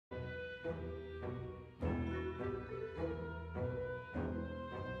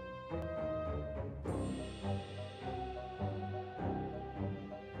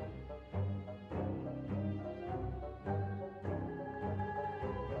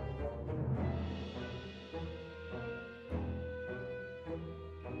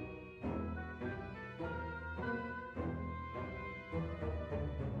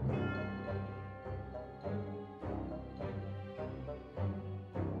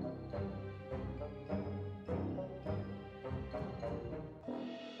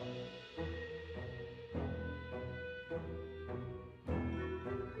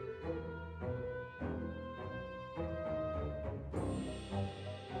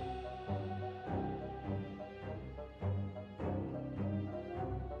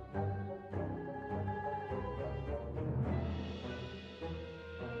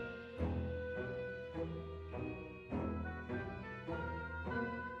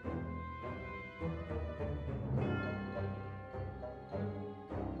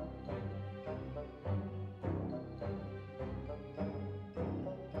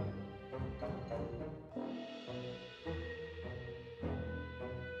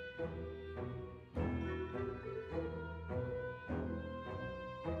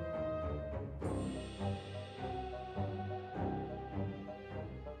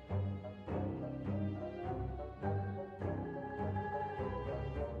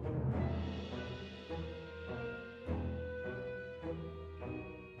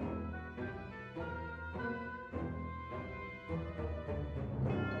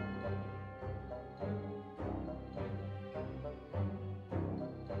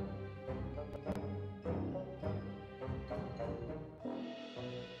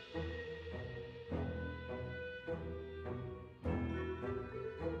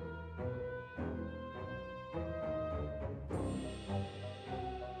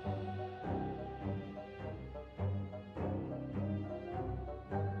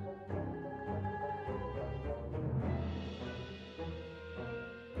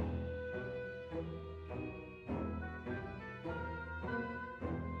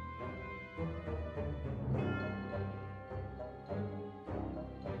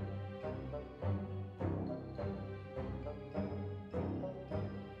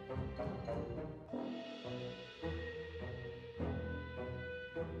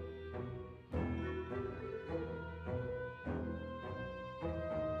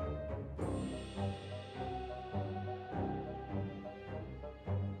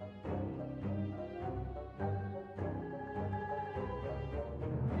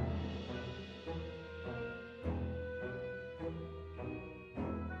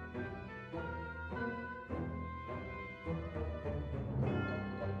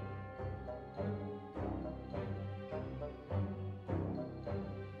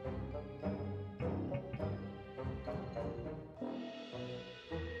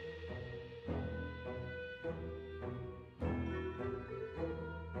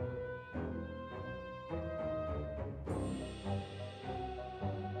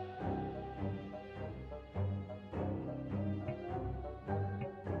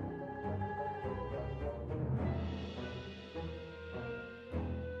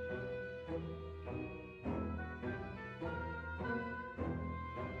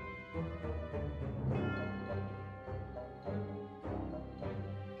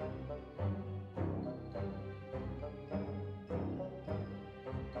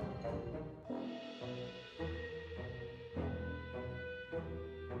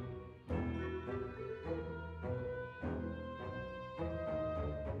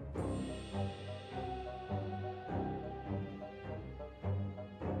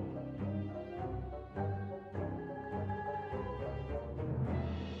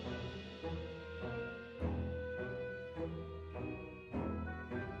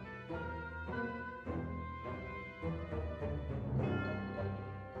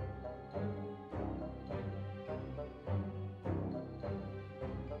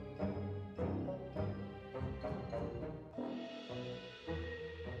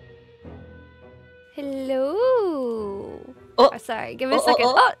Hello. Oh, Oh, sorry. Give me a oh, second.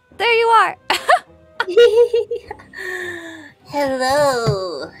 oh, Oh, there you are.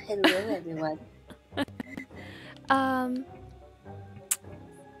 Hello, hello, everyone. um.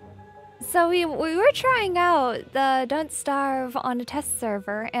 So we were trying out the Don't Starve on a test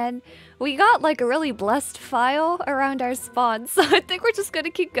server, and we got like a really blessed file around our spawn. So I think we're just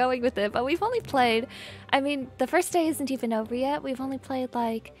gonna keep going with it. But we've only played. I mean, the first day isn't even over yet. We've only played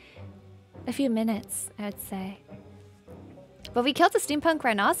like a few minutes, I'd say. But we killed a steampunk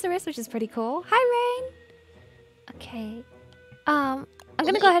rhinoceros, which is pretty cool. Hi, Rain. Okay. I'm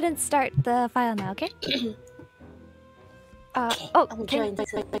gonna go ahead and start the file now, okay? Okay, Oh, I'm can, joined.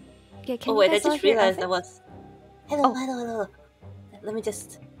 yeah, can Oh you wait, I guys all just hear realized Elphaze? I was. Hello, Oh. hello. Let me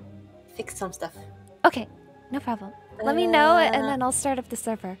just fix some stuff. Okay, no problem. Let me know, and then I'll start up the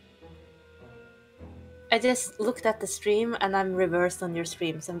server. I just looked at the stream and I'm reversed on your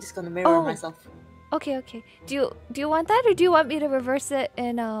stream, so I'm just gonna mirror myself. Okay, okay. Do you want that, or do you want me to reverse it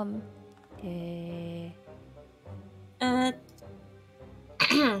in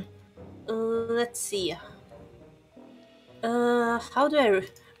Let's see. How do I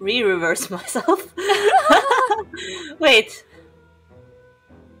re-reverse myself? Wait.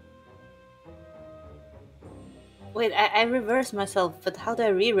 Wait, I reverse myself, but how do I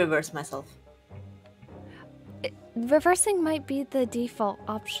re-reverse myself? Reversing might be the default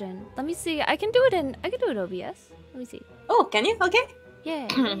option. Let me see. I can do it in OBS. Let me see. Oh, can you? Okay. Yeah.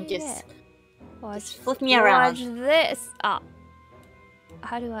 Just Watch, flip me around. Watch this. Ah.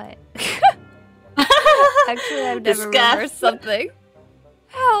 How do I? Actually, I've never reversed something.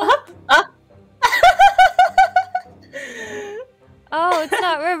 Help! Oh, it's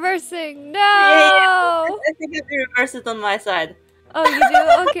not reversing. No! Yeah. I think I can reverse it on my side. Oh, you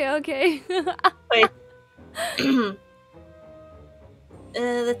do? Okay. Wait.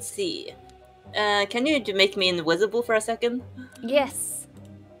 Let's see. Can you make me invisible for a second? Yes.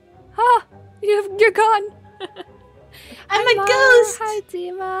 Ah, you're gone. I'm a ghost. Hi,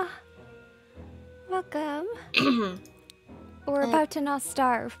 Dima. Welcome. We're about to not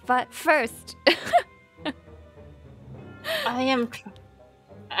starve, but first. I'm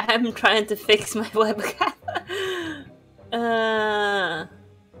trying to fix my webcam.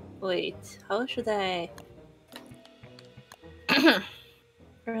 Wait. How should I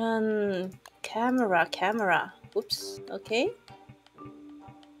run camera? Oops. Okay.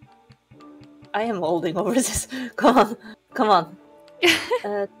 I am holding over this. Come on.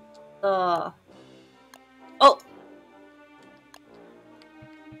 Oh.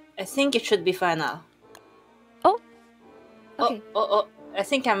 I think it should be fine now. Oh. Okay. Oh. I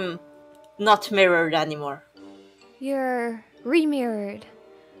think I'm not mirrored anymore. You're re-mirrored.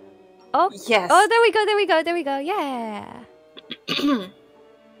 Oh. Yes. Oh, there we go. Yeah.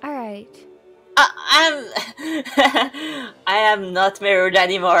 All right. I am not mirrored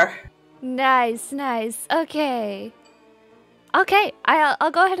anymore. Nice. Okay.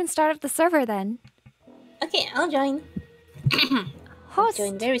 I'll go ahead and start up the server then. Okay, I'll join. Host. I'll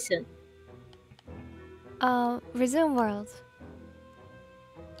join very soon. Resume world.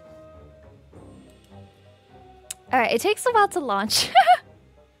 Alright, it takes a while to launch.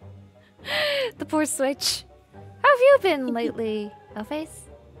 The poor Switch. How have you been lately, Elphaze?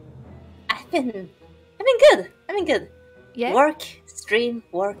 I've been good. Yeah? Work, stream,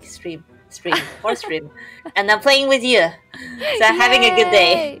 work, stream, more stream. And I'm playing with you. So I'm having a good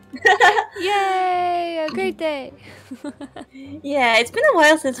day. Yay! A great day. Yeah, it's been a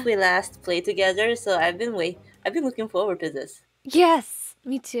while since we last played together, so I've been looking forward to this. Yes,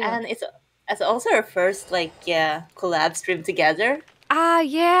 me too. And it's also our first collab stream together. Ah,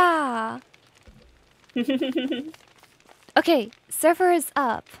 yeah. Okay, server is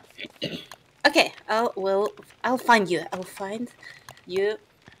up. Okay, I'll find you. I'll find you,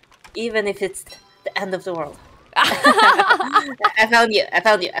 even if it's the end of the world. I found you.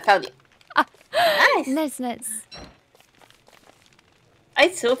 Nice.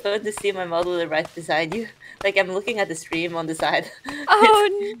 It's so fun to see my model right beside you. Like I'm looking at the stream on the side.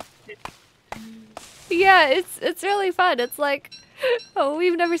 Oh, yeah, it's really fun. It's like, oh,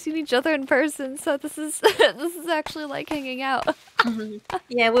 we've never seen each other in person, so this is actually like hanging out.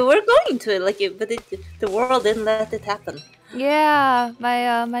 Yeah, we were going to it, but the world didn't let it happen. Yeah,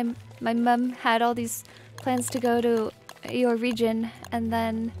 my mom had all these plans to go to your region, and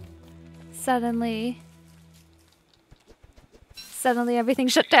then suddenly everything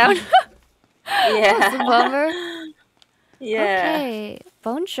shut down. Yeah. That's a bummer. Yeah. Okay,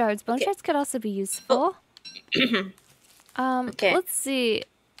 bone shards. Bone shards could also be useful. Okay. Let's see.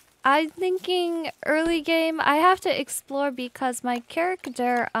 I'm thinking early game. I have to explore because my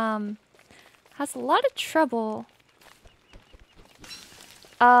character has a lot of trouble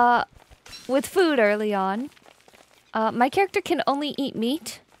with food early on. My character can only eat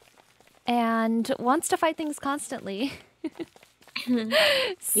meat and wants to fight things constantly.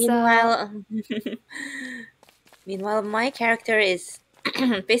 Meanwhile, meanwhile, my character is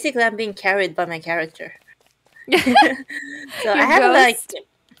basically I'm being carried by my character. So I have ghost?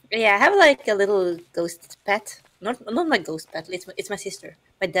 I have like a little ghost pet. Not my ghost pet. It's my sister,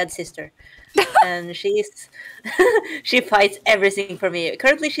 my dead sister, and she fights everything for me.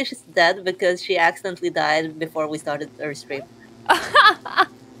 Currently, she's dead because she accidentally died before we started our stream.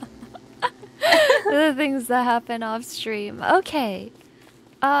 The things that happen off stream. Okay.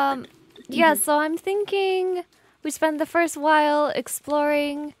 Yeah, so I'm thinking we spend the first while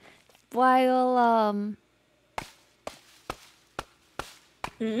exploring while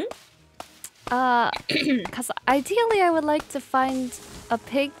because ideally I would like to find a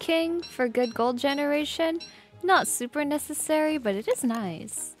pig king for good gold generation. Not super necessary, but it is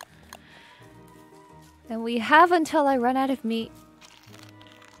nice. And we have until I run out of meat.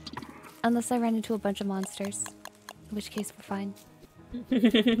 Unless I run into a bunch of monsters. In which case we're fine.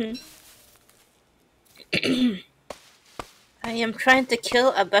 I am trying to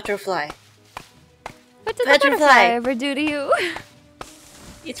kill a butterfly. What did the butterfly ever do to you?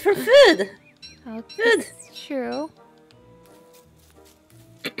 It's for food. Oh, Food. that's true.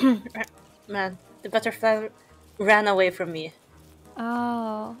 Man, the butterfly ran away from me.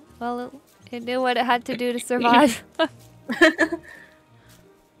 Oh, well, it knew what it had to do to survive.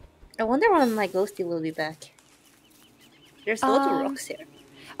 I wonder when my ghosty will be back. There's lots of rocks here.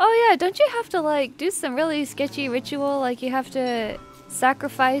 Oh yeah, don't you have to like do some really sketchy ritual? Like you have to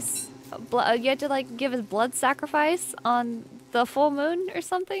sacrifice, you have to like give a blood sacrifice on the full moon or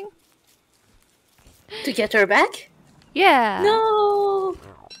something? To get her back? Yeah. No!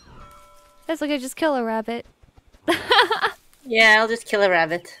 That's like I just kill a rabbit. Yeah, I'll just kill a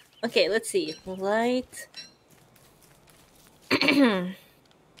rabbit. Okay, let's see. Light.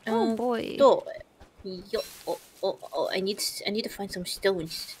 Oh boy. Yo, I need to find some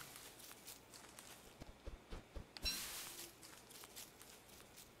stones.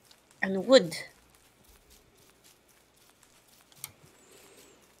 And wood.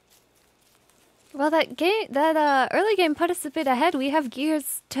 Well, that early game put us a bit ahead. We have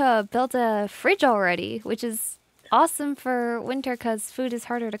gears to build a fridge already, which is awesome for winter because food is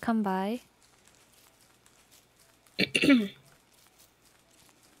harder to come by.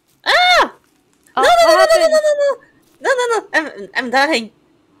 Ah! Oh, No! I'm dying.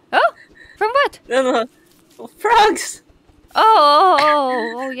 Oh, from what? No. Frogs.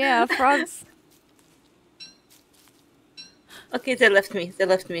 Oh, yeah, frogs. Okay, they left me.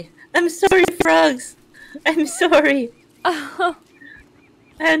 I'm sorry, frogs. I'm sorry. Oh.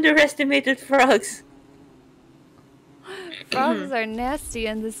 I underestimated frogs. Frogs are nasty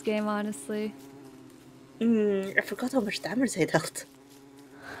in this game, honestly. I forgot how much damage they dealt.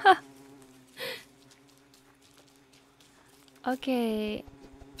 Okay.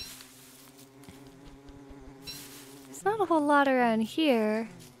 There's not a whole lot around here.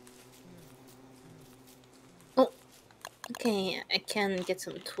 Oh, okay. I can get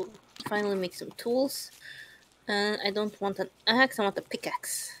some tools. Finally make some tools. And I don't want an axe, I want a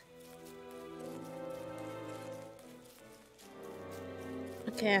pickaxe.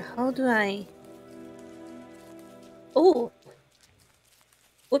 Okay, how do I... Oh!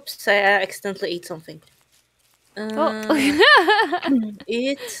 Whoops, I accidentally ate something.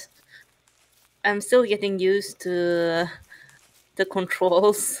 I'm still getting used to the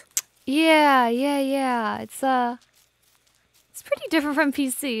controls. Yeah. It's pretty different from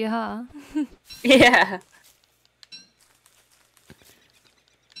PC, huh? Yeah.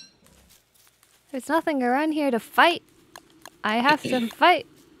 There's nothing around here to fight. I have to fight.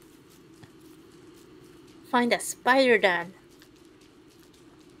 Find a spider den.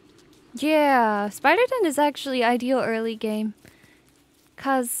 Yeah, Spider Den is actually ideal early game.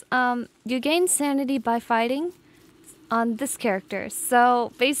 Cause you gain sanity by fighting on this character.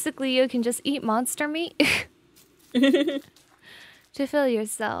 So basically you can just eat monster meat to fill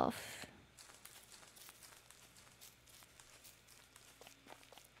yourself.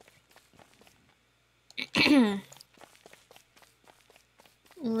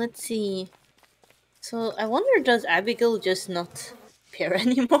 Let's see. So I wonder, does Abigail just not appear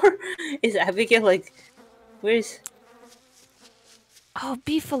anymore? Is Abigail like, where's... Oh,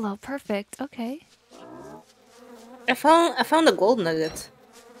 beefalo, perfect. Okay. I found a gold nugget.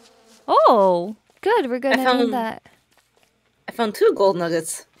 Oh, good. We're gonna need that. I found 2 gold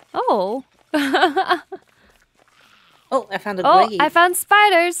nuggets. Oh. Oh, I found a Oh, grave. I found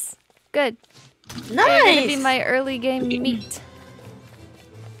spiders. Good. You're gonna be Nice! my early game meat.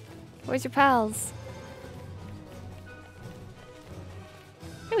 Where's your pals?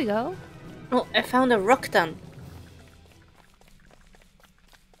 Here we go. Oh, I found a rock done.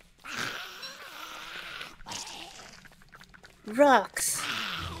 Rocks.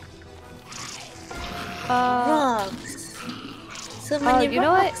 Rocks. So many you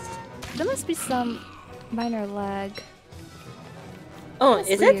know what? rocks. There must be some minor lag. Oh, That's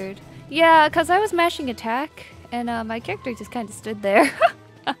is weird. Yeah, because I was mashing attack, and my character just kind of stood there.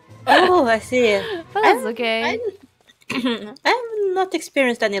 it? Oh, I see. But that's okay. I have not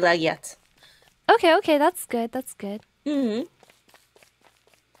experienced any lag yet. Okay, that's good, that's good. Hmm.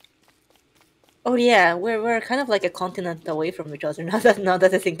 Oh yeah, we're kind of like a continent away from each other now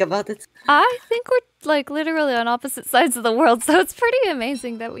that I think about it. I think we're like literally on opposite sides of the world, so it's pretty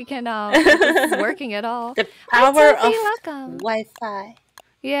amazing that we can that this is working at all. The Hi, power Sophie, of welcome. Wi-Fi.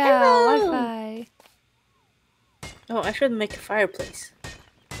 Yeah, Hello. Wi-Fi. Oh, I should make a fireplace.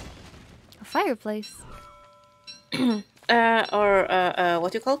 A fireplace. Or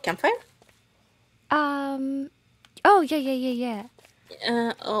what do you call it? Campfire? Oh yeah.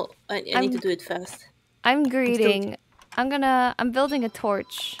 I need to do it fast. I'm greeting. I'm building a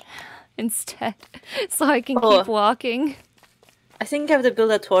torch instead, so I can keep walking. I think I have to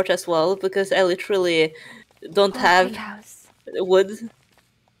build a torch as well because I literally don't have House. wood.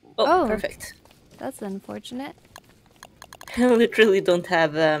 Oh, Oh. perfect. That's unfortunate. I literally don't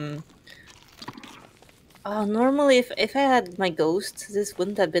have Oh, normally if I had my ghost, this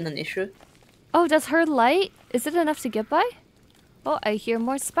wouldn't have been an issue. Oh, does her light? Is it enough to get by? Oh, I hear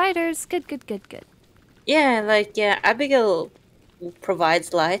more spiders. Good. Yeah, Abigail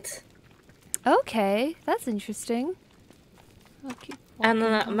provides light, Okay, that's interesting. I'll keep and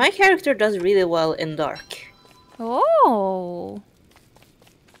walking. my character does really well in dark. Oh,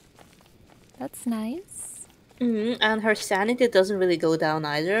 that's nice. And her sanity doesn't really go down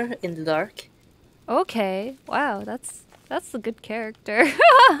either in the dark. Okay, wow, that's a good character.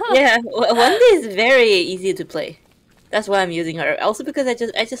 Yeah, Wendy is very easy to play. That's why I'm using her. Also because I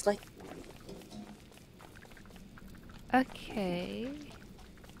just like. Okay.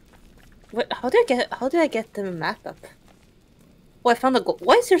 What? How do I get the map up? Oh, I found a gold.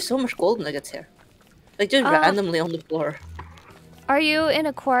 Why is there so much gold nuggets here? Like just randomly on the floor. Are you in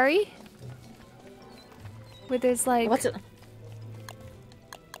a quarry? Where there's like. What's it?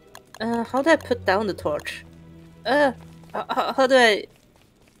 How do I put down the torch? How do I?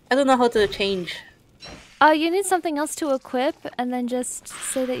 I don't know how to change. You need something else to equip, and then just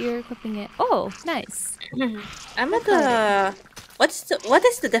say that you're equipping it. Oh, nice. I'm at the. What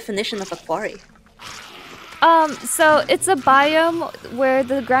is the definition of a quarry? So it's a biome where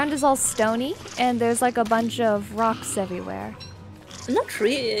the ground is all stony, and there's like a bunch of rocks everywhere. Not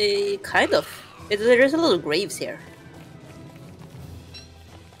really, kind of. There's a little graves here.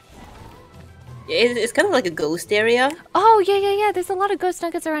 It's kind of like a ghost area. Oh, yeah. There's a lot of ghost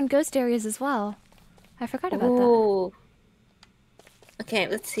nuggets around ghost areas as well. I forgot about Oh. Okay,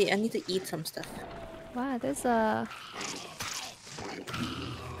 let's see. I need to eat some stuff. that. Wow, there's a...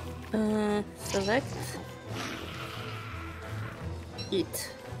 Select.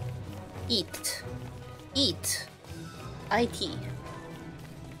 Eat. Eat. Eat. IT.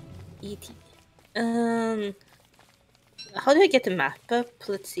 ET. How do I get the map up?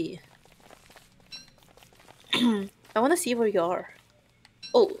 Let's see. I want to see where you are.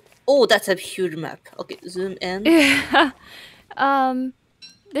 Oh, that's a huge map. Okay, zoom in. Yeah.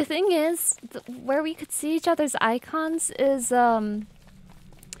 The thing is, where we could see each other's icons is,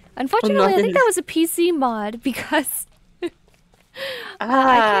 unfortunately, I think that was a PC mod because I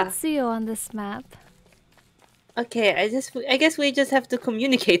can't see you on this map. Okay, I guess we just have to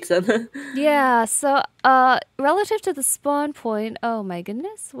communicate then. Yeah, so, relative to the spawn point, oh my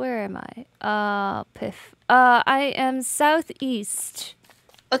goodness, where am I? Piff. I am southeast.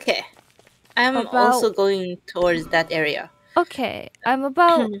 Okay. I'm also going towards that area. Okay, I'm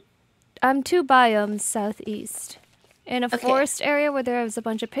 2 biomes southeast. In a forest area where there is a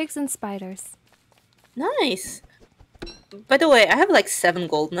bunch of pigs and spiders. Nice. By the way, I have like 7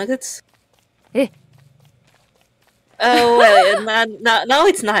 gold nuggets. Eh. Oh, well, now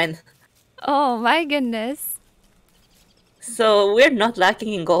it's 9. Oh my goodness. So we're not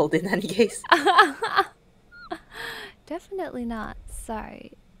lacking in gold in any case. Definitely not.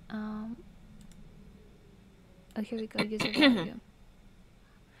 Sorry. Oh, here we go. User value.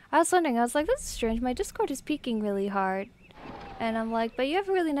 I was wondering, I was like, this is strange. My Discord is peaking really hard. And I'm like, but you have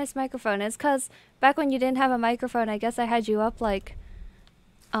a really nice microphone. It's because back when you didn't have a microphone, I guess I had you up like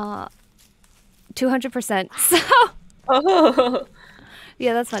 200%. So Oh.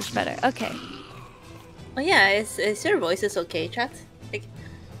 yeah, that's much better. Okay. Oh yeah, is your voice is okay, chat? Like,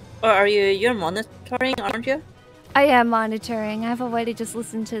 or are you're monitoring, aren't you? I am monitoring. I have a way to just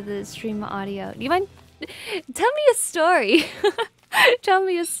listen to the stream audio. Do you mind? Tell me a story. Tell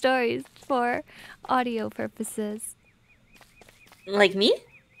me a story for audio purposes. Like me?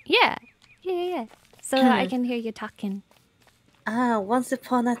 Yeah. Yeah. So that I can hear you talking. Once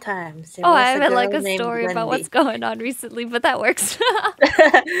upon a time, there Oh, was I a meant girl like a named story about what's Wendy. going on recently, but that works.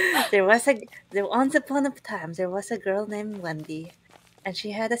 Once upon a time there was a girl named Wendy, and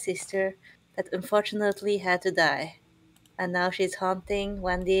she had a sister that unfortunately had to die, and now she's haunting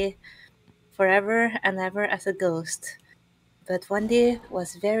Wendy forever and ever as a ghost. But Wendy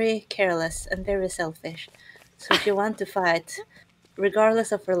was very careless and very selfish, so she wanted to fight,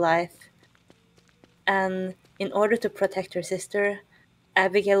 regardless of her life. And in order to protect her sister,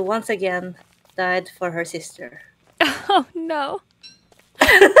 Abigail once again died for her sister. Oh no.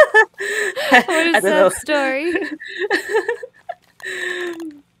 What a I don't know. sad story.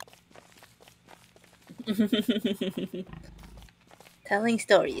 Telling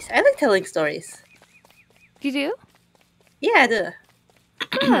stories. I like telling stories. You do? Yeah, I do.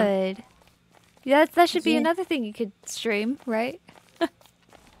 Good. Yeah, that should be Yeah. another thing you could stream, right?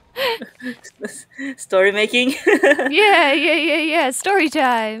 Story making. Yeah. Story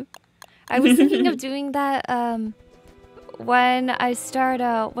time. I was thinking of doing that when I start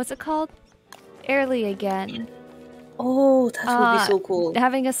what's it called? Early again. Oh, that would be so cool.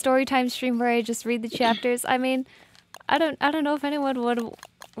 Having a story time stream where I just read the chapters. I mean, I don't know if anyone would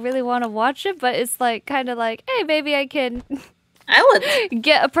really want to watch it, but it's like kind of like, hey, maybe I can I would.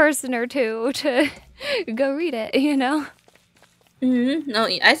 get a person or two to go read it, you know? No,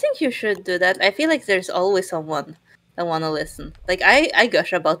 I think you should do that. I feel like there's always someone that want to listen. Like I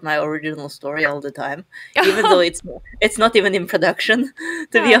gush about my original story all the time, even though it's not even in production,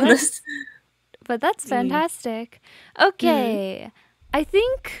 to be Oh, honest. but that's Mm. fantastic. Okay. I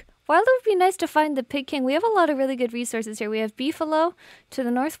think while it would be nice to find the Pig King, we have a lot of really good resources here. We have Beefalo to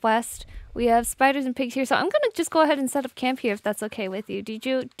the northwest. We have spiders and pigs here. So I'm gonna just go ahead and set up camp here if that's okay with you. Did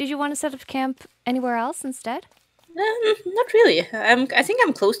you want to set up camp anywhere else instead? Not really. I think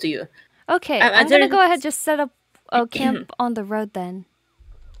I'm close to you. Okay, I'm I'm gonna go there. ahead just set up a camp on the road then.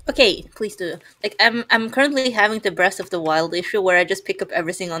 Okay, please do. Like I'm currently having the Breath of the Wild issue where I just pick up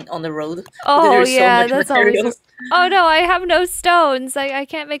everything on the road because Oh there's so yeah, much that's always. materials. Oh no, I have no stones. I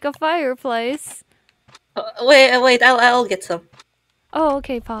can't make a fireplace. Wait, I'll get some. Oh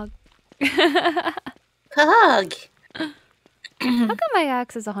okay, Pog. Pog. How come my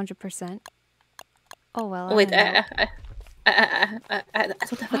axe is 100%? Oh well. I Wait, don't know. I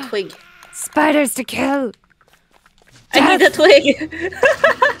don't have a twig. Spiders to kill. I need a twig.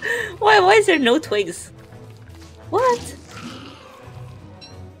 Why is there no twigs? What?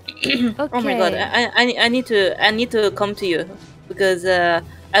 Okay. Oh my god, I need to come to you because I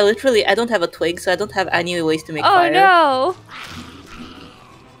don't have a twig, so I don't have any ways to make Oh fire. no.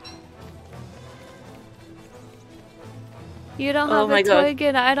 You don't have a twig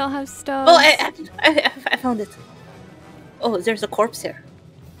and I don't have stones. Oh, I found it. Oh, there's a corpse here.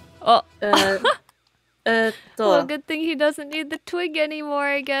 Oh. Well, Well, good thing he doesn't need the twig anymore,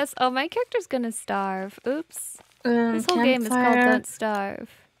 I guess. Oh, my character's gonna starve. Oops. This whole game is called Don't Starve.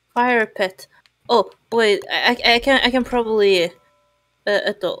 Fire pit. Oh, wait, I can probably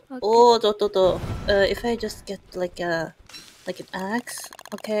if I just get like an axe,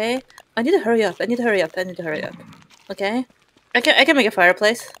 okay. I need to hurry up. Okay. I can make a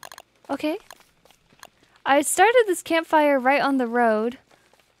fireplace. Okay. I started this campfire right on the road.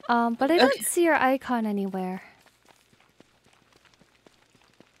 But I don't see your icon anywhere.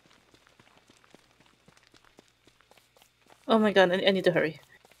 Oh my god, I need to hurry.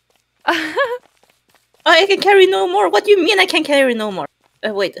 Oh, I can carry no more. What do you mean I can carry no more?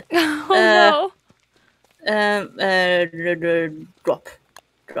 Wait. Oh no. Drop.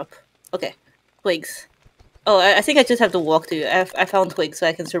 Okay. Twigs. Oh, I think I just have to walk to you. I found twigs so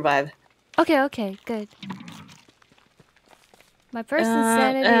I can survive. Okay, good. My person's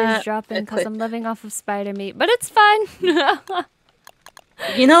sanity is dropping because I'm living off of spider meat, but it's fine.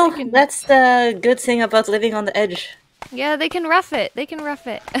 You know, that's the good thing about living on the edge. Yeah, they can rough it. Ooh,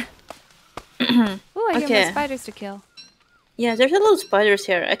 I hear more spiders to kill. Yeah, there's a lot of spiders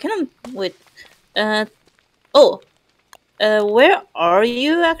here. I cannot wait. Where are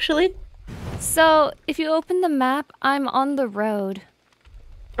you actually? So, if you open the map, I'm on the road.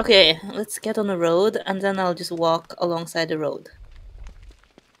 Okay, let's get on the road, and then I'll just walk alongside the road.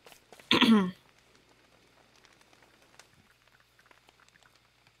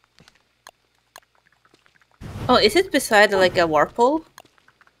 Oh, is it beside like a warp hole?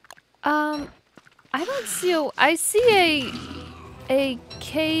 I don't see a. I see a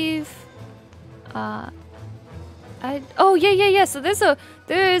cave. Oh yeah. So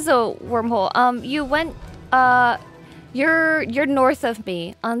there is a wormhole. You went. You're north of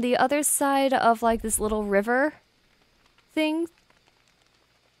me on the other side of like this little river thing.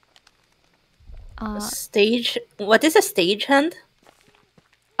 Stage. What is a stage hand?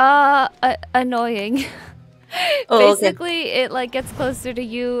 Annoying. Oh, okay. Basically, it like gets closer to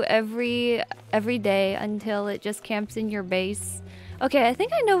you every day until it just camps in your base. Okay, I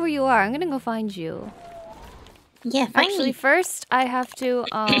think I know where you are. I'm gonna go find you. Yeah, Actually, first I have to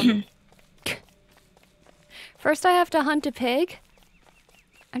first I have to hunt a pig.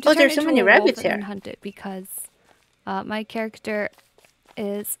 I'm just there's so many rabbits here. And hunt it because my character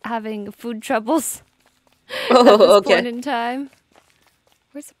is having food troubles at this point in time.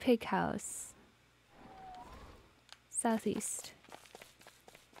 Where's the pig house? Southeast.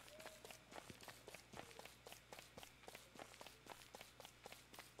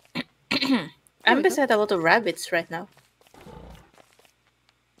 I'm beside a lot of rabbits right now.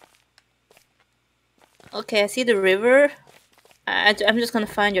 Okay, I see the river. I'm just gonna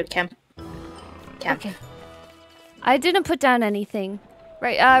find your camp. Okay. I didn't put down anything.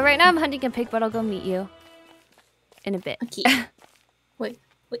 Right now I'm hunting a pig, but I'll go meet you in a bit. Okay. Wait.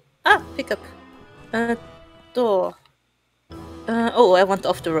 Ah, pick up. Door. Oh, I went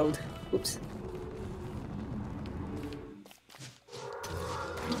off the road. Oops.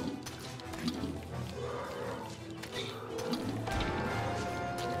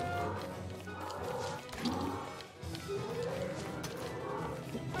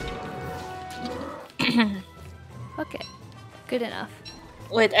 Okay. Good enough.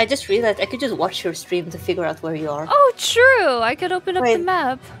 Wait, I just realized I could just watch your stream to figure out where you are. Oh, true! I could open up the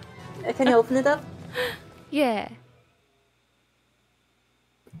map. Can you open it up? Yeah.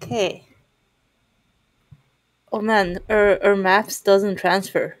 Okay. Oh man, our maps doesn't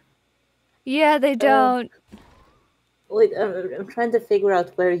transfer. Yeah, they don't. Wait, I'm trying to figure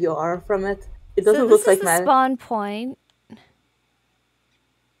out where you are from it. It doesn't look like my spawn point.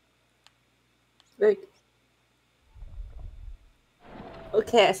 Like,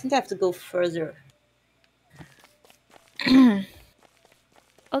 okay, I think I have to go further.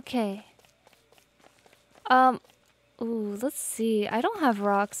 Okay. Ooh, let's see. I don't have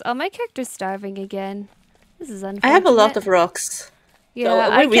rocks. Oh, my character's starving again. This is unfortunate. I have a lot of rocks. Yeah,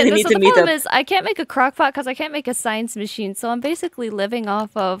 so we really need to meet up. The problem is I can't make a crock pot because I can't make a science machine, so I'm basically living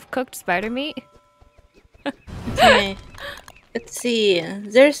off of cooked spider meat. Okay. Let's see.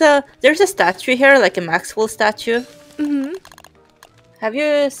 There's a statue here, like a Maxwell statue. Mm-hmm. Have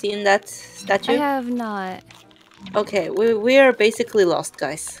you seen that statue? I have not. Okay, we are basically lost,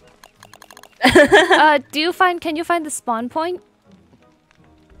 guys. Can you find the spawn point?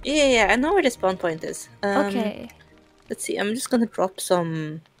 Yeah, I know where the spawn point is. Okay. Let's see. I'm just gonna drop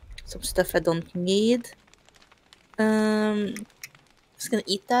some stuff I don't need. Just gonna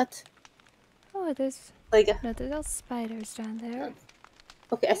eat that. Oh, there's all spiders down there.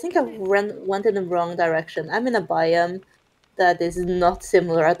 Okay, I think I went in the wrong direction. I'm in a biome that is not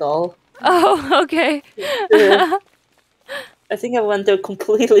similar at all. Oh, okay. I think I went the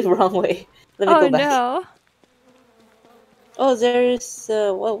completely wrong way. Let me go back. No. Oh, there's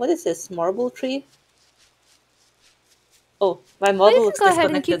what is this? Marble tree? Oh, my model looks disconnected. Go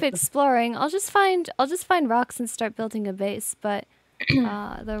ahead and keep exploring. I'll just find rocks and start building a base, but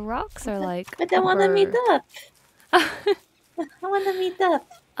the rocks are like. But I want to meet up. I want to meet up.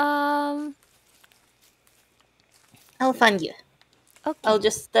 I'll find you. Okay. I'll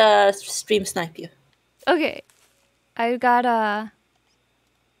just stream snipe you. Okay. I got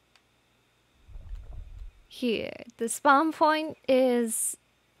here. The spawn point is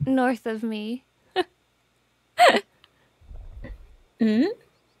north of me.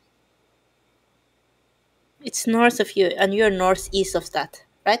 It's north of you, and you're northeast of that,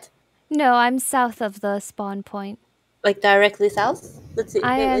 right? No, I'm south of the spawn point. Like directly south? Let's see.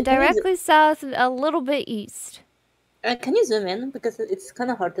 I am directly south, a little bit east. Can you zoom in? Because it's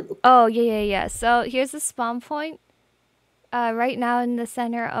kind of hard to look. Oh, yeah. So here's the spawn point. Right now in the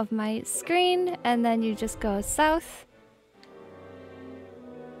center of my screen, and then you just go south.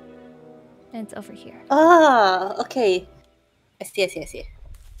 And it's over here. Ah, okay. I see.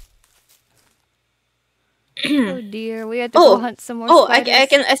 Oh dear, we had to go hunt some more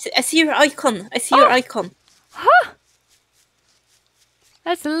spiders. I see your icon. I see your icon. Huh!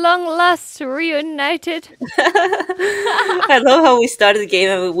 That's long last reunited. I love how we started the game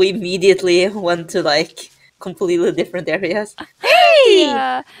and we immediately went to like completely different areas. Hey!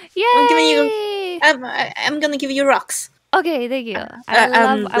 Yeah. Yay! I'm gonna give you rocks. Okay, thank you.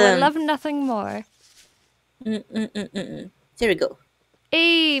 I would love nothing more. There we go.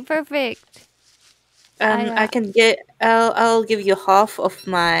 Hey, perfect. I can get. I'll give you half of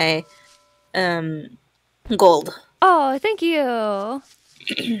my gold. Oh, thank you.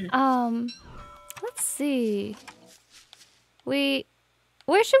 Let's see. Where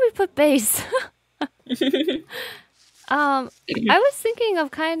should we put base? I was thinking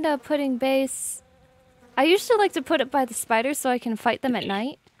of kind of putting base. I usually like to put it by the spiders so I can fight them at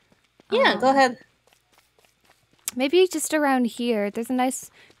night. Yeah, go ahead. Maybe just around here. There's a nice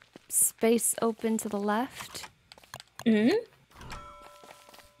space open to the left.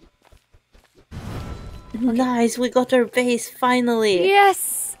 Nice, we got our base finally.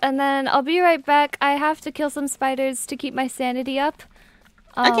 Yes, and then I'll be right back. I have to kill some spiders to keep my sanity up.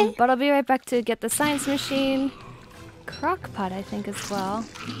 Okay. But I'll be right back to get the science machine. Crockpot, I think, as well.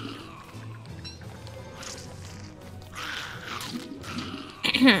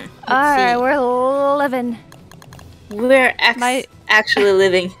 Alright, we're living. We're actually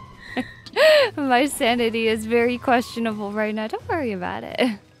living. My sanity is very questionable right now. Don't worry about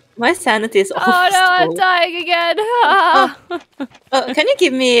it. My sanity is almost Oh no, I'm full. dying again. Can you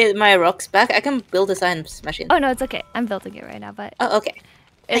give me my rocks back? I can build a science machine. Oh no, it's okay. I'm building it right now, but Oh, okay.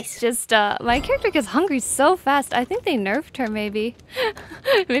 it's just my character gets hungry so fast. I think they nerfed her maybe.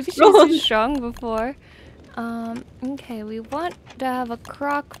 Maybe she was too strong before. Okay, we want to have a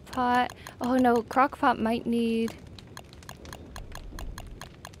crock pot. Oh no, crock pot might need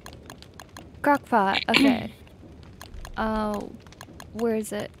crock pot. Okay. Oh, where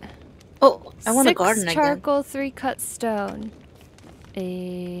is it? Oh, I want a garden 6 again. charcoal, 3 cut stone.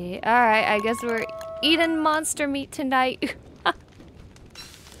 Alright, I guess we're eating monster meat tonight.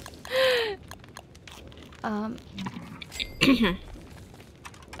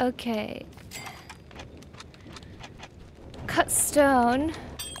 Okay. Cut stone.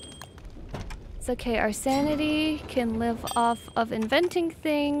 It's okay, our sanity can live off of inventing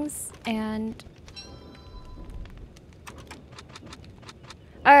things and...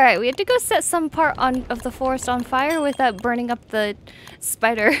 Alright, we had to go set some part of the forest on fire without burning up the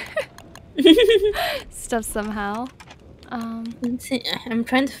spider stuff somehow. Let's see. I'm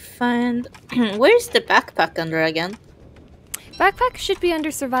trying to find... Where's the backpack under again? Backpack should be under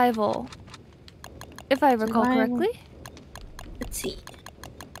survival, if I recall correctly. Let's see.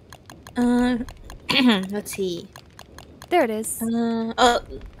 Let's see. There it is. Oh,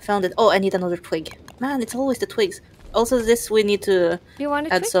 found it. Oh, I need another twig. Man, it's always the twigs. Also, this we need to You want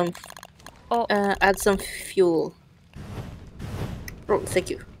to add some. Oh. Add some fuel. Oh, thank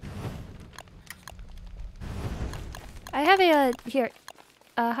you. I have a here.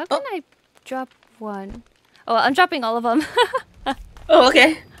 How can I drop one? Oh, I'm dropping all of them. Oh,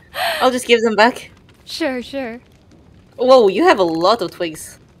 okay. I'll just give them back. Sure, sure. Whoa, you have a lot of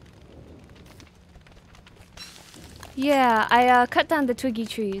twigs. Yeah, I cut down the twiggy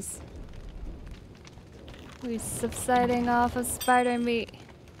trees. We're subsiding off of spider meat.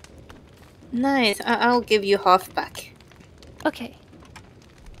 Nice. I'll give you half back. Okay.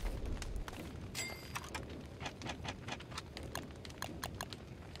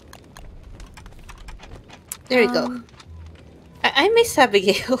 There you go. I miss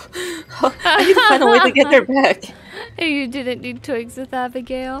Abigail. I need to find a way to get her back. You didn't need twigs with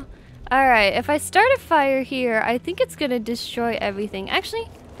Abigail. Alright, if I start a fire here, I think it's gonna destroy everything. Actually,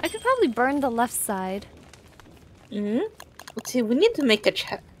 I could probably burn the left side. Let's see, we need to make a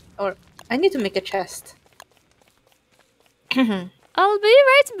chest. Or, I need to make a chest. I'll be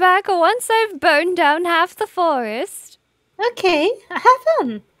right back once I've burned down half the forest. Okay, have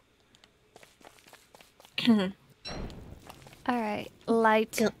fun. Alright,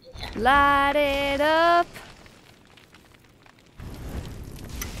 light it up.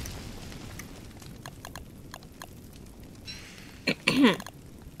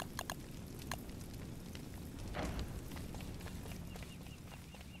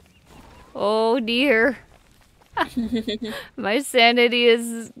 Oh dear. My sanity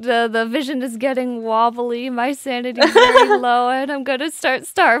is, the vision is getting wobbly. My sanity is very low and I'm gonna start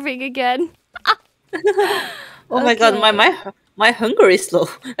starving again. Oh my god, my hunger is low.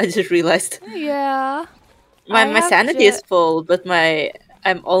 I just realized. Yeah. My sanity is full, but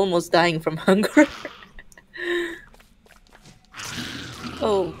I'm almost dying from hunger.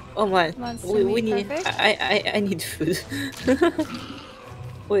 Oh my. We need I need food.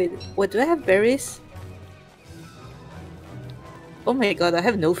 Wait, what, do I have berries? Oh my god, I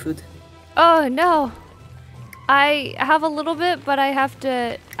have no food. Oh no. I have a little bit, but I have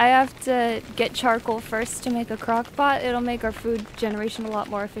to get charcoal first to make a crock pot. It'll make our food generation a lot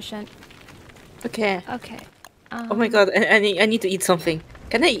more efficient. Okay. Okay. Oh my god, I need to eat something.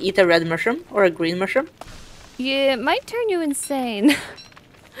 Can I eat a red mushroom or a green mushroom? Yeah, it might turn you insane.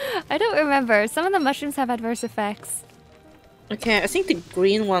 I don't remember. Some of the mushrooms have adverse effects. Okay, I think the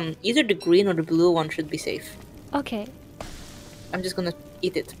green one, either the green or the blue one, should be safe. Okay. I'm just gonna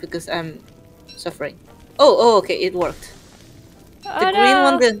eat it because I'm suffering. Oh, okay, it worked. The Oh green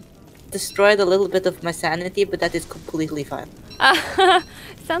one no! destroyed a little bit of my sanity, but that is completely fine.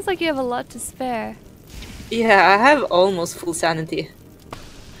 Sounds like you have a lot to spare. Yeah, I have almost full sanity.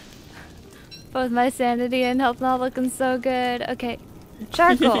 Both my sanity and health not looking so good. Okay.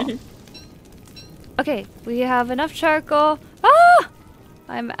 Charcoal. Okay, we have enough charcoal. Ah!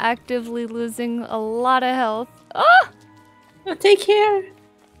 I'm actively losing a lot of health. Ah! Oh, take care.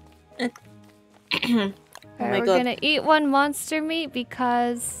 Oh Alright, my we're god. gonna eat one monster meat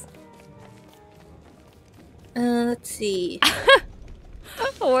because Let's see.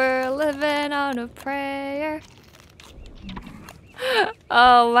 we're living on a prayer.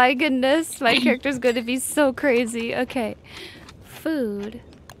 Oh my goodness, my character's gonna be so crazy. Okay. Food.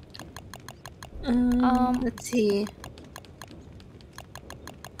 Let's see.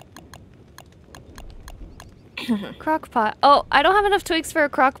 Crock pot. Oh, I don't have enough twigs for a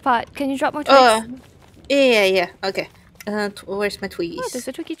crock pot. Can you drop more Oh, twigs? yeah. Okay. Where's my Oh, Twiggies? there's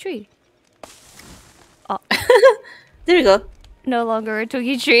a twiggy tree. Oh, There you go. no longer a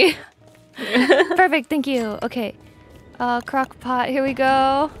twiggy tree. Perfect, thank you. Okay. Crock pot, here we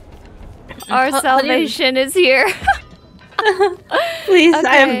go. Our salvation is here. Please,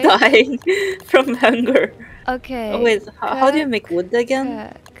 I am Okay. dying from hunger. Okay. Oh, wait, how do you make wood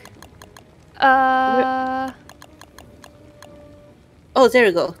again? Oh, there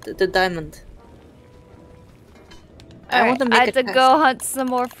you go. The diamond. I want to make I had to a go hunt some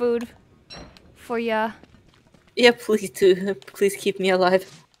more food for ya. Yeah, please do. Please keep me alive.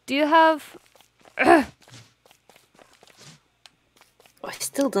 Do you have... Oh, I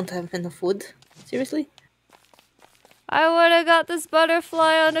still don't have enough wood. Seriously? I would have got this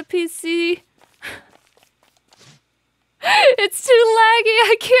butterfly on a PC. It's too laggy.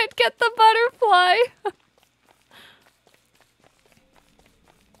 I can't get the butterfly.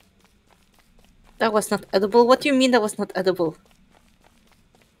 That was not edible? What do you mean that was not edible?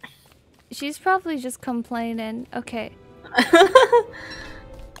 She's probably just complaining. Okay.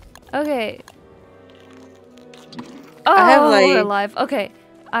 Okay. Oh, I have, we're like... alive. Okay.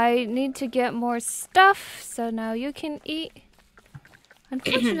 I need to get more stuff, so now you can eat.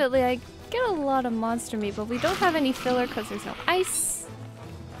 Unfortunately, I get a lot of monster meat, but we don't have any filler because there's no ice.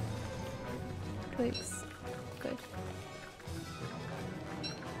 Twigs. Good.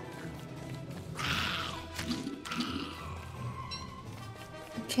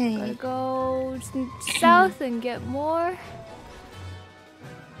 Okay. Gotta go south and get more.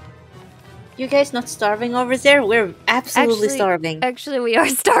 You guys not starving over there? We're absolutely starving. Actually, we are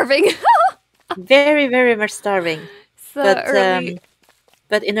starving. Very, very much starving. So early.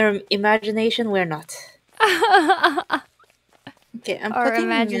 But in our imagination, we're not. Okay, Our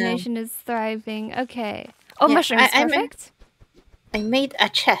imagination is thriving. Okay. Oh, yeah, mushrooms, perfect. I made a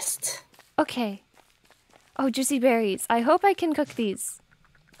chest. Okay. Oh, juicy berries. I hope I can cook these.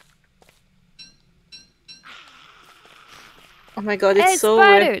 Oh my god, it's hey, so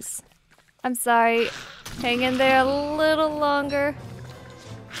spiders! I'm sorry. Hang in there a little longer.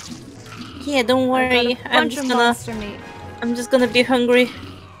 Yeah, don't worry. I'm just gonna be hungry.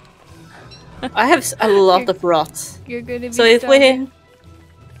 I have a lot of rot. You're gonna be so if starving.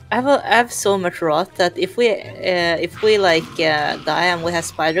 I have so much rot that if we like die and we have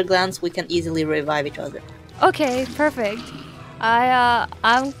spider glands, we can easily revive each other. Okay, perfect.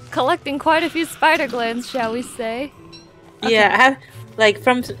 I'm collecting quite a few spider glands, shall we say? Okay. Yeah, I have like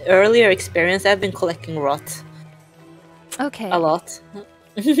from earlier experience, I've been collecting rot. Okay. A lot.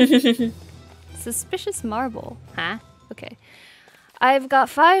 Suspicious marble, huh? Okay. I've got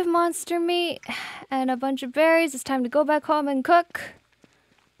 5 monster meat and a bunch of berries. It's time to go back home and cook.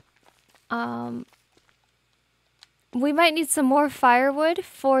 We might need some more firewood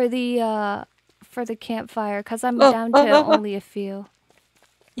for the campfire because I'm down to only a few.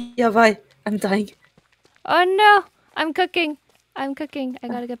 Yeah, bye. I'm dying. Oh no! I'm cooking. I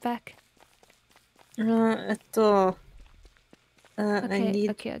gotta get back. I need...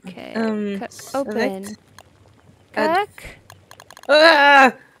 Okay. Cook. Open. Add... Cook.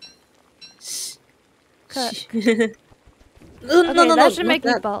 Ah! Cook. No, that should make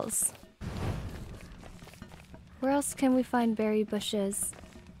that. meatballs. Where else can we find berry bushes?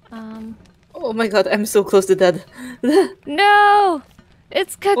 Oh my god, I'm so close to dead. No!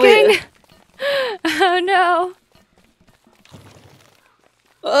 It's cooking! Oh no!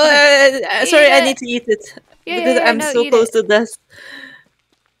 Oh, sorry, I need to eat it. Because I'm so close to death.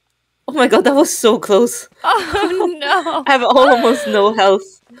 Oh my god, that was so close. Oh no! I have almost no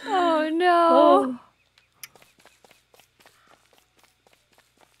health. Oh no!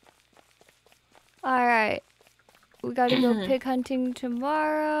 Oh. Alright. We gotta go pig hunting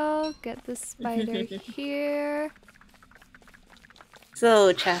tomorrow. Get the spider here.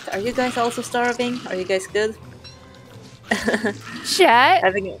 So, chat, are you guys also starving? Are you guys good? Chat?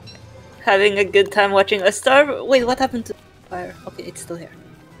 Having a good time watching us starve? Wait, what happened to fire? Okay, it's still here.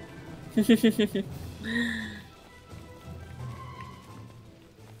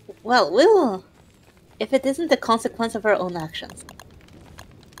 Well, if it isn't the consequence of our own actions.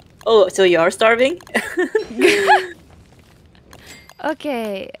 Oh, so you are starving?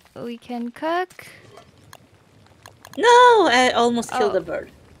 Okay, we can cook. No, I almost killed a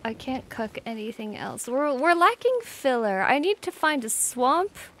bird. I can't cook anything else. We're lacking filler. I need to find a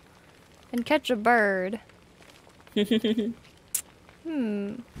swamp and catch a bird.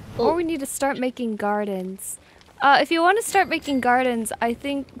 Or we need to start making gardens. If you want to start making gardens, I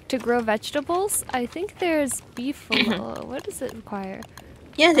think to grow vegetables, I think there's beefalo. What does it require?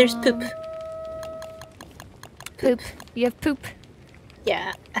 Yeah, there's poop. Poop. You have poop.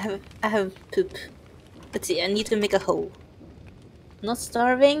 Yeah, I have poop. Let's see, I need to make a hole. Not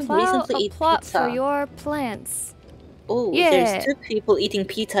starving. Recently eat plot pizza. for your plants. Oh, yeah. There's 2 people eating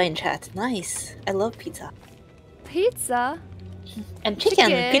pizza in chat. Nice. I love pizza. Pizza? And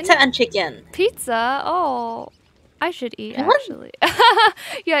chicken. Pizza and chicken. Pizza? Oh, I should eat actually.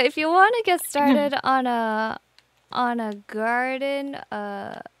 Yeah, if you want to get started on a garden,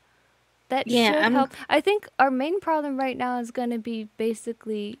 that should help. I think our main problem right now is going to be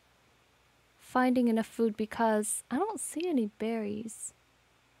basically finding enough food because I don't see any berries.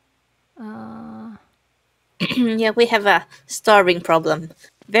 Yeah, we have a starving problem.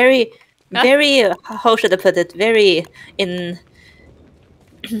 Very, how should I put it? Very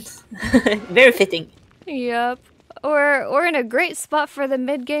very fitting. Yep. We're in a great spot for the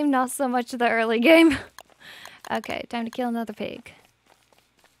mid game, not so much the early game. Okay, time to kill another pig.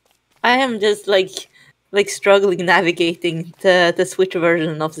 I am just like struggling navigating the Switch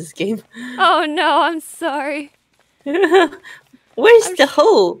version of this game. Oh no, I'm sorry. Where's the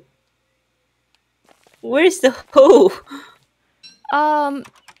hole? Where's the hole?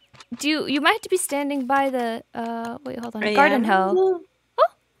 You might have to be standing by the wait, hold on. Garden hoe. Oh,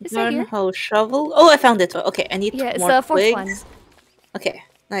 is that here? Garden hoe shovel. Oh, I found it. Okay, I need more it's more the fourth twigs. one. Okay,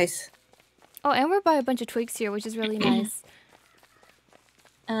 nice. Oh, and we're by a bunch of twigs here, which is really nice.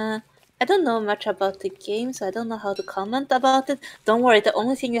 I don't know much about the game, so I don't know how to comment about it. Don't worry, the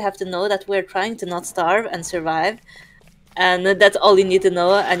only thing you have to know that we're trying to not starve and survive. And that's all you need to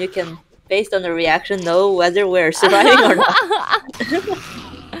know, and you can, based on the reaction, know whether we're surviving or not.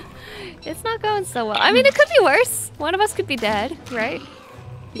 It's not going so well. I mean, it could be worse. One of us could be dead, right?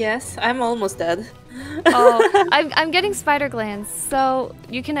 Yes, I'm almost dead. Oh, I'm getting spider glands, so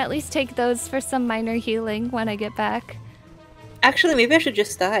you can at least take those for some minor healing when I get back. Actually, maybe I should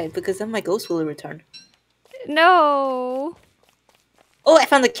just die, because then my ghost will return. No. Oh, I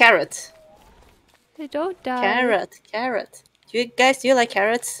found a carrot. Don't die. Carrot. Do you like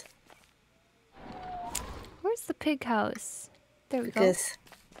carrots? Where's the pig house? There we go. Because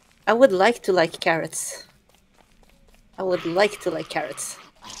I would like to like carrots. I would like to like carrots.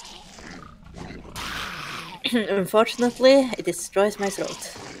 Unfortunately, it destroys my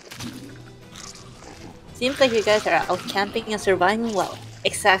throat. Seems like you guys are out camping and surviving well.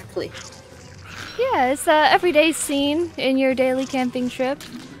 Exactly. Yeah, it's a everyday scene in your daily camping trip.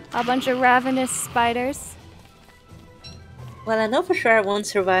 A bunch of ravenous spiders. Well, I know for sure I won't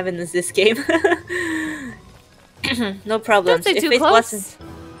survive in this game. No problem. Don't say too close.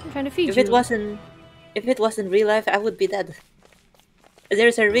 I'm trying to feed you. If it wasn't real life, I would be dead.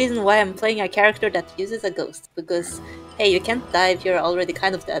 There's a reason why I'm playing a character that uses a ghost. Because, hey, you can't die if you're already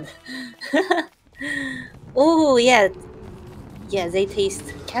kind of dead. Oh, yeah. Yeah,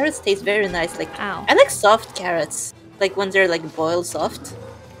 carrots taste very nice. Like, ow. I like soft carrots. Like when they're like boiled soft.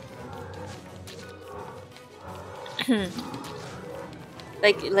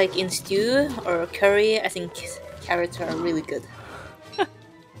 like in stew or curry, I think carrots are really good.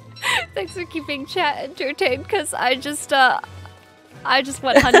 Thanks for keeping chat entertained, because I just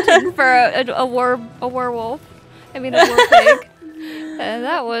went hunting for a werewolf. I mean a war pig. And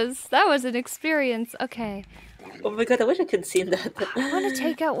that was an experience. Okay. Oh my god, I wish I could see that. I want to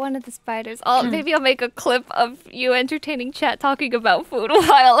take out one of the spiders. Maybe I'll make a clip of you entertaining chat talking about food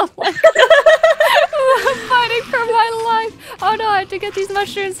while I'm like fighting for my life. Oh no, I have to get these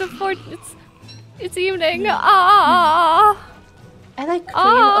mushrooms before it's evening. I like cream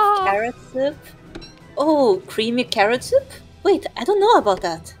of carrot soup. Oh, creamy carrot soup? Wait, I don't know about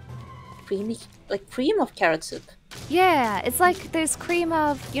that. creamy, like cream of carrot soup. Yeah, it's like there's cream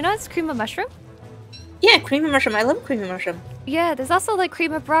of, it's cream of mushroom? Yeah, creamy mushroom. I love creamy mushroom. Yeah, there's also like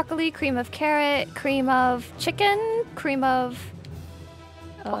cream of broccoli, cream of carrot, cream of chicken, cream of...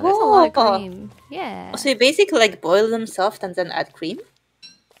 Oh, there's a lot of cream. Yeah. So you basically like boil them soft and then add cream?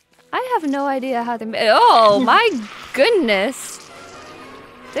 I have no idea how they make... Oh, my goodness!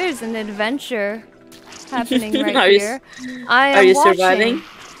 There's an adventure happening right here. Are you surviving?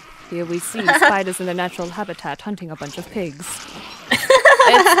 Here we see spiders in their natural habitat hunting a bunch of pigs.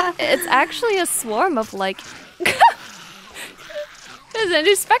 It's actually a swarm of like... It's a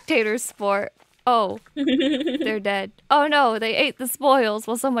new spectator sport. Oh, they're dead. Oh no, they ate the spoils.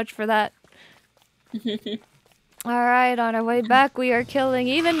 Well, so much for that. Alright, on our way back, we are killing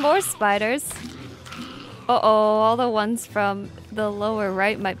even more spiders. Uh-oh, all the ones from the lower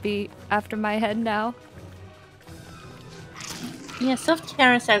right might be after my head now. Yeah, soft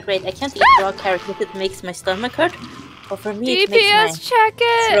carrots are great. I can't eat raw carrots if it makes my stomach hurt. But for me, it DPS, makes check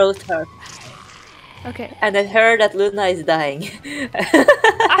my it! throat hurt. Okay. And I heard that Luna is dying.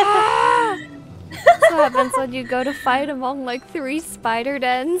 Ah! That's what happens when you go to fight among like 3 spider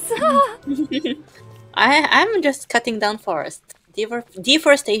dens. I'm just cutting down forest.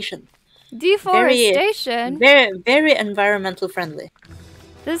 Deforestation. Deforestation? Very, very environmental friendly.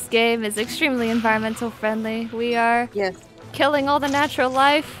 This game is extremely environmental friendly. We are Yes. killing all the natural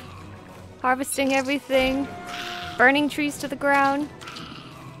life, harvesting everything, burning trees to the ground.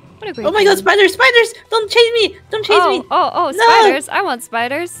 What a great Oh my god, game. spiders! Spiders! Don't chase me! Don't chase me! Oh, No! spiders! I want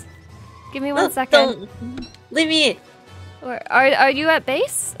spiders. Give me 1 second. Don't leave me. Or are you at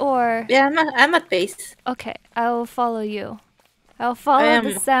base or? Yeah, I'm at base. Okay, I will follow you. I'll follow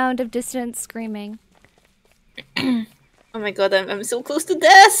the sound of distant screaming. Oh my god, I'm so close to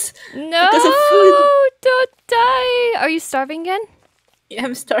death! No! Because of food. Don't die! Are you starving again? Yeah,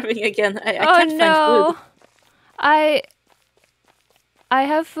 I'm starving again. I Oh can't no! find food. I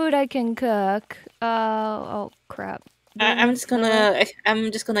have food I can cook. Oh crap. I'm just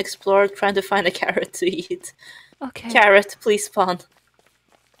gonna explore, trying to find a carrot to eat. Okay. Carrot, please spawn.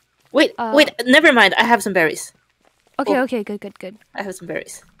 Wait, never mind. I have some berries. Okay, Oh. okay, good. I have some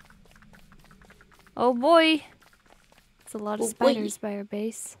berries. Oh boy. It's a lot of Oh, boy. spiders by our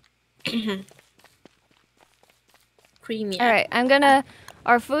base. Creamy. Alright,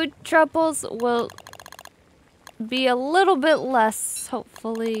 our food troubles will be a little bit less,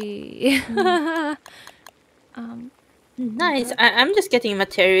 hopefully. Nice. I'm just getting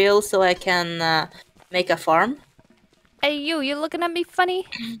material so I can make a farm. Hey you looking at me funny?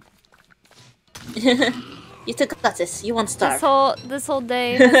 You took classes. You won't starve. This whole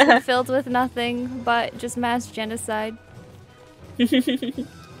day has been filled with nothing but just mass genocide.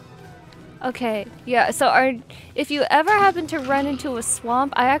 Okay, yeah, so if you ever happen to run into a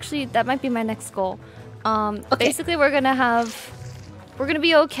swamp, that might be my next goal. Okay. Basically we're gonna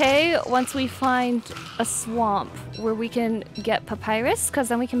be okay once we find a swamp where we can get papyrus, because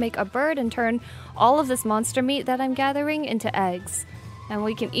then we can make a bird and turn all of this monster meat that I'm gathering into eggs. And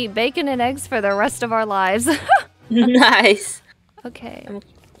we can eat bacon and eggs for the rest of our lives. Nice. Okay.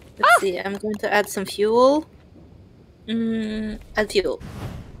 Let's see. I'm going to add some fuel. Add fuel.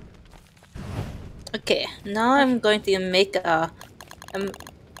 Okay. Now I'm going to make a.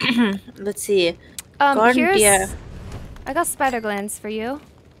 Let's see. Garden beer. I got spider glands for you.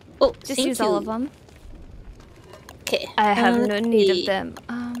 Oh, Just thank use you. all of them. Okay. I have no let's need see. of them.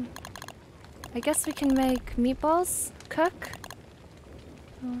 I guess we can make meatballs. Cook.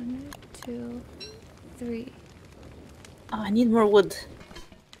 1, 2, 3. Oh, I need more wood.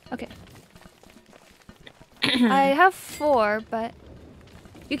 Okay. I have 4, but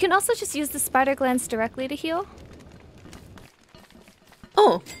you can also just use the spider glands directly to heal.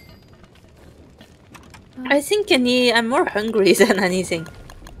 Oh. I think I'm more hungry than anything.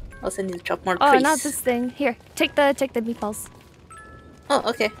 Also need to chop more trees. Oh, not this thing. Here, take the meatballs. Oh,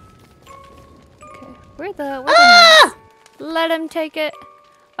 okay. Okay. Where the nuts? Let him take it.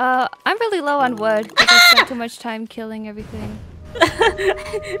 I'm really low on wood because I spent too much time killing everything.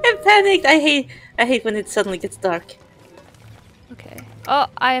 I'm panicked. I hate when it suddenly gets dark. Okay. Oh,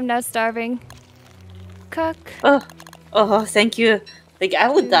 I am now starving. Cook. Oh, thank you. Like, I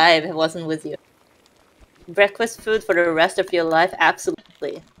would die if it wasn't with you. Breakfast food for the rest of your life?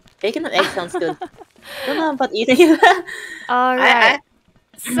 Absolutely. Bacon and egg sounds good. Don't know about eating it. Alright.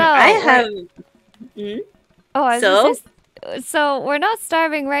 So I have... Oh, I was gonna say, so we're not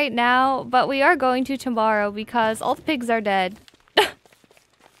starving right now, but we are going to tomorrow because all the pigs are dead.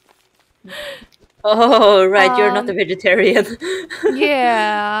 Oh, right. You're not a vegetarian.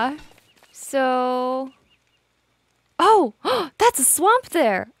 Yeah. So... Oh, that's a swamp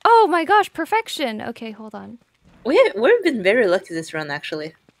there. Oh my gosh, perfection. Okay, hold on. We've been very lucky this run,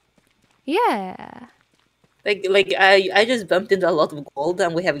 actually. Yeah. Like I just bumped into a lot of gold,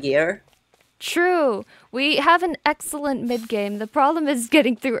 and we have gear. True. We have an excellent mid game. The problem is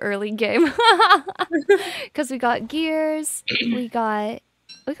getting through early game. Because we got gears, we got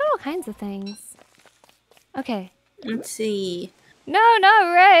all kinds of things. Okay. Let's see. No,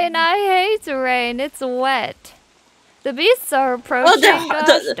 not rain. I hate rain. It's wet. The beasts are approaching.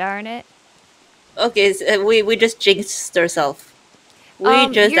 Gosh darn it. Okay, so we just jinxed ourselves. We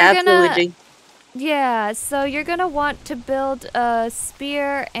just absolutely jinxed. Yeah, so you're gonna want to build a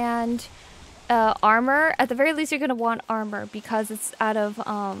spear and armor. At the very least, you're gonna want armor because it's out of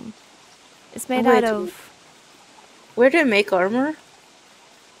it's made out of. Where do I make armor?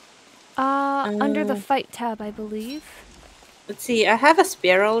 Under the fight tab, I believe. Let's see. I have a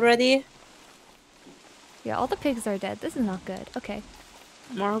spear already. Yeah, all the pigs are dead. This is not good. Okay.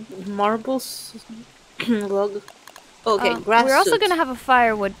 Marbles, log. Okay, grass. We're also gonna have a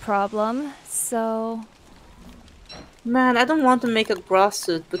firewood problem, so. Man, I don't want to make a grass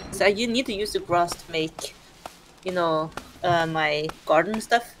suit because you need to use the grass to make, my garden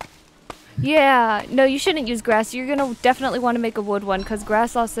stuff. Yeah, no, you shouldn't use grass. You're gonna definitely want to make a wood one because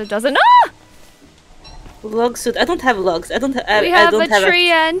grass also doesn't. Ah! Log suit. I don't have logs. I don't. We have a tree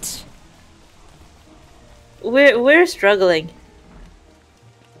ant. We're struggling.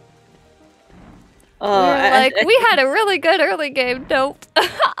 We had a really good early game. Nope.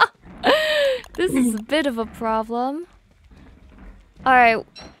 This is a bit of a problem. Alright.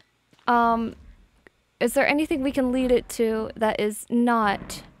 Is there anything we can lead it to that is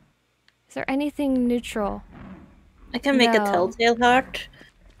not? Is there anything neutral? I can make a telltale heart.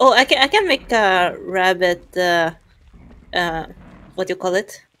 Oh, I can make a rabbit, what do you call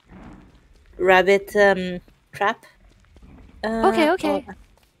it? Rabbit, trap. Okay. Oh.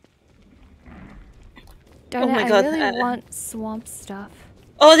 Darn it, God. I really want swamp stuff.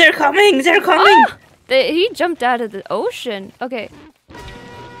 Oh, they're coming! They're coming! Ah! He jumped out of the ocean. Okay.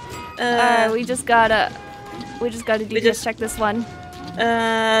 We just gotta check this one.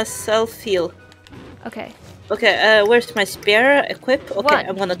 Self-heal. Okay. Okay, where's my spear equip? Okay, One.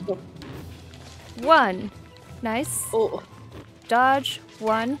 I'm gonna go. 1. Nice. Oh. Dodge.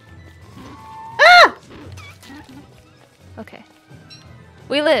 1. Ah! Okay.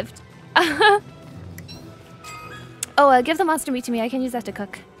 We lived. Give the monster meat to me. I can use that to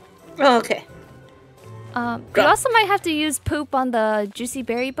cook. Oh, okay. We also might have to use poop on the juicy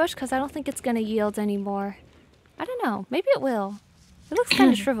berry bush because I don't think it's going to yield anymore. I don't know. Maybe it will. It looks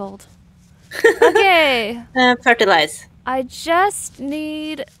kind of shriveled. Okay. Fertilize. I just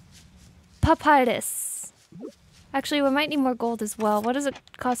need papyrus. Actually, we might need more gold as well. What does it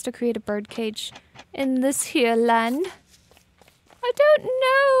cost to create a bird cage in this here land? I don't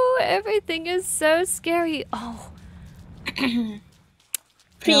know. Everything is so scary. Oh.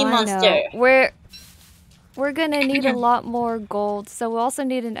 Tree monster. We're gonna need a lot more gold, so we'll also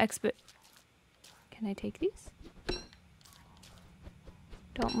need an Can I take these?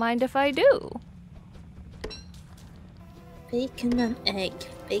 Don't mind if I do. Bacon and egg.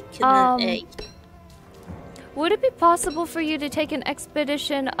 Bacon and egg. Would it be possible for you to take an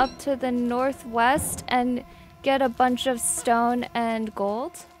expedition up to the northwest and get a bunch of stone and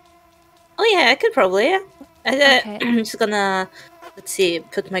gold? Oh yeah, I could probably. Yeah. Okay. I'm just gonna, let's see,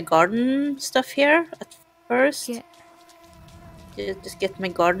 put my garden stuff here at first. Yeah. Just get my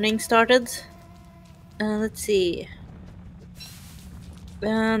gardening started. Let's see.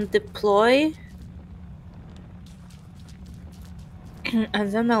 Deploy.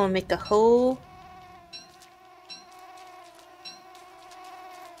 And then I'll make a hole.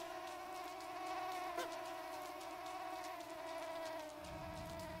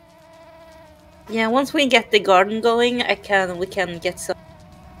 Yeah, once we get the garden going, we can get some.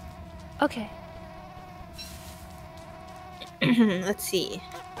 Okay. Let's see.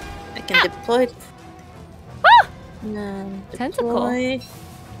 I can deploy. Ah! Deploy. Tentacle.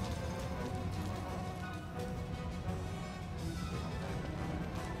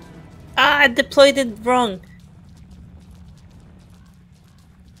 Ah, I deployed it wrong.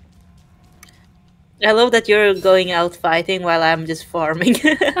 I love that you're going out fighting while I'm just farming.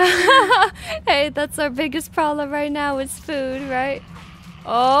 Hey, that's our biggest problem right now is food, right?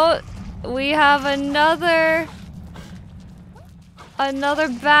 Oh, we have another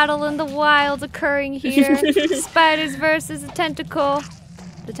battle in the wild occurring here. Spiders versus a tentacle.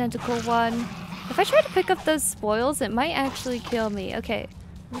 The tentacle won. If I try to pick up those spoils, it might actually kill me. Okay,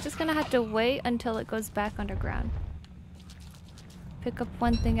 I'm just gonna have to wait until it goes back underground. Pick up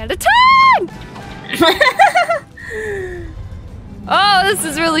one thing at a time! Oh, this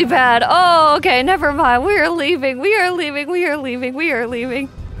is really bad. Oh, okay, never mind. We are leaving. We are leaving. We are leaving. We are leaving.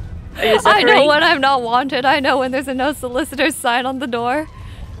 Are you I know suffering? when I'm not wanted. I know when there's a no solicitors sign on the door.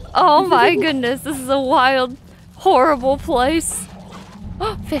 Oh my goodness, this is a wild, horrible place.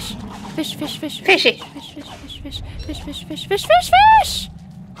 Oh, fish. Fish, fish, fish, fish, Fishy. fish, fish, fish, fish, fish, fish, fish, fish, fish, fish!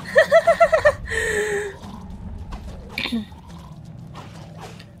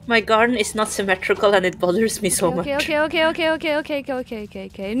 My garden is not symmetrical and it bothers me so much. Okay.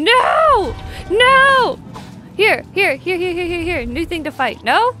 No! No! Here. New thing to fight.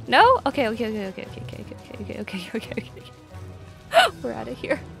 No? Okay. We're out of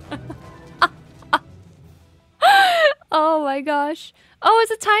here. Oh my gosh. Oh,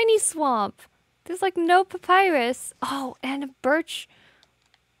 it's a tiny swamp. There's like no papyrus. Oh, and a birch.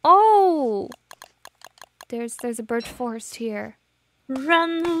 Oh! There's a birch forest here.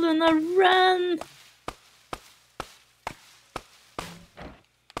 Run, Luna, run!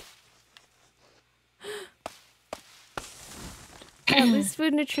 At least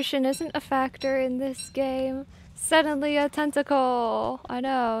food nutrition isn't a factor in this game. Suddenly a tentacle. I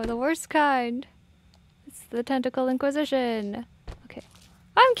know, the worst kind. It's the tentacle inquisition. Okay.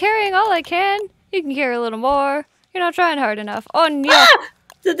 I'm carrying all I can. You can carry a little more. You're not trying hard enough. Oh no! Ah!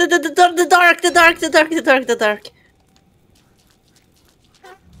 The dark.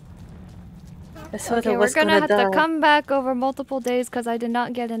 I thought Okay, I we're was gonna have die. to come back over multiple days because I did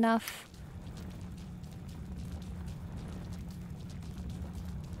not get enough.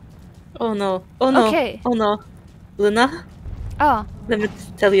 Oh no. Oh no. Okay. Oh no. Luna, Oh. let me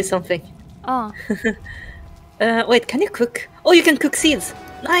tell you something. Oh. Wait, can you cook? Oh, you can cook seeds.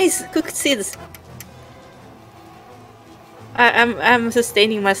 Nice, cooked seeds. I'm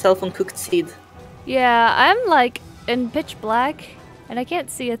sustaining myself on cooked seed. Yeah, I'm like in pitch black and I can't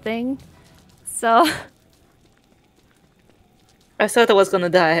see a thing. So I thought I was gonna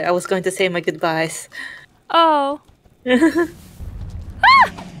die. I was going to say my goodbyes. oh. Ah!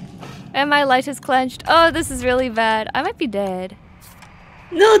 And my light is clenched. Oh, this is really bad. I might be dead.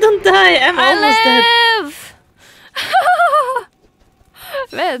 No, don't die. I'm almost dead. I live!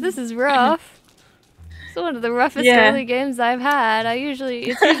 Man, this is rough. It's one of the roughest early games I've had. It's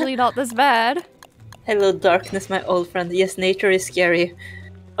usually not this bad. Hello, darkness, my old friend. Yes, nature is scary.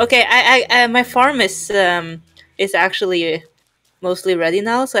 Okay, my farm is actually mostly ready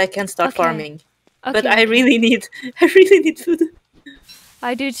now, so I can start farming. But I really need food.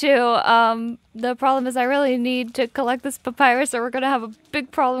 I do too. The problem is I really need to collect this papyrus, or we're gonna have a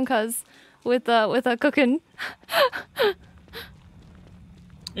big problem, cause with cooking.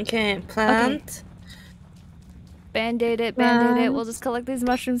 Okay, plant. Okay. Band-aid it. We'll just collect these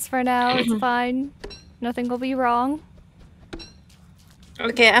mushrooms for now. It's fine. Nothing will be wrong.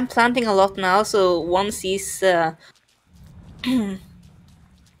 Okay, I'm planting a lot now, so once these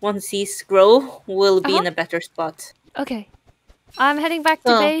grow, we'll be in a better spot. Okay. I'm heading back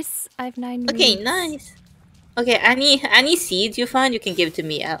to base. I have 9 Okay, weeks. nice. Okay, any seeds you find, you can give to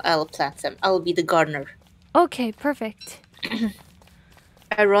me. I'll plant them. I'll be the gardener. Okay, perfect.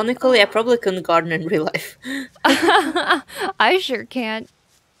 Ironically, I probably couldn't garden in real life. I sure can't.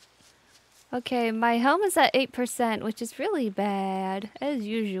 Okay, my home is at 8%, which is really bad, as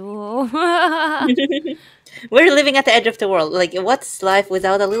usual. We're living at the edge of the world. Like, what's life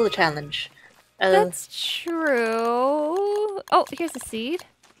without a little challenge? That's true. Oh, here's a seed.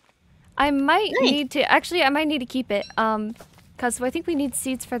 I might need to... Actually, I might need to keep it. Because I think we need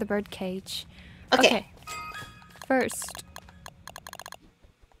seeds for the bird cage. Okay. First,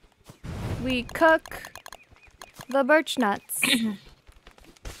 we cook the birch nuts.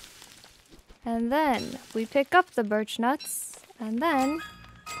 And then we pick up the birch nuts. And then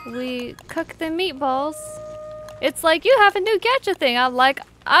we cook the meatballs. It's like, you have a new gacha thing. I'm like,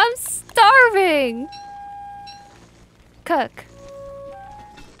 I'm starving. Cook.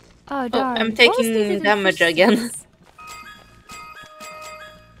 Oh, darn. I'm taking damage again.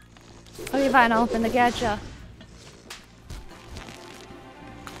 Okay, fine. I'll open the gacha.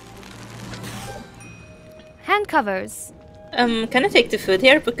 Hand covers. Can I take the food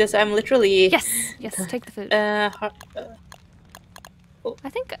here? Because I'm literally... Yes, take the food. Oh. I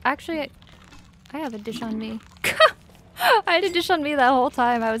think, actually, I have a dish on me. I had a dish on me that whole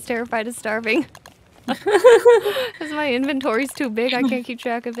time. I was terrified of starving. Because my inventory's too big, I can't keep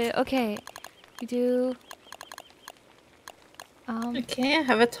track of it. Okay, we do... Okay, I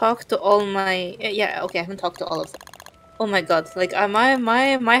haven't talked to all my... Yeah, okay, I haven't talked to all of them. Oh my god, like,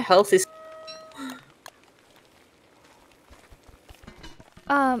 my health is...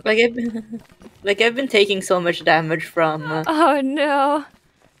 Like I've been taking so much damage from... Oh no.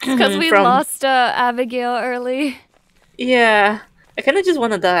 It's because we From lost Abigail early. yeah, I kind of just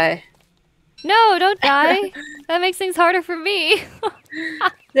want to die. No, don't die. That makes things harder for me.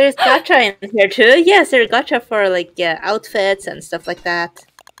 There's gacha in here too. Yes, there's gacha for like outfits and stuff like that.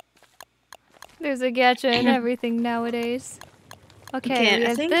 There's a gacha in everything nowadays. Okay, Okay, we I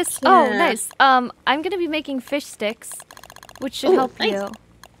have think, this. Oh, nice. I'm gonna be making fish sticks, which should Oh, help nice. you.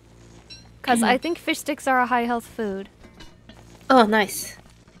 Because I think fish sticks are a high health food. Oh, nice.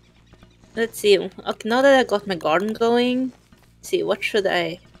 Let's see. Okay, now that I got my garden going, let's see, what should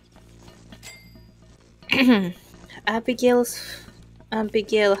I? Abigail,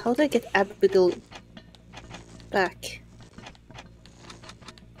 how do I get Abigail back?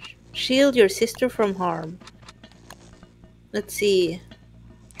 Shield your sister from harm. Let's see.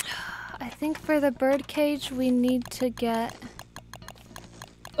 I think for the bird cage, we need to get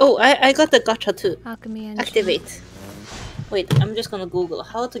Oh, I got the gacha too. alchemy engine. Activate. Wait, I'm just gonna Google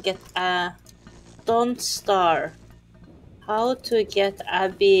how to get Don't Star. How to get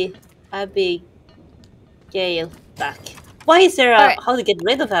Abigail back. Why is there a Alright. how to get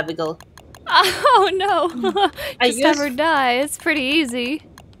rid of Abigail? Oh no! I Just have used- her die. It's pretty easy.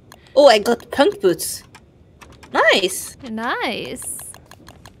 Oh, I got punk boots. Nice. Nice.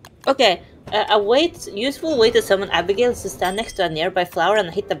 Okay, useful way to summon Abigail is to stand next to a nearby flower and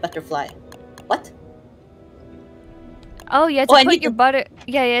hit the butterfly. What? Oh, you had Oh, to I put need your to- butter.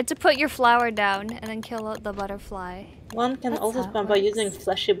 Yeah, you had to put your flower down and then kill the butterfly. One can That's also how it spawn by using works.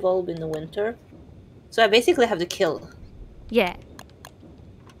 fleshy bulb in the winter. So I basically have to kill. Yeah.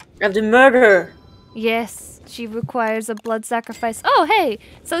 I have to murder. Yes, she requires a blood sacrifice. Oh, hey!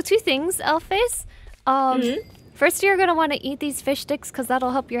 So two things, Elphaze. First, you're gonna want to eat these fish sticks because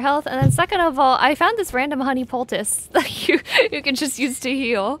that'll help your health. And then second of all, I found this random honey poultice that you can just use to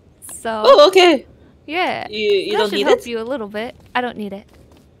heal. So Oh, okay. yeah, You that don't should need help it? you a little bit. I don't need it.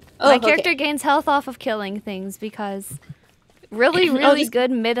 Oh, My okay. character gains health off of killing things because really, really just-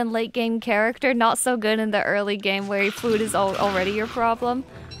 good mid and late game character, not so good in the early game where food is already your problem.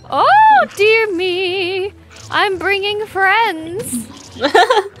 Oh, dear me! I'm bringing friends!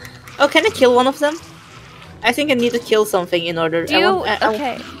 Oh, can I kill one of them? I think I need to kill something in order. Do you...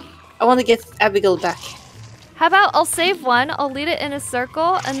 I want to get Abigail back. How about I'll save one, I'll lead it in a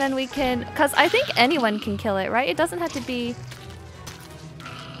circle, and then we can... Because I think anyone can kill it, right? It doesn't have to be...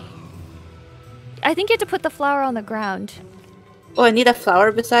 I think you have to put the flower on the ground. Oh, I need a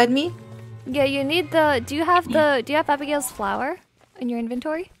flower beside me? Yeah, you need the... Do you have Abigail's flower in your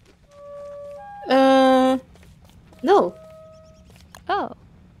inventory? No. Oh.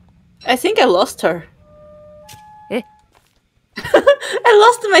 I think I lost her. Eh. I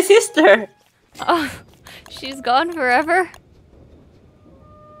lost my sister! Oh, she's gone forever?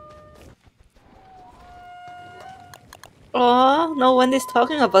 Oh, no one is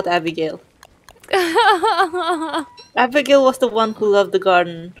talking about Abigail. Abigail was the one who loved the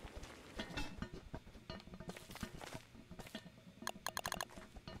garden.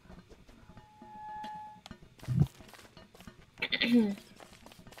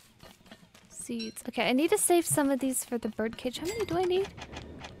 Seeds. Okay, I need to save some of these for the birdcage. How many do I need?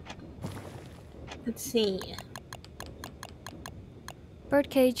 Let's see.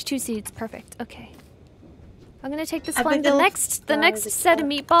 Birdcage, 2 seeds. Perfect. Okay. I'm gonna take this one. Abigail's The next set of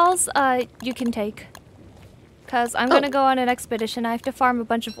meatballs, you can take. Cause I'm gonna go on an expedition. I have to farm a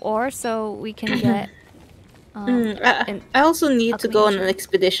bunch of ore so we can get. I also need to go on an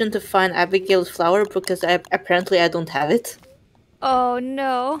expedition to find Abigail's flower because apparently I don't have it. Oh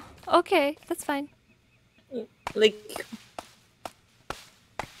no. Okay, that's fine. Like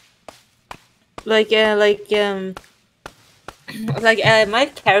my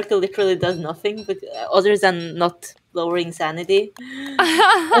character literally does nothing but other than not lowering sanity.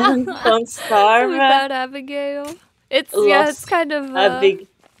 Don't starve. Without Abigail. It's it's kind of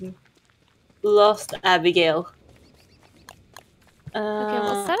lost Abigail. Okay,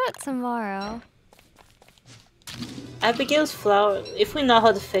 we'll set it tomorrow. Abigail's flower. If we know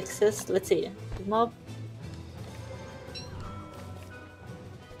how to fix this, let's see. Mob.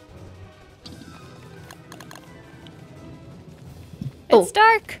 It's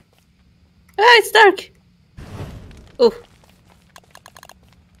dark. Ah, it's dark. Oh.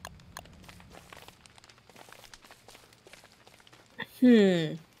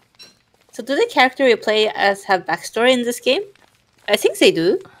 So do the character you play as have backstory in this game? I think they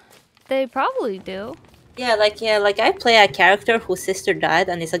do. They probably do. Yeah, like I play a character whose sister died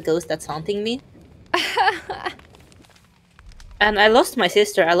and is a ghost that's haunting me. And I lost my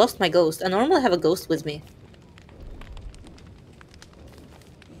sister, I lost my ghost. I normally have a ghost with me.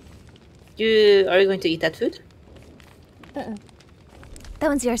 Are you going to eat that food? That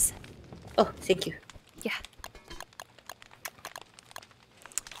one's yours. Oh, thank you. Yeah.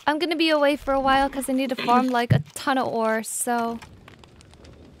 I'm gonna be away for a while because I need to farm like a ton of ore, so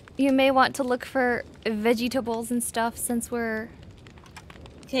you may want to look for vegetables and stuff since we're...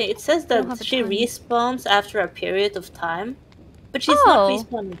 Okay, it says don't that have a she ton. respawns after a period of time, but she's not Oh!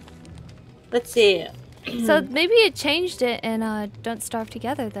 respawning. Let's see. So maybe it changed it in Don't Starve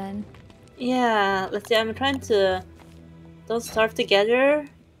Together then. Yeah, let's see. I'm trying to don't starve together.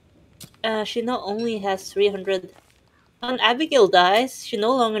 She not only has 300. When Abigail dies, she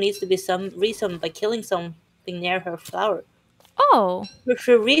no longer needs to be resummoned by killing something near her flower. Oh!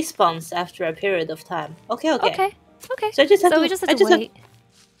 She respawns after a period of time. Okay, okay. Okay. Okay. So I just have to. we just have to wait.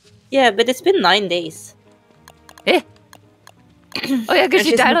 Yeah, but it's been 9 days. Eh! Oh yeah, because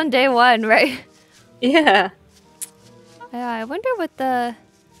she died on day 1, right? Yeah. Yeah, I wonder what the...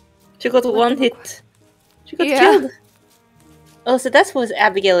 She got one hit. She got killed. Oh, so that's what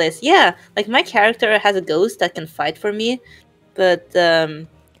Abigail is. Yeah, like my character has a ghost that can fight for me, but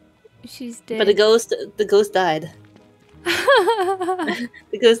she's dead. But the ghost died.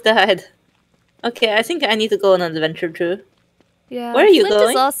 The ghost died. Okay, I think I need to go on an adventure too. Yeah. Where are you Flint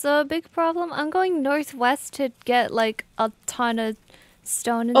going? is also a big problem. I'm going northwest to get like a ton of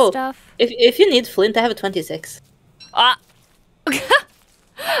stone and stuff. If you need flint, I have a 26. Ah.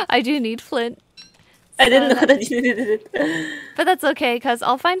 I do need flint. I didn't know that you needed it. But that's okay, because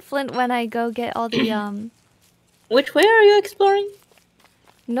I'll find flint when I go get all the Which way are you exploring?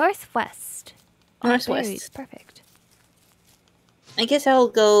 Northwest. Northwest. Berries. Perfect. I guess I'll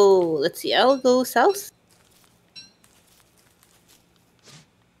go... Let's see, I'll go south.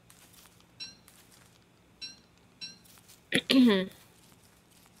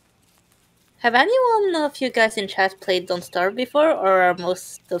 Have anyone of you guys in chat played Don't Starve before, or are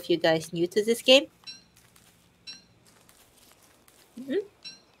most of you guys new to this game?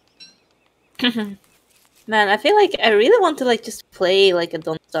 Man, I feel like I really want to like just play like a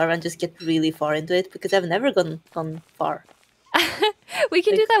Don't Starve and just get really far into it, because I've never gone far. We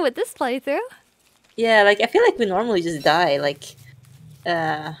can do that with this playthrough. Yeah, like I feel like we normally just die like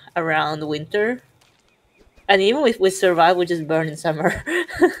around winter. And even if we survive, we just burn in summer.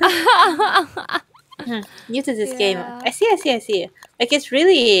 New to this game. I see. Like, it's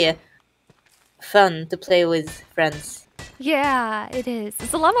really fun to play with friends. Yeah, it is.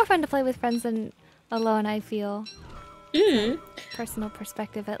 It's a lot more fun to play with friends than alone, I feel. Personal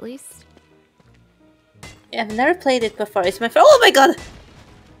perspective, at least. Yeah, I've never played it before. It's my first. Oh my god!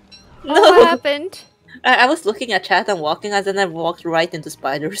 No! Oh, what happened? I was looking at chat and walking, and then I walked right into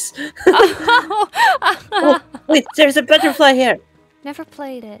spiders. Oh, wait, there's a butterfly here. Never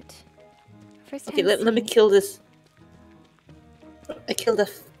played it. First time Okay, let me kill this. I killed a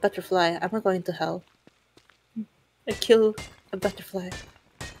butterfly. I'm not going to hell. I kill a butterfly.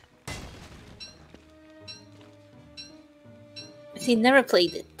 See, never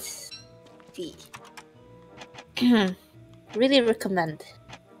played it. See. Really recommend.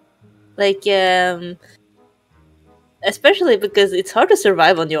 Like, especially because it's hard to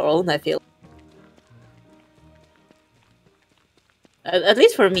survive on your own, I feel. At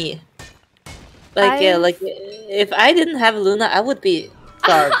least for me. Like, like if I didn't have Luna, I would be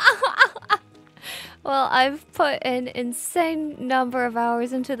starved. Well, I've put an insane number of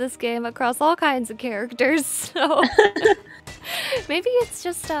hours into this game across all kinds of characters, so maybe it's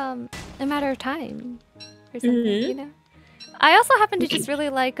just a matter of time or something, you know? I also happen to just really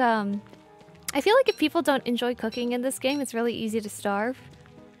like, I feel like if people don't enjoy cooking in this game, it's really easy to starve.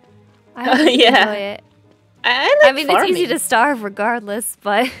 I really enjoy it. I mean, farming. It's easy to starve regardless,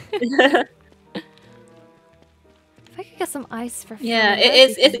 but... If I could get some ice for food. Yeah,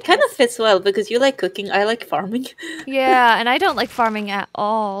 it kind of fits well because you like cooking, I like farming. Yeah, and I don't like farming at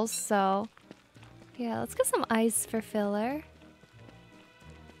all, so... Yeah, let's get some ice for filler.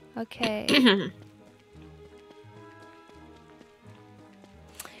 Okay.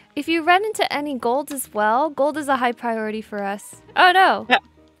 If you run into any gold as well, gold is a high priority for us. Oh no! Yeah.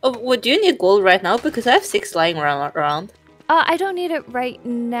 Oh, would you need gold right now? Because I have 6 lying around. I don't need it right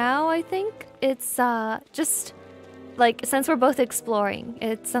now, I think. It's just... Like, since we're both exploring,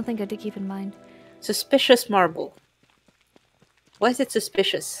 it's something good to keep in mind. Suspicious marble. Why is it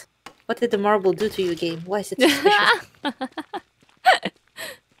suspicious? What did the marble do to you, game? Why is it suspicious?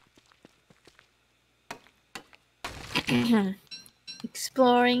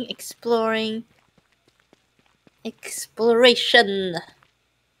 Exploring. Exploration.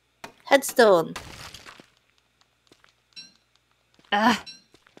 Headstone.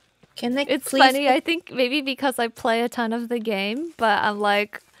 It's funny, I think maybe because I play a ton of the game, but I'm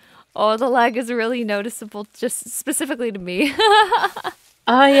like, oh, the lag is really noticeable, just specifically to me.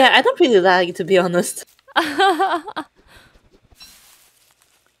 Oh yeah, I don't really lag, to be honest. How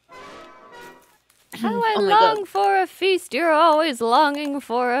I Oh my god. long for a feast. You're always longing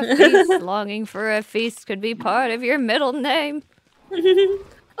for a feast. Longing for a feast could be part of your middle name.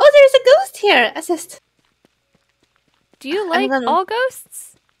 Oh, there's a ghost here! Assist. Do you I'm like gonna... all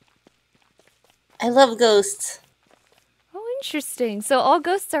ghosts? I love ghosts. Oh, interesting. So all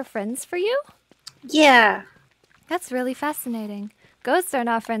ghosts are friends for you? Yeah. That's really fascinating. Ghosts are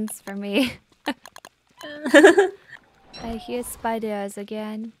not friends for me. I hear spiders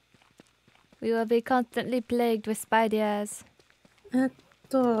again. We will be constantly plagued with spiders.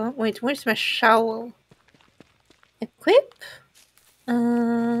 Wait, where's my shovel? Equip?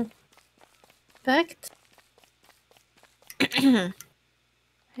 Back. I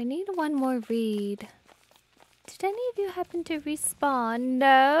need one more read. Did any of you happen to respawn?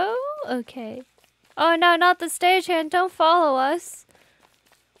 No? Okay. Oh no, not the stagehand. Don't follow us.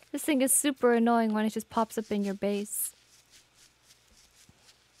 This thing is super annoying when it just pops up in your base.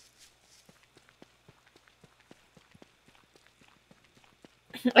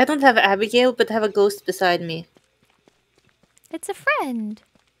 I don't have Abigail, but I have a ghost beside me. It's a friend.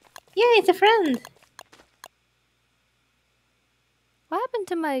 Yeah, it's a friend. What happened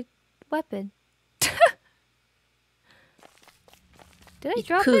to my weapon? Did I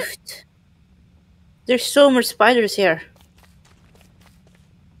drop it? Poofed. There's so much spiders here.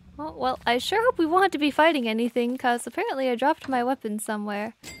 Oh, well, I sure hope we want to be fighting anything, because apparently I dropped my weapon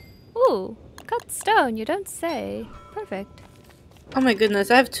somewhere. Ooh, cut stone, you don't say. Perfect. Oh my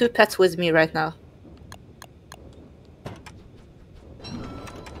goodness, I have 2 pets with me right now.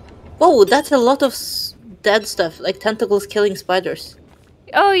 Whoa, that's a lot of dead stuff, like tentacles killing spiders.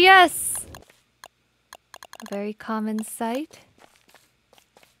 Oh, yes! A very common sight.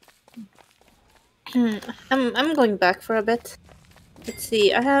 I'm going back for a bit. Let's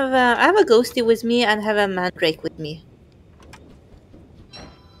see. I have a ghosty with me and I have a mandrake with me.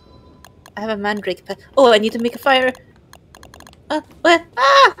 I have a mandrake pet. Oh, I need to make a fire. What?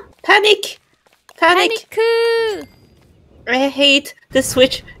 Ah! Panic! Panic! Panic! I hate the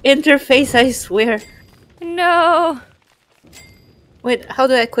Switch interface, I swear. No! Wait, how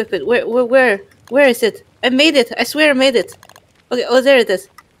do I equip it? Where is it? I made it. I swear I made it. Okay, oh, there it is.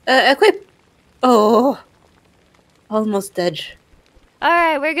 Equip. Oh, almost dead.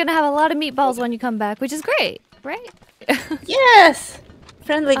 Alright, we're gonna have a lot of meatballs when you come back, which is great, right? Yes,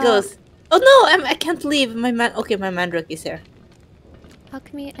 friendly ghost. Oh no, I can't leave. Okay, my mandrake is here.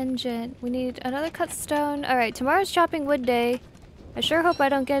 Alchemy engine. We need another cut stone. Alright, tomorrow's chopping wood day. I sure hope I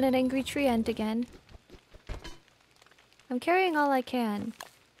don't get an angry tree ant again. I'm carrying all I can.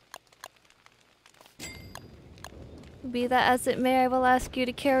 Be that as it may, I will ask you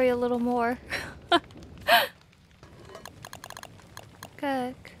to carry a little more.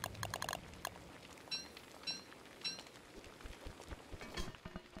 Cook.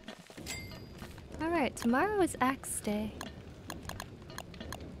 Alright, tomorrow is axe day.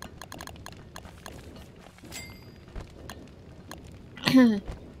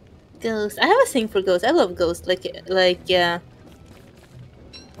 Ghost. I have a thing for ghosts. I love ghosts.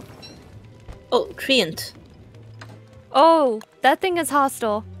 Oh, treant. Oh, that thing is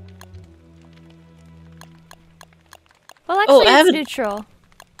hostile. Well, Oh, actually, I it's haven't- neutral,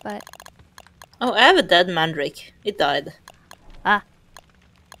 but... Oh, I have a dead mandrake. It died. Ah.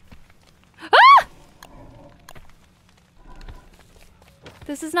 Ah!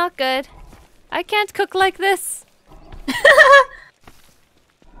 This is not good. I can't cook like this.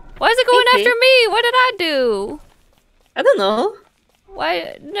 Why is it going Okay. after me? What did I do? I don't know.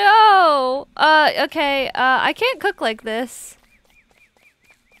 Why? No. Okay. I can't cook like this.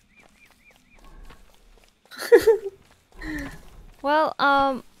 Well,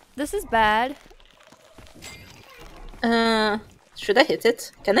 this is bad. Should I hit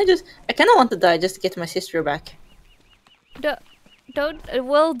it? Can I just... I kind of want to die just to get my sister back. Don't.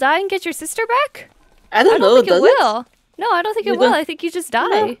 Will die and get your sister back? I don't know, think it does will. No, I don't think You it will. don't- I think you just die.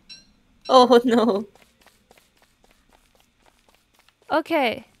 No. Oh, no.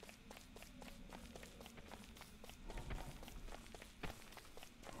 Okay.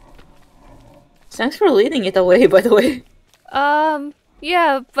 Thanks for leading it away, by the way.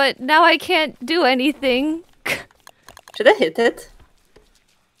 Yeah, but now I can't do anything. Should I hit it?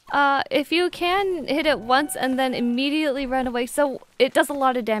 If you can hit it once and then immediately run away, so it does a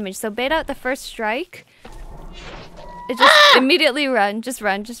lot of damage. So bait out the first strike. It just immediately run. Just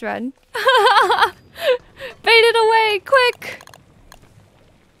run, just run. Bait it away, quick!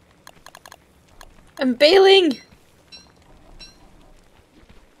 I'm bailing!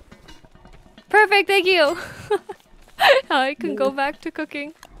 Perfect, thank you. I can go back to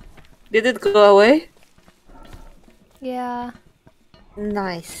cooking. Did it go away? Yeah.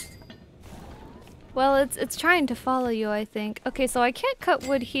 Nice. Well, it's trying to follow you, I think. Okay, so I can't cut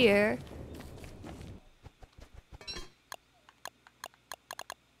wood here.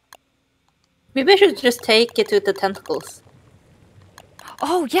 Maybe I should just take it with the tentacles.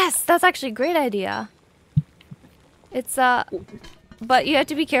 Oh, yes, that's actually a great idea. It's but you have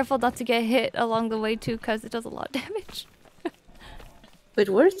to be careful not to get hit along the way too, because it does a lot of damage. Wait,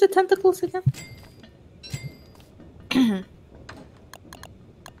 where's the tentacles again?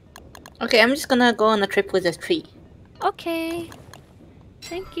 Okay, I'm just gonna go on a trip with a tree. Okay.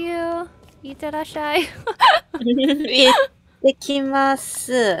 Thank you. Itterashai. 行ってきま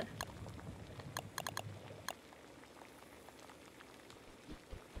す.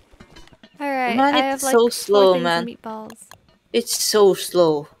 Alright, Man, I it's have like so 4 slow, things man. of meatballs. It's so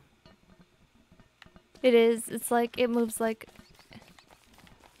slow. It is. It's like, it moves like...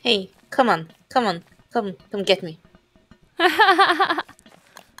 Hey, come on, come get me.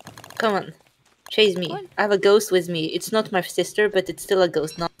 Come on, chase me. What? I have a ghost with me. It's not my sister, but it's still a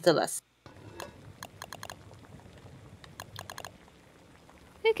ghost, nonetheless.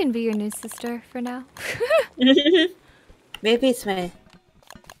 It can be your new sister for now. Maybe it's my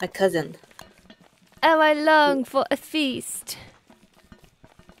cousin. Oh, I long for a feast.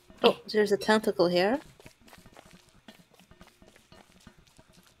 Oh, there's a tentacle here.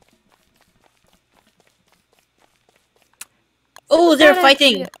 Oh, they're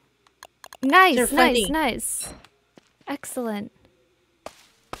fighting! Nice, They're fighting. nice. Excellent.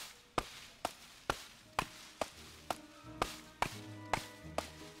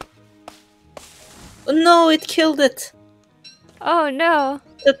 Oh, no, it killed it! Oh no.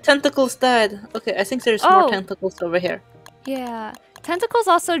 The tentacles died. Okay, I think there's more tentacles over here. Yeah. Tentacles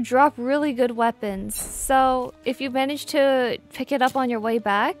also drop really good weapons. So if you manage to pick it up on your way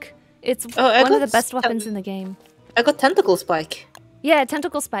back, it's one of the best weapons in the game. I got tentacle spike. Yeah,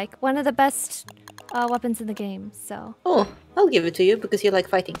 tentacle spike. One of the best weapons in the game, so. Oh, I'll give it to you because you like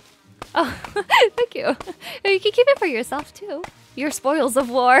fighting. Oh, thank you. You can keep it for yourself too. Your spoils of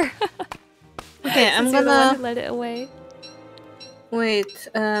war. Okay, I'm Since you're the one gonna... who let it away. Wait,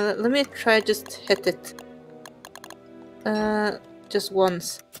 let me try just hit it. Just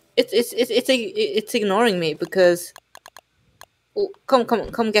once. It's ignoring me because... Oh,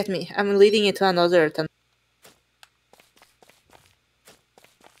 come get me. I'm leading it to another tentacle.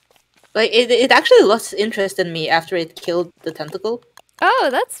 Like, it actually lost interest in me after it killed the tentacle. Oh,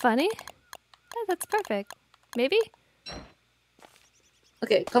 that's funny. Yeah, that's perfect. Maybe?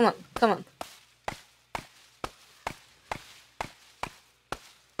 Okay, come on.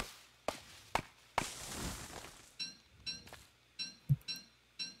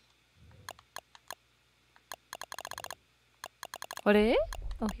 What is it?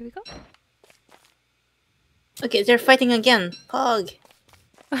 Oh, here we go. Okay, they're fighting again. Pog.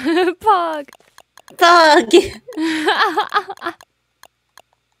 Pog. Pog!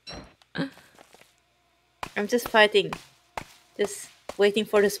 I'm just fighting. Just waiting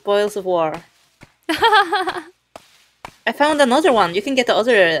for the spoils of war. I found another one. You can get the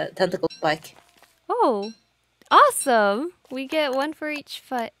other tentacle spike. Oh, awesome. We get one for each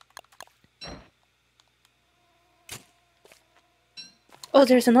foot. Oh,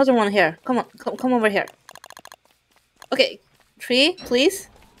 there's another one here. Come on, come over here. Okay, tree, please.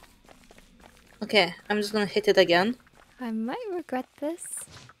 Okay, I'm just gonna hit it again. I might regret this.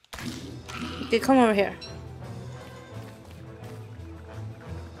 Okay, come over here.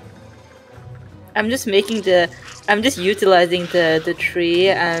 I'm just utilizing the tree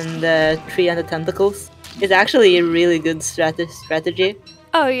and the tentacles. It's actually a really good strategy.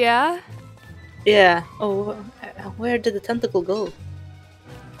 Oh yeah? Yeah. Oh, where did the tentacle go?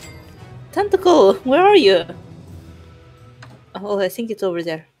 Tentacle, where are you? Oh, I think it's over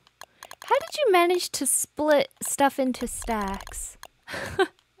there. How did you manage to split stuff into stacks?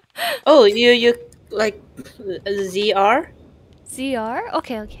 Oh, you like ZR? ZR?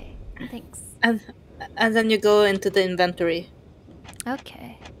 Okay. Thanks. And then you go into the inventory.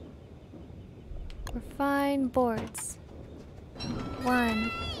 Okay. Refine boards.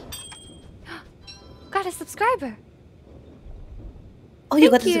 1. Got a subscriber! Oh, you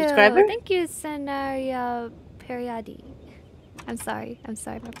got a subscriber? Thank you, Scenario Periodi. I'm sorry, my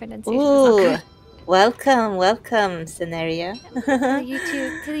pronunciation is not Ooh, good. welcome, Scenario. To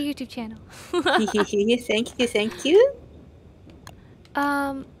the YouTube channel. Thank you.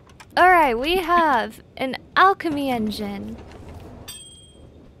 Alright, we have an alchemy engine.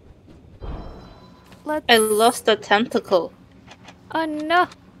 I lost a tentacle. Oh no!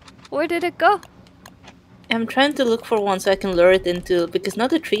 Where did it go? I'm trying to look for one so I can lure it into... Because now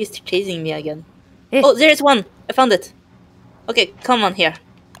the tree is chasing me again. Eh. Oh, there's one! I found it. Okay, come on here.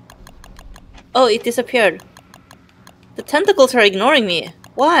 Oh, it disappeared. The tentacles are ignoring me.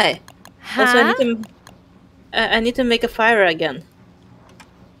 Why? Also, Huh? I need to make a fire again.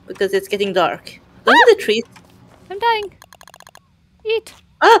 Because it's getting dark. Doesn't the tree... I'm dying. Eat.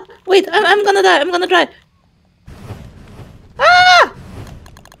 Ah! Wait, I'm gonna die. I'm gonna die. Ah!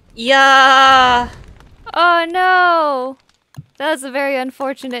 Yeah! Oh no! That was a very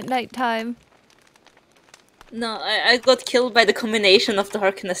unfortunate nighttime. No, I got killed by the combination of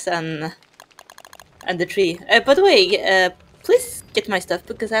darkness and the tree. By the way, please get my stuff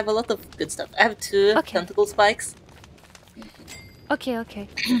because I have a lot of good stuff. I have 2 Okay. tentacle spikes. Okay, okay.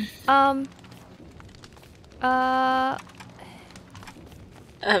 Uh,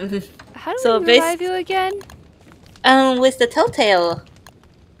 how do So we revive you again? With the telltale,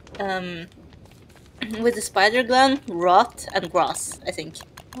 with the spider gland, rot, and grass, I think.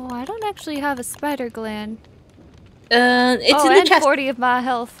 Oh, I don't actually have a spider gland. It's oh, in the and chest. 40 of my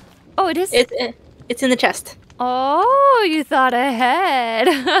health. Oh, it is? It's in the chest. Oh, you thought ahead.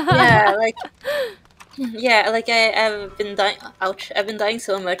 Yeah, like... Yeah, like I've been dying. Ouch! I've been dying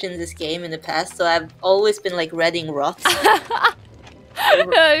so much in this game in the past, so I've always been like reading rot.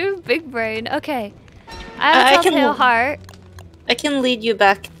 Oh, big brain. Okay, I have a telltale heart. I can lead you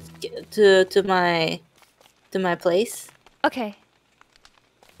back to my place. Okay.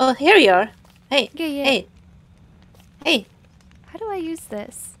 Oh, here you are. Hey, Yeah, yeah. hey, hey. How do I use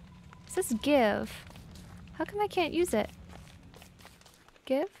this? It says give. How come I can't use it?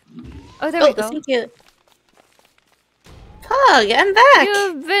 Give? Oh, there we go. Thank you. Pug, I'm back.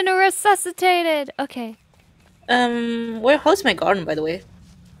 You've been resuscitated. Okay. How's my garden, by the way?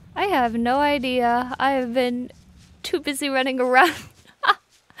 I have no idea. I have been too busy running around.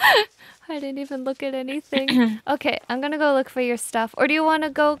 I didn't even look at anything. Okay, I'm gonna go look for your stuff. Or do you want to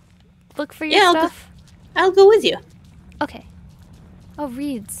go look for your stuff? I'll go with you. Okay. Oh,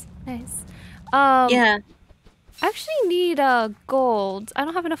 reeds. Nice. Yeah. I actually need gold. I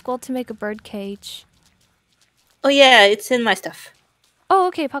don't have enough gold to make a bird cage. Oh yeah, it's in my stuff. Oh,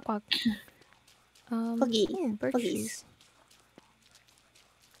 okay, Pog Pog. Puggy. Bird Puggies. shoes.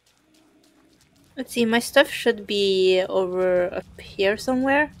 Let's see, my stuff should be over up here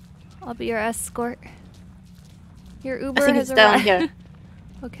somewhere. I'll be your escort. Your Uber I think has it's down arrived. here.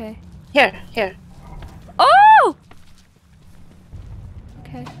 Okay. Here. Oh!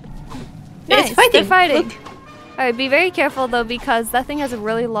 Okay. Nice. It's fighting. They're fighting. Look. Alright, be very careful though because that thing has a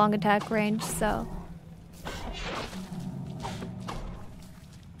really long attack range, so.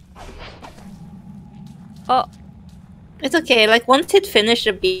 Oh. It's okay, like once it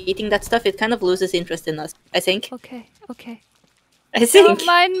finishes beating that stuff, it kind of loses interest in us, I think. Okay, okay. I think. Don't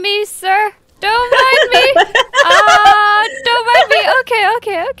mind me, sir. Don't mind me. Don't mind me.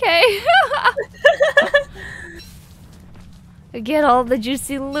 Okay. Get all the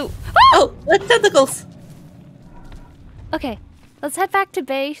juicy loot. Oh, that's tentacles. Okay, let's head back to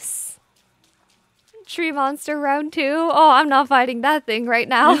base. Tree monster round 2. Oh, I'm not fighting that thing right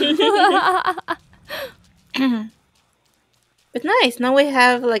now. But nice, now we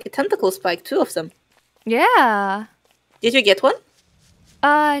have like a tentacle spike, 2 of them. Yeah. Did you get one?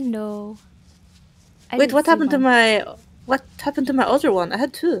 No. Wait, what happened to my other one? I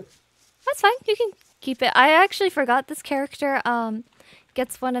had 2. That's fine. You can keep it. I actually forgot this character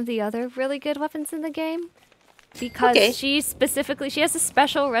gets one of the other really good weapons in the game because she has a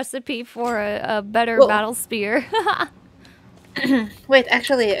special recipe for a better battle spear. Wait,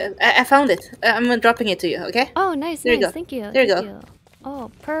 actually, I found it. I'm dropping it to you, okay? Oh, nice, there you nice. go. Thank you. There you thank go.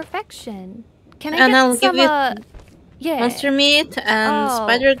 Oh, perfection. Can I And get I'll some, give you yeah. monster meat and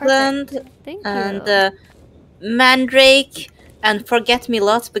spider gland Thank and you. mandrake and forget me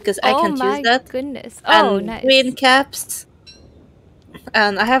lots because I can't use that. Oh my goodness. Oh, and nice. green caps.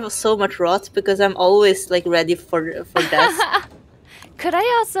 And I have so much rot because I'm always like ready for death. Could I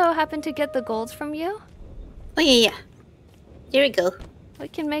also happen to get the gold from you? Oh yeah. Here we go. We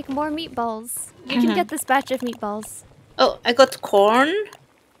can make more meatballs. You can get this batch of meatballs. Oh, I got corn.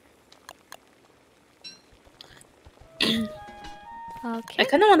 Okay. I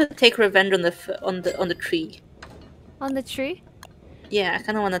kind of want to take revenge on the tree. On the tree? Yeah, I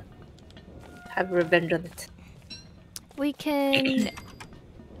kind of want to have revenge on it. We can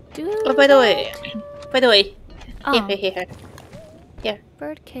do. Oh, by the way. Oh. Here.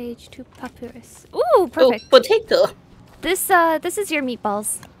 Bird cage to papyrus. Ooh, perfect. Oh, potato. This is your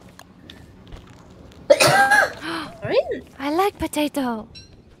meatballs. Really? I like potato.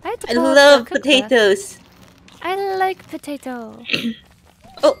 I love potatoes. I like potato.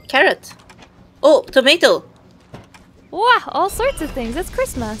 Oh, carrot. Oh, tomato. Wow, all sorts of things. It's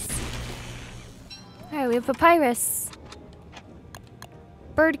Christmas. Alright, we have papyrus.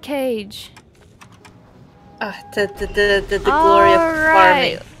 Bird cage. The glory of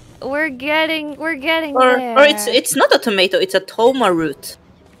farming. We're getting Or there. it's not a tomato, it's a toma root.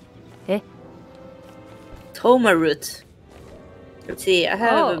 Eh? Toma root. Let's see, I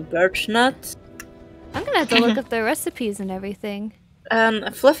have a birch nut. I'm gonna have to look up the recipes and everything.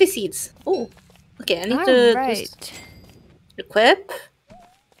 Fluffy seeds. Oh, okay, I need to just equip.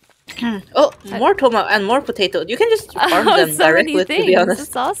 Oh, more tomato and more potato. You can just farm them directly, to be honest.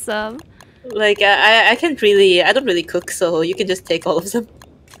 It's awesome. Like, I can't really, I don't really cook, so you can just take all of them.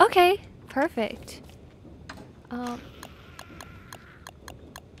 Okay, perfect.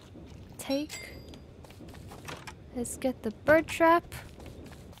 Let's get the bird trap.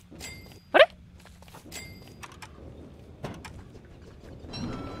 What?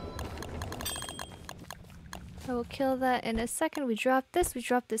 I will kill that in a second. We drop this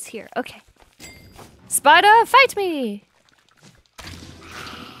here. Okay. Spider, fight me!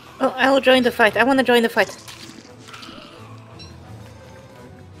 Oh, I will join the fight. I want to join the fight.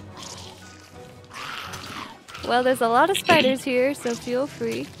 Well, there's a lot of spiders here, so feel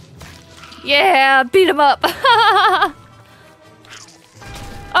free. Yeah, beat him up!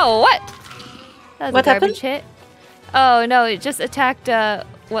 Oh, what? That was What a garbage happened? hit. Oh, no, it just attacked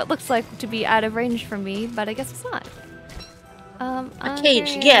what looks like to be out of range from me, but I guess it's not. A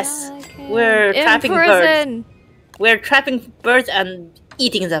cage, yes. We're trapping birds. We're trapping birds and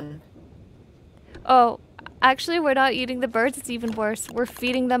eating them. Oh, actually, we're not eating the birds. It's even worse. We're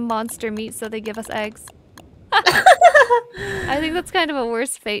feeding them monster meat so they give us eggs. I think that's kind of a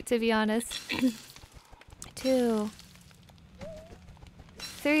worse fate, to be honest. 2,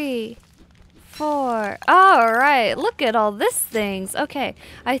 3, 4. All right, look at all this things. Okay,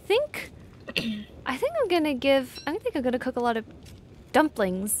 I think I'm gonna cook a lot of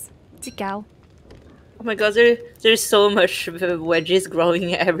dumplings. Zikao. Oh my god, there's so much wedges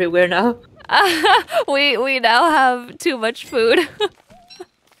growing everywhere now. We now have too much food.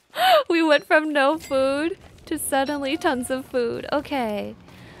 We went from no food to suddenly tons of food. Okay.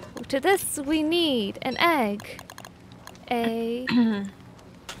 To this we need an egg.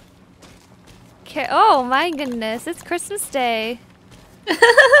 Oh my goodness, it's Christmas Day.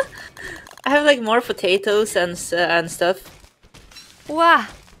 I have like more potatoes and stuff. Wow.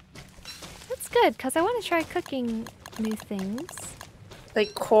 That's good, because I want to try cooking new things.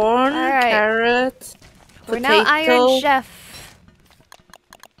 Like corn, carrot, We're now Iron Chef.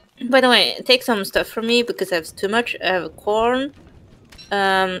 By the way, take some stuff from me because I have too much. I have corn,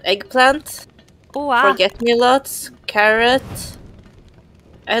 eggplant, forget-me-lots, carrot.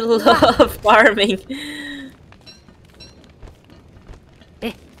 I love farming.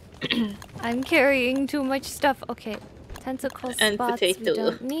 I'm carrying too much stuff. Okay, tentacle and spots potato. we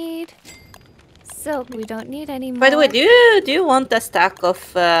don't need. Silk we don't need anymore. By the way, do you want a stack of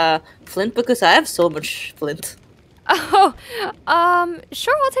flint? Because I have so much flint. Oh,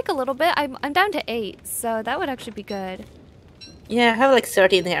 sure, we'll take a little bit. I'm down to 8, so that would actually be good. Yeah, I have like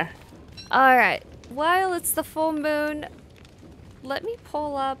 13 here. Alright, while it's the full moon,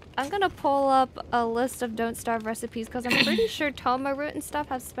 I'm gonna pull up a list of Don't Starve recipes, because I'm pretty sure Toma root and stuff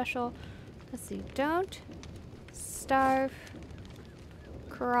have special, let's see, Don't Starve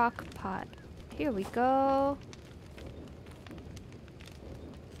crock pot. Here we go.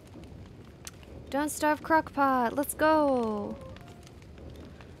 Don't Starve crockpot. Let's go.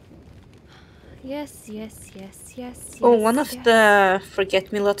 Yes. Oh, one of the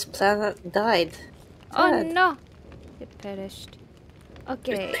forget-me-lots plant died. Oh no, it perished.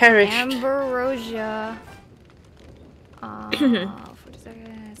 Okay, it perished. Ambrosia.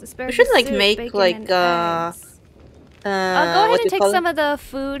 We should like make like I'll go ahead and take some of the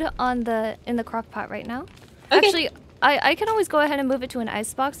food in the crock pot right now. Okay. Actually, I can always go ahead and move it to an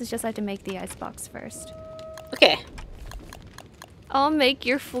icebox. It's just I have to make the icebox first. Okay. I'll make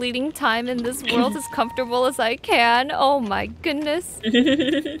your fleeting time in this world as comfortable as I can. Oh my goodness.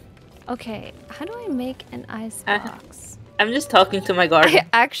 Okay, how do I make an icebox? I'm just talking to my garden. I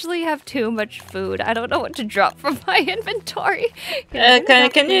actually have too much food. I don't know what to drop from my inventory.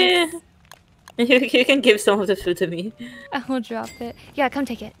 Can you... You can give some of the food to me. I will drop it. Yeah, come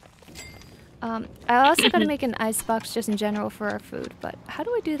take it. I also gotta make an icebox just in general for our food, but how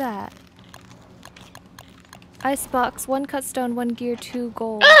do I do that? Icebox, 1 cut stone, 1 gear, 2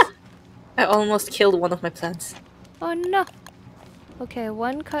 gold. Ah! I almost killed one of my plants. Oh no. Okay,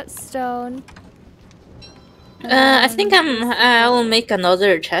 1 cut stone. I think I will make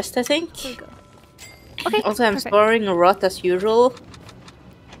another chest, I think. There we go. Okay, also, I'm storing rot as usual.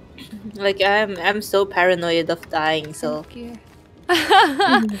 Like I'm so paranoid of dying, so Thank you.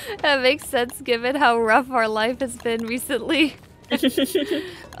 That makes sense given how rough our life has been recently.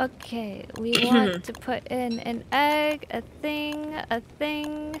 Okay, we want to put in an egg, a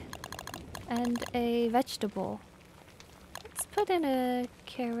thing, and a vegetable. Let's put in a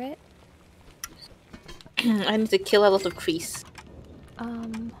carrot. I need to kill a lot of trees.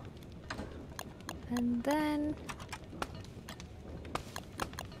 And then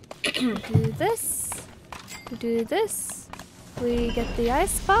we do this. We do this. We get the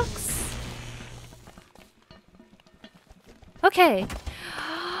ice box. Okay.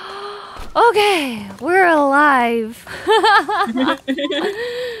 Okay, we're alive.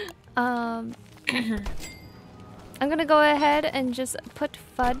 I'm gonna go ahead and just put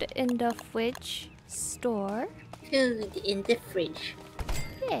FUD in the fridge store. Food in the fridge.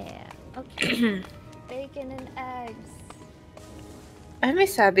 Yeah. Okay. Bacon and eggs. I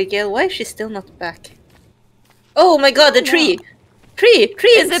miss Abigail. Why is she still not back? Oh my god, the tree! No. Tree!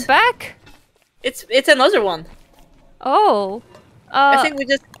 Trees! Is it back? It's another one. Oh. I think we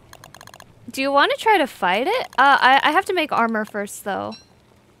just... Do you want to try to fight it? I have to make armor first, though.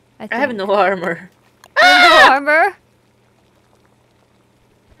 I have no armor. You have no armor?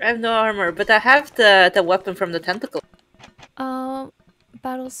 I have no armor, but I have the weapon from the tentacle.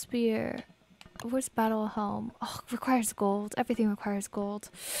 Battle spear. Where's battle helm? Oh, requires gold. Everything requires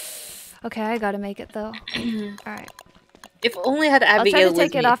gold. Okay, I gotta make it though. Alright. If only I had Abigail with me. I'll try to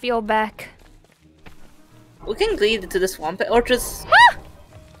take it off your back. We can lead to the swamp or just...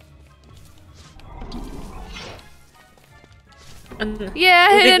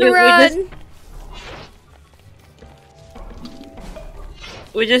 Yeah, hit and run!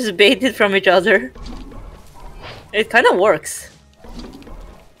 We just baited from each other. It kind of works.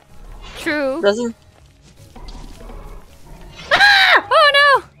 True. Doesn't? Ah! Oh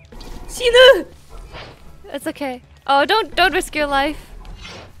no! Sinu! It's okay. Oh, don't risk your life.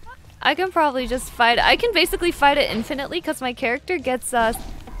 I can probably just fight. I can basically fight it infinitely because my character gets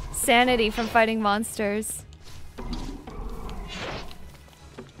sanity from fighting monsters.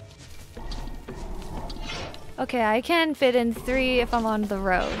 Okay, I can fit in 3 if I'm on the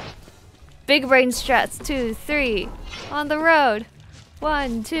road. Big brain strats. 2, 3. On the road.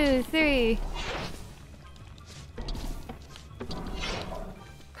 1, 2, 3.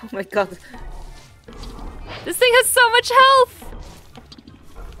 Oh my god. This thing has so much health!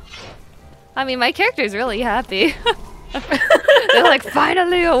 I mean, my character's really happy. They're like,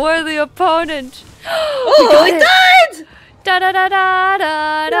 finally a worthy opponent! Oh, it died! Da da da da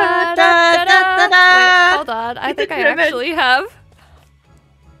da da da da da. Wait, hold on. I think I actually have.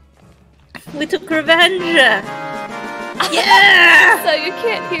 We took revenge! Yeah! So you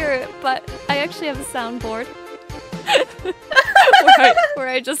can't hear it, but I actually have a soundboard. where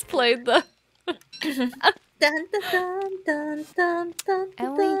I just played the... Dun, dun, dun, dun, dun, dun,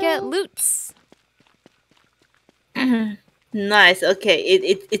 And we get loots. Nice, okay.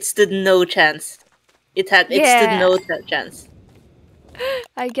 It stood no chance. It stood no chance.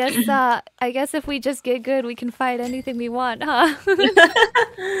 I guess if we just get good, we can fight anything we want, huh?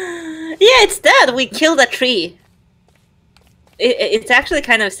 Yeah, it's dead. We killed a tree. It's actually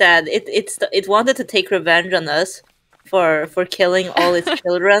kind of sad. It wanted to take revenge on us for killing all its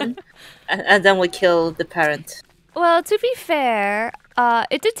children, and then we killed the parent. Well, to be fair,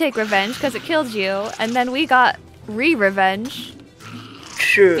 it did take revenge because it killed you, and then we got revenge.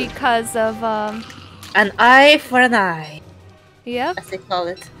 True. Because of an eye for an eye. Yep. As they call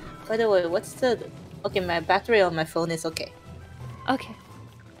it. By the way, what's the... Okay, my battery on my phone is okay. Okay.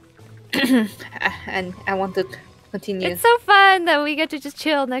 And I want to continue. It's so fun that we get to just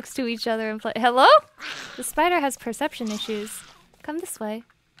chill next to each other and play. Hello? The spider has perception issues. Come this way.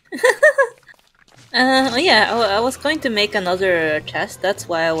 Yeah, I was going to make another chest. That's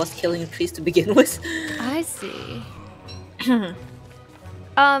why I was killing trees to begin with. I see.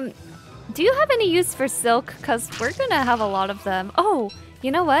 Do you have any use for silk? Because we're gonna have a lot of them. Oh,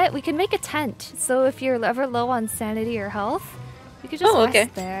 you know what? We can make a tent. So if you're ever low on sanity or health, you could just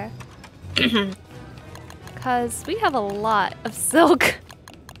rest there. Because we have a lot of silk.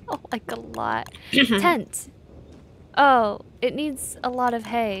 Oh, like a lot. Tent. Oh, it needs a lot of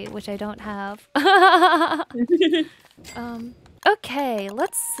hay, which I don't have. Okay,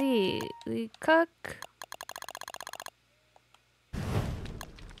 let's see. We cook.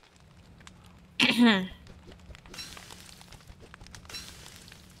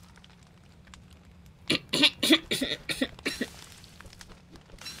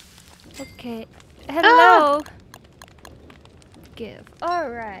 Okay. Hello. Give. All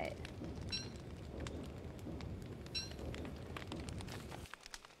right.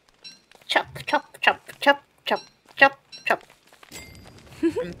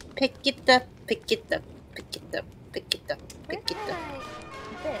 Pick it up, pick it up, pick it up, pick it up, Where pick it can up.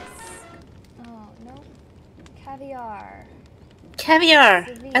 this? Oh no, caviar. Caviar!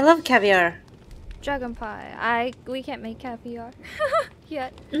 I love Ceviche. caviar. Dragon pie. We can't make caviar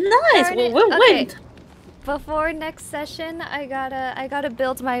yet. Nice! Darn it. When? Okay. Before next session, I gotta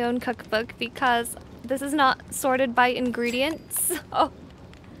build my own cookbook because this is not sorted by ingredients. Oh,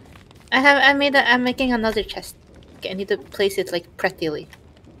 I'm making another chest. Okay, I need to place it like prettily.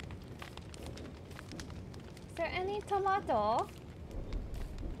 is there any tomato?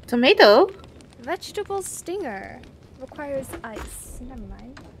 Tomato? Vegetable stinger requires ice. Never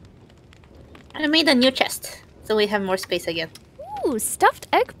mind. I made a new chest, so we have more space again. Ooh, stuffed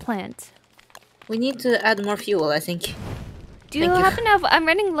eggplant. We need to add more fuel, I think. Do you Thank you. happen to have? I'm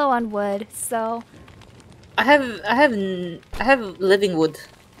running low on wood, so. I have living wood.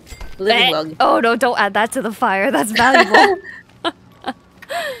 Living log. Oh no! Don't add that to the fire. That's valuable.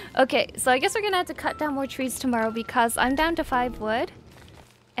 Okay, so I guess we're gonna have to cut down more trees tomorrow because I'm down to 5 wood,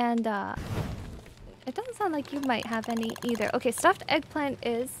 and it doesn't sound like you might have any either. Okay, stuffed eggplant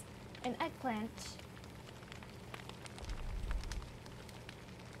is an eggplant.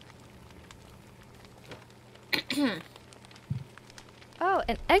 Oh,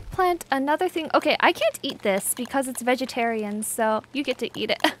 an eggplant, another thing. Okay, I can't eat this because it's vegetarian, so you get to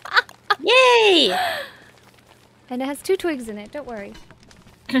eat it. Yay! And it has 2 twigs in it, don't worry.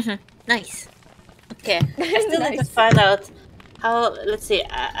 Nice. Okay, I still need to find out how. Let's see.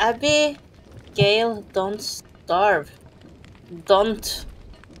 Abby, Gale, don't starve. Don't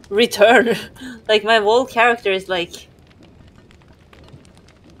return. Like my whole character is like.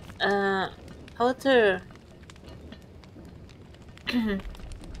 How to.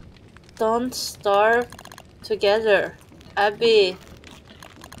 Don't starve together. Abby,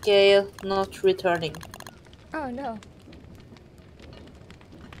 Gale, not returning. Oh no.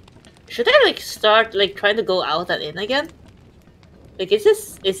 Should I like start like trying to go out and in again? Like is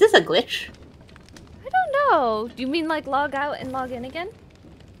this a glitch? I don't know. Do you mean like log out and log in again?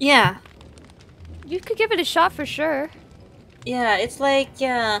 Yeah. You could give it a shot for sure. Yeah, it's like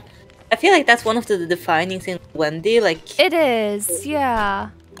I feel like that's one of the defining things of Wendy, like It is, yeah.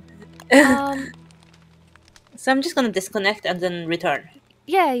 so I'm just gonna disconnect and then return.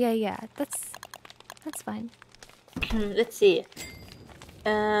 Yeah. That's fine. Let's see.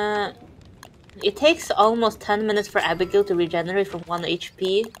 It takes almost 10 minutes for Abigail to regenerate from 1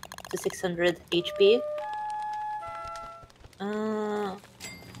 HP to 600 HP.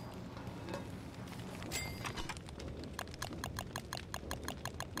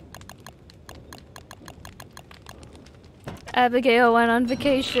 Abigail went on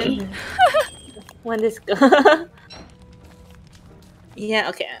vacation. When this go? Yeah,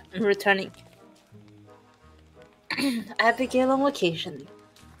 okay, I'm returning. Abigail on vacation.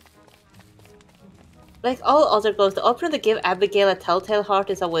 Like all other ghosts, the option to give Abigail a telltale heart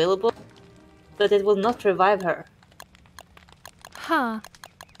is available, but it will not revive her. Huh.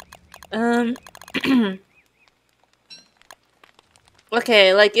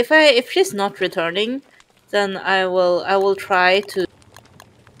 Okay, like if she's not returning, then I will try to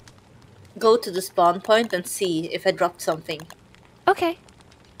go to the spawn point and see if I dropped something. Okay.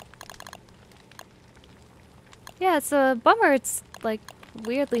 Yeah, it's a bummer it's like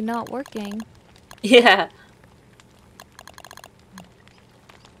weirdly not working. Yeah.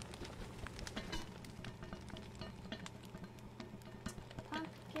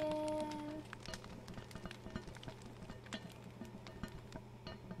 Pumpkin.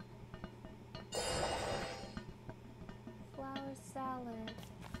 Flower salad.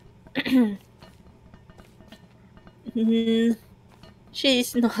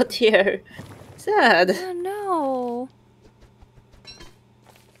 She's not here. Sad. Oh no.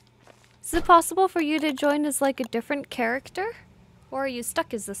 Is it possible for you to join as like a different character? Or are you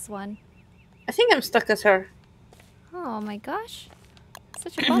stuck as this one? I think I'm stuck as her. Oh my gosh.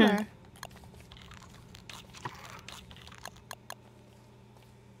 Such a bummer.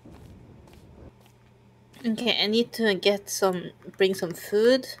 Okay, I need to bring some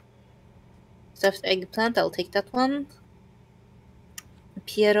food. Stuffed eggplant, I'll take that one.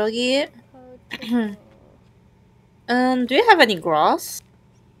 Pierogi. Do you have any grass?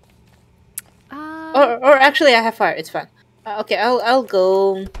 Or actually, I have fire. It's fine. Okay, I'll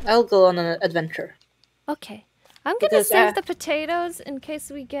go on an adventure. Okay, I'm gonna save the potatoes in case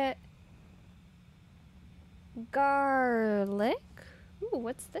we get garlic. Ooh,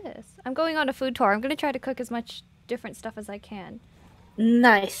 what's this? I'm going on a food tour. I'm gonna try to cook as much different stuff as I can.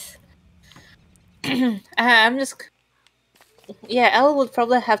 Nice. I'm just. Yeah, Elle would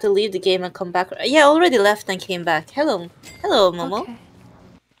probably have to leave the game and come back. Yeah, already left and came back. Hello, Momo. Okay.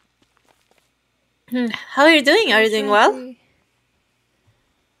 How are you doing? Are you doing well?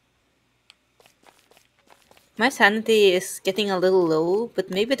 My sanity is getting a little low, but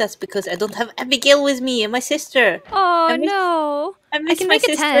maybe that's because I don't have Abigail with me and my sister. I Oh miss no. I I miss can my make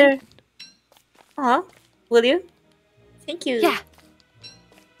a 10. sister. Aw, will you? Thank you. Yeah.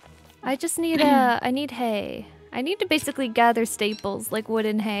 I just need I need hay. I need to basically gather staples like wood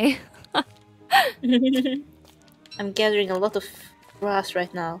and hay. I'm gathering a lot of grass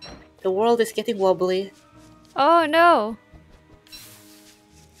right now. The world is getting wobbly. Oh no.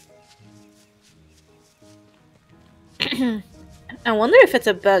 I wonder if it's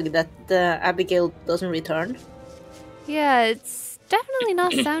a bug that Abigail doesn't return. Yeah, it's definitely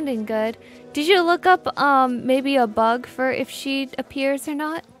not sounding good. Did you look up maybe a bug for if she appears or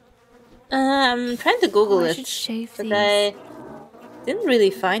not? I'm trying to Oh, Google I it, should shave but these. I didn't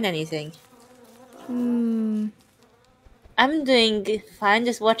really find anything. Hmm. I'm doing fine,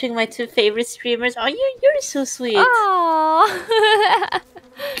 just watching my two favorite streamers. Oh, you're so sweet. Oh.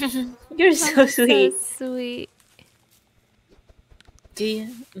 You're so So sweet. sweet.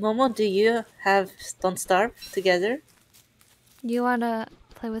 Momo, do you have Don't Starve together? You wanna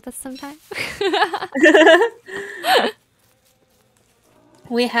play with us sometime?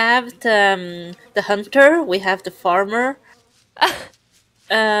 We have the hunter, we have the farmer.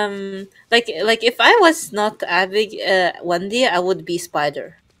 Like if I was not Wendy, I would be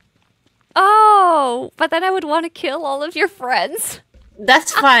Spider. Oh, but then I would want to kill all of your friends.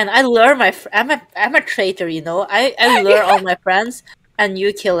 That's fine. I lure I'm a traitor, you know. I lure all my friends, and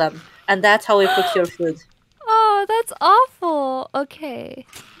you kill them, and that's how we procure food. Oh, that's awful. Okay.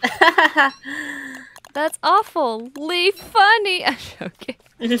 That's awfully funny. Okay.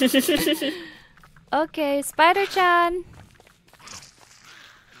 Okay, Spider-chan.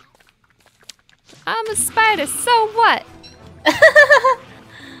 I'm a spider, so what?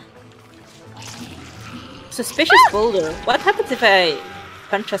 Suspicious boulder. What happens if I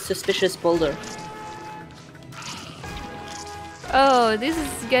punch a suspicious boulder? Oh, this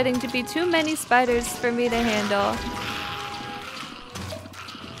is getting to be too many spiders for me to handle.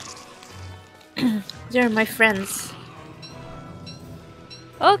 They're my friends.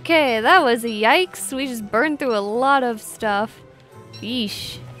 Okay, that was a yikes. We just burned through a lot of stuff.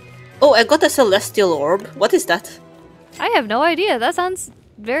 Yeesh. Oh, I got a celestial orb. What is that? I have no idea. That sounds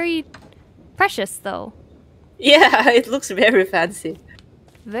very precious, though. Yeah, it looks very fancy.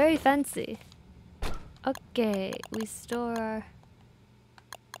 Very fancy. Okay, we store...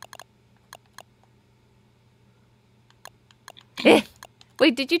 Eh!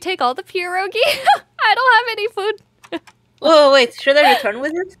 Wait, did you take all the pierogi? I don't have any food. Oh, wait, should I return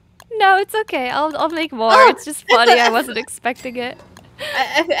with it? No, it's okay. I'll make more. Oh, It's just funny. I wasn't expecting it.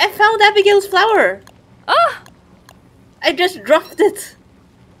 I found Abigail's flower. Oh! I just dropped it.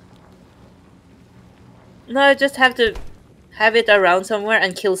 No, I just have to have it around somewhere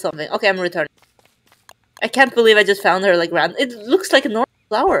and kill something. Okay, I'm returning. I can't believe I just found her like random. It looks like a normal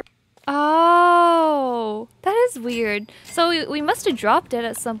flower. Oh, that is weird. So we must have dropped it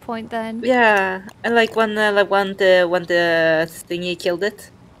at some point then. Yeah, and like when the thingy killed it.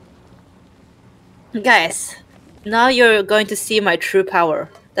 Guys, now you're going to see my true power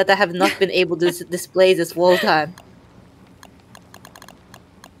that I have not been able to display this whole time.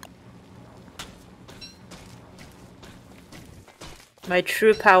 My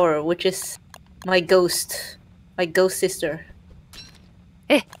true power, which is my ghost sister.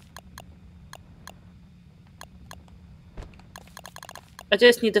 Eh. I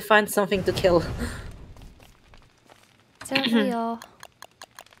just need to find something to kill. Don't we all?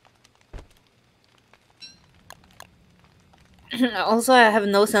 Also, I have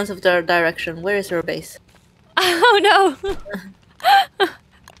no sense of their direction. Where is her base? Oh no!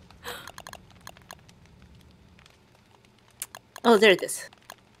 Oh, there it is.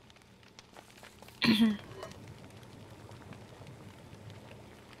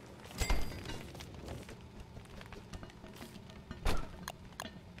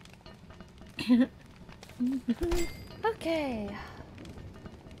 Okay.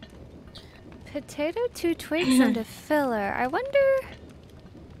 Potato, 2 twigs, and a filler. I wonder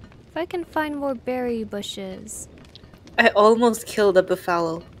if I can find more berry bushes. I almost killed a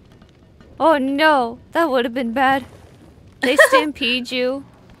buffalo. Oh no, that would have been bad. They stampede you,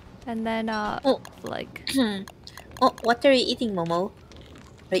 and then like. Oh, what are you eating, Momo?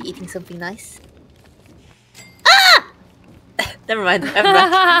 Are you eating something nice? Ah! Never mind. I'm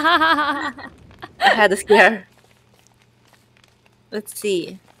back. I had a scare. Let's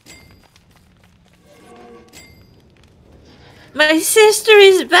see. My sister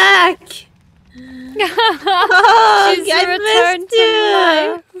is back! Oh, She's I returned missed you!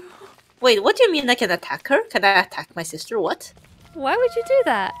 to life. Wait, what do you mean I can attack her? Can I attack my sister? What? Why would you do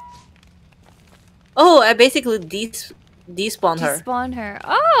that? Oh, I basically despawn her. Despawn her.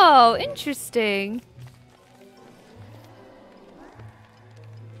 Oh, interesting.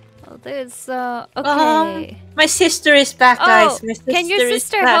 Oh, there's okay. My sister is back, guys. My sister can your is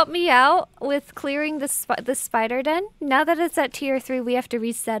sister back. help me out with clearing the spider den? Now that it's at tier 3, we have to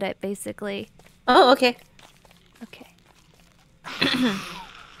reset it, basically. Oh, okay. Okay.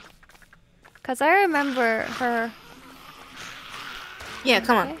 Because I remember her... Yeah,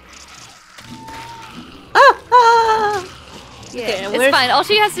 come on. Okay. Ah! Yeah, Okay, it's fine. All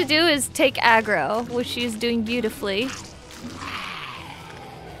she has to do is take aggro, which she's doing beautifully.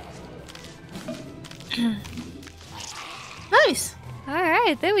 Nice.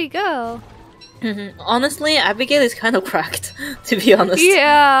 Alright, there we go. Honestly, Abigail is kind of cracked, to be honest.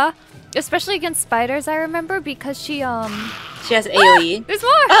 Yeah. Especially against spiders, I remember, because she She has AoE. There's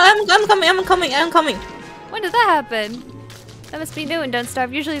more! Oh, I'm coming. When did that happen? That must be new in Don't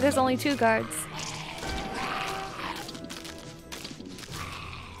Starve. Usually there's only 2 guards.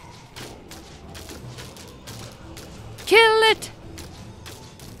 Kill it!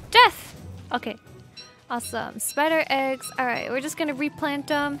 Death! Okay. Awesome. Spider eggs. Alright, we're just gonna replant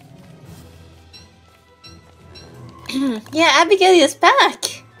them. Yeah, Abigail is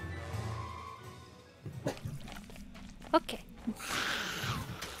back. Okay.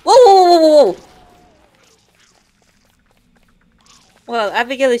 Whoa! Well,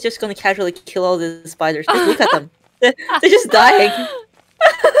 Abigail is just gonna casually kill all the spiders. Just look at them. They're just dying.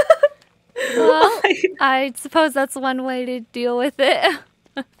 Well, I suppose that's one way to deal with it.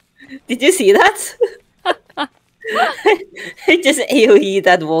 Did you see that? It just AoE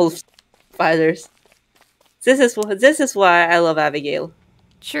that wolf spiders. This is why I love Abigail.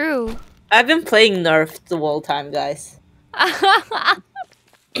 True. I've been playing nerfed the whole time, guys.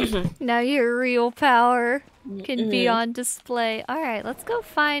 Now your real power can be on display. Alright, let's go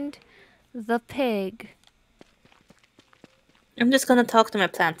find the pig. I'm just gonna talk to my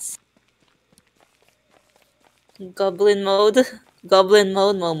plants. Goblin mode,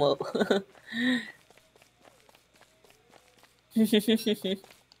 Momo.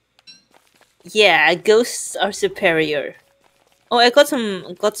 Yeah, ghosts are superior. Oh, I got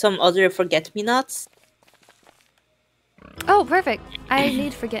some other forget-me-nots. Oh, perfect. I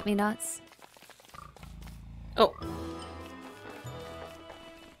need forget-me-nots. Oh.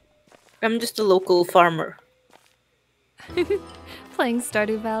 I'm just a local farmer. Playing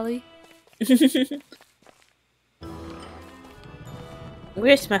Stardew Valley.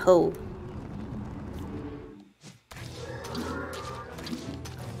 Where's my hole?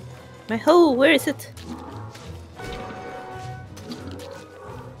 My hole, where is it?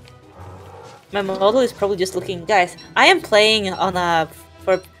 My model is probably just looking, guys. I am playing on a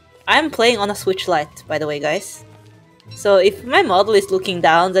Switch Lite, by the way, guys. So if my model is looking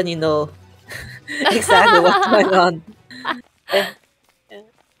down, then you know exactly what's going on.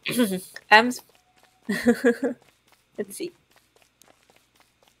 Let's see.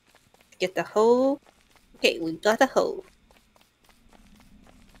 Get the hole. Okay, we got a hole.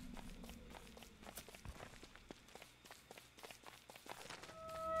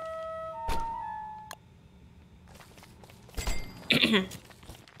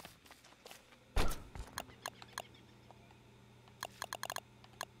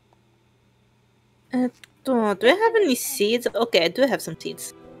 Do I have any seeds? Okay, I do have some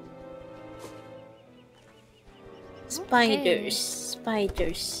seeds. Spiders.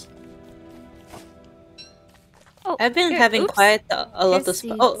 Oh, I've been here, having oops. quite a lot of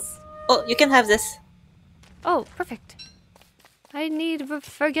Here's oh, seeds. you can have this. Oh, perfect. I need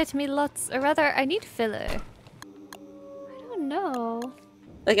forget-me-lots, or rather, I need filler. I don't know.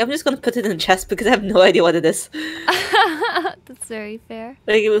 Like, I'm just gonna put it in the chest because I have no idea what it is. That's very fair.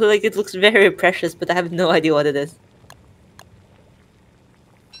 Like, it looks very precious, but I have no idea what it is.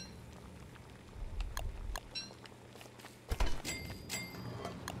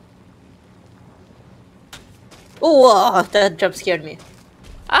 Oh, that jump scared me.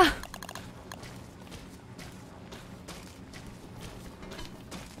 Ah!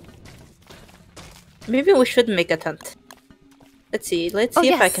 Maybe we should make a tent. Let's see. Let's see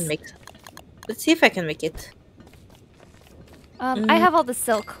if I can make. Let's see if I can make it. I have all the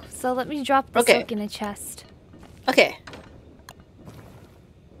silk, so let me drop the silk in a chest. Okay.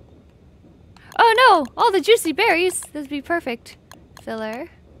 Oh no! All the juicy berries! This would be perfect. Filler.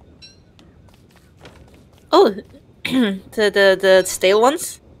 Oh, the stale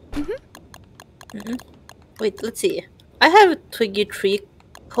ones? Wait, let's see. I have a twiggy tree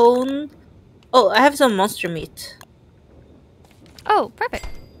cone. Oh, I have some monster meat. Oh, perfect.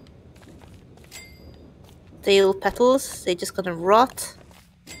 stale petals. They're just gonna rot.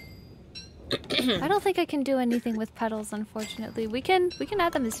 I don't think I can do anything with petals, unfortunately. We can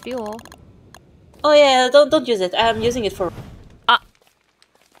add them as fuel. Oh yeah, don't use it. I'm using it for. Ah,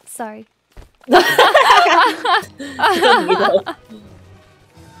 sorry. You don't need help.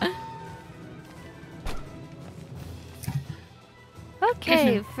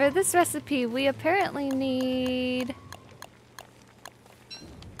 Okay, for this recipe, we apparently need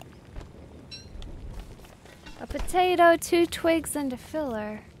a potato, 2 twigs, and a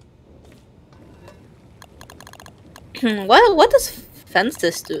filler. What does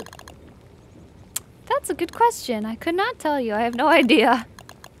fences do? That's a good question. I could not tell you. I have no idea.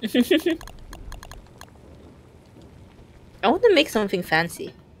 I want to make something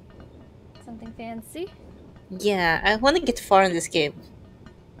fancy. Something fancy? Yeah, I want to get far in this game.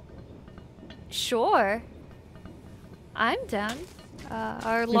 Sure. I'm down.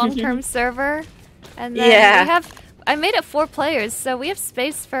 Our long-term server. And then we have... I made it 4 players, so we have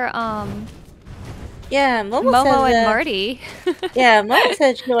space for, Yeah, Momo Momo said, and Marty. yeah, Momo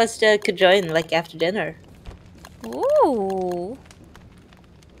said she could join, like, after dinner. Ooh.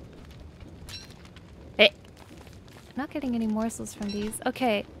 Hey. Not getting any morsels from these.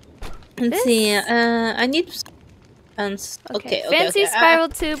 Okay. Let's see, I need... Okay, Fancy spiral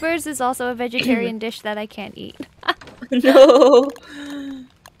tubers is also a vegetarian dish that I can't eat. No!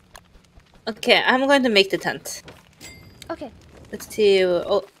 Okay, I'm going to make the tent. Okay. Let's see...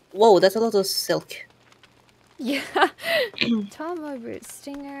 Oh, whoa, that's a lot of silk. Yeah. Tomo root,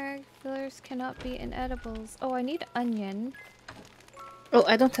 stinger, fillers cannot be in edibles. Oh, I need onion. Oh,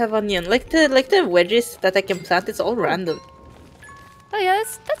 I don't have onion. Like the wedges that I can plant, it's all random. Oh yeah,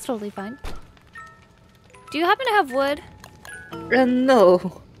 that's totally fine. Do you happen to have wood?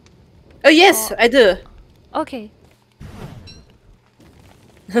 No. Oh yes, I do. Okay.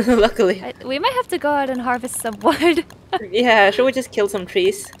 Luckily. We might have to go out and harvest some wood. Yeah, should we just kill some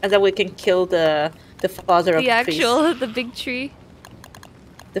trees? And then we can kill the father of trees. The big tree.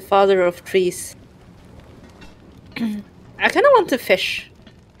 The father of trees. I kind of want to fish.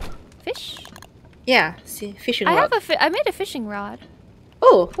 Fish? Yeah, see, fishing rod. I made a fishing rod.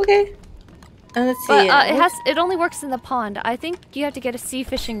 Oh, okay. Let's see. But it only works in the pond. I think you have to get a sea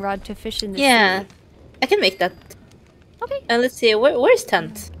fishing rod to fish in the sea. Yeah, I can make that. Okay. Let's see. Where's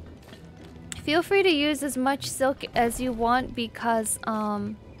tent? Feel free to use as much silk as you want because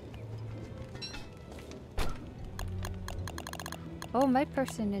Oh, my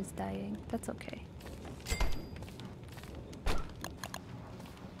person is dying. That's okay.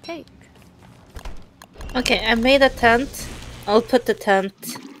 Take. Okay, I made a tent. I'll put the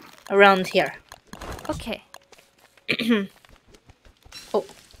tent around here. Okay. Oh.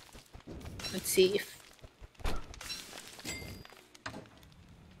 Let's see if...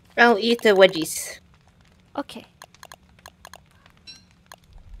 I'll eat the wedgies. Okay.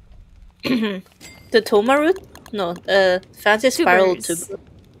 The toma root? No, fancy spiral tube.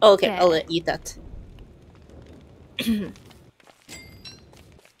 Oh, okay, Yeah. I'll eat that.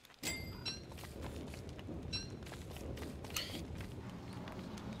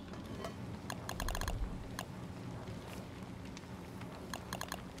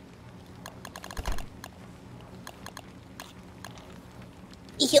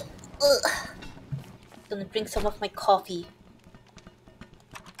 Ew. Ugh. Gonna drink some of my coffee.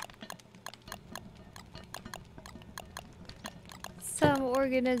 Some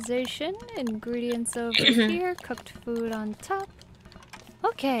organization. Ingredients over here. Cooked food on top.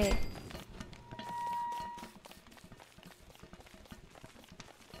 Okay.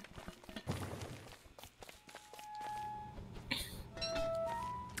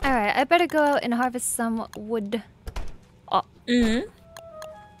 Alright, I better go out and harvest some wood. Oh. Mm-hmm.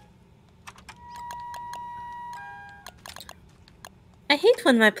 I hate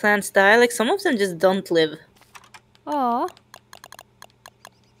when my plants die, like some of them just don't live. Oh.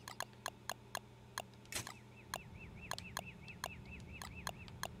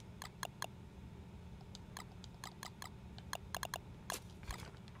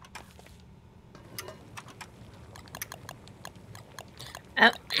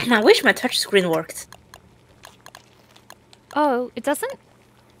 I wish my touchscreen worked. Oh, it doesn't?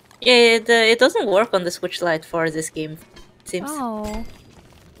 Yeah, it doesn't work on the Switch Lite for this game, it seems. Oh.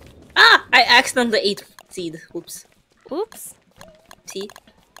 Ah! I accidentally ate seed. Oops. Oops. See?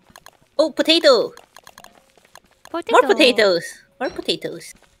 Oh, potato! Potato. More potatoes! More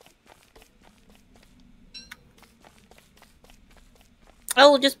potatoes.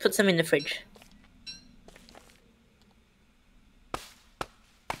 I'll just put some in the fridge.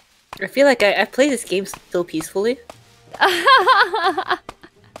 I feel like I play this game so peacefully.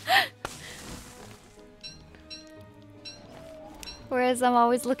 Because I'm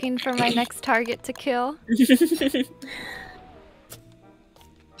always looking for my next target to kill.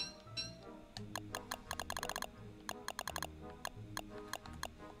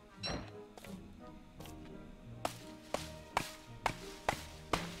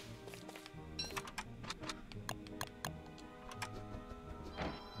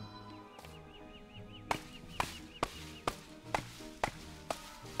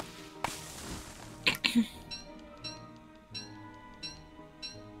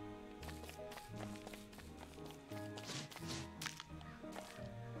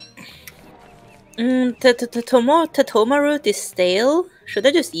 Tatoma root is stale. Should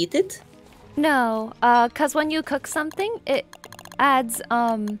I just eat it? No, cause when you cook something, it adds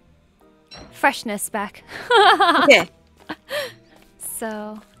freshness back. Okay.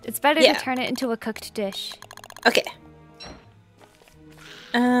 So it's better Yeah. to turn it into a cooked dish. Okay.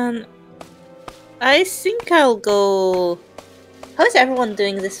 I think I'll go. How is everyone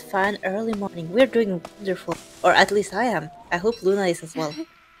doing this fine early morning? We're doing wonderful, or at least I am. I hope Luna is as well.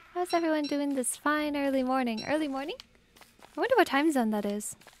 How's everyone doing this fine early morning? Early morning? I wonder what time zone that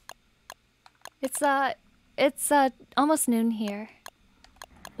is. It's almost noon here.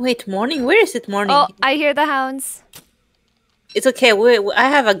 Wait, morning? Where is it morning? Oh, I hear the hounds. It's okay. I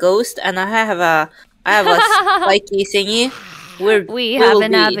have a ghost and I have a spiky thingy. We will have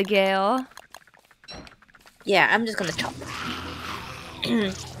an be- Abigail. Yeah, I'm just gonna chop.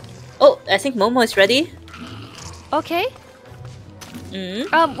 Oh, I think Momo is ready. Okay.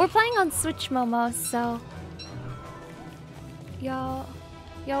 Mm. We're playing on Switch, Momo, so y'all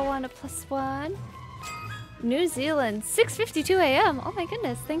want a +1? New Zealand, 6:52 a.m. Oh my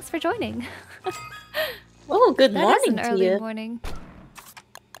goodness! Thanks for joining. Oh, good That is morning an to early you. morning.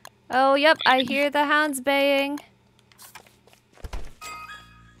 Oh, yep, I hear the hounds baying.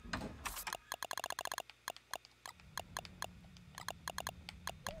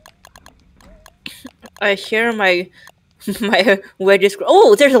 I hear my wedges.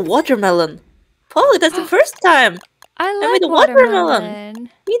 Oh, there's a watermelon. Polly, that's the first time. I with like the watermelon. watermelon.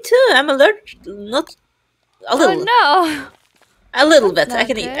 Me too. I'm allergic. Not a little. Oh no! A little That's bit. I not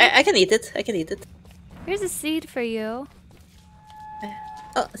can eat. good. I can eat it. I can eat it. Here's a seed for you.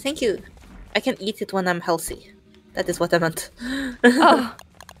 Oh, thank you. I can eat it when I'm healthy. That is what I meant. Oh,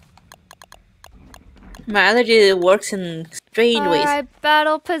 My allergy works in strange ways. alright,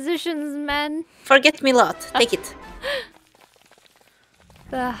 battle positions, men. Forget me lot. Take it.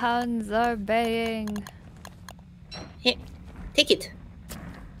 The hounds are baying. Here, take it.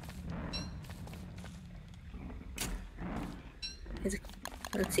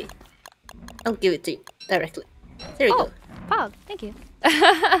 Let's see. I'll give it to you directly. There you Oh, go. Pog, thank you.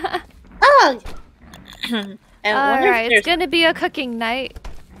 Oh! I wonder Alright, if it's there's... gonna be a cooking night.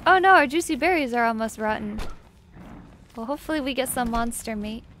 Oh no, our juicy berries are almost rotten. Well, hopefully we get some monster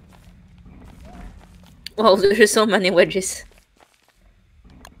meat. Wow, there's so many wedges.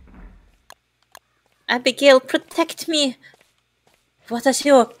 Abigail, protect me!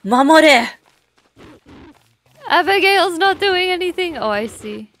 Watashi o mamore! Abigail's not doing anything. Oh, I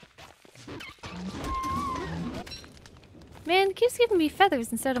see. Man, it keeps giving me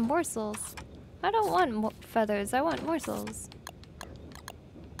feathers instead of morsels. I don't want feathers, I want morsels.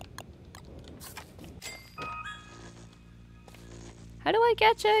 How do I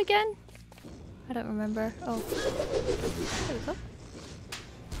get you again? I don't remember. Oh. There we go.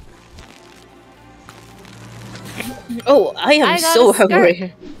 Oh, I am I got so a skirt.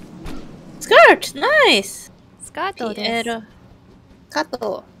 hungry. Skirt! Nice! Scato desu. Piero.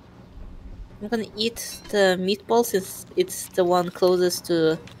 Kato. I'm gonna eat the meatball since it's the one closest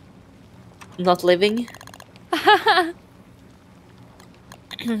to not living.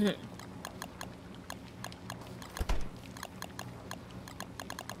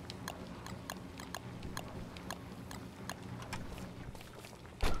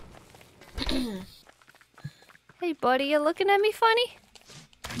 Hey buddy, you looking at me funny?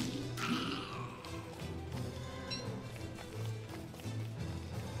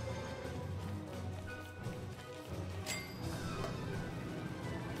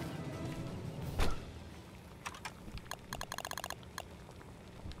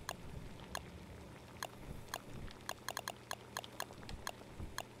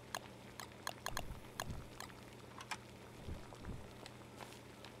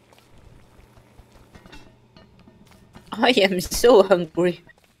 I am so hungry.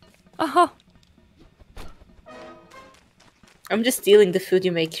 Oh, I'm just stealing the food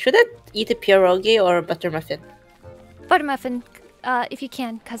you make. Should I eat a pierogi or a butter muffin? butter muffin, if you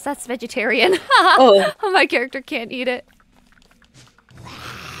can, cause that's vegetarian. Oh. My character can't eat it.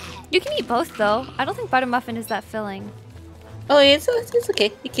 You can eat both though. I don't think butter muffin is that filling. Oh, it's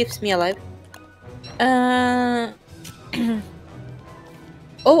okay. It keeps me alive. Uh.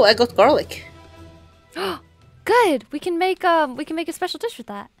 Oh, I got garlic. Good. We can make a special dish with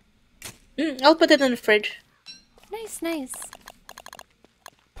that. I'll put it in the fridge. Nice, nice.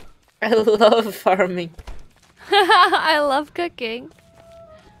 I love farming. I love cooking.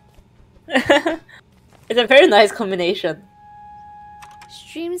 It's a very nice combination.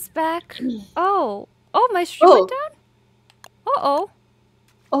 Stream's back. Oh, my stream went down. Uh-oh.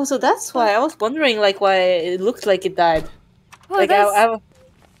 Oh, so that's why I was wondering, like, why it looked like it died. Oh, Like,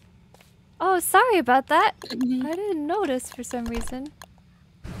 Oh, sorry about that. I didn't notice for some reason.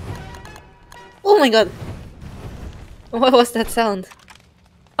 Oh my god! What was that sound?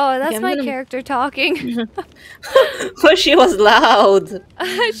 Oh, that's my character talking. Oh, she was loud.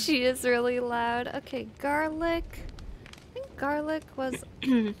 She is really loud. Okay, garlic. I think garlic was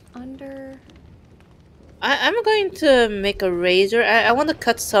under. I'm going to make a razor. I want to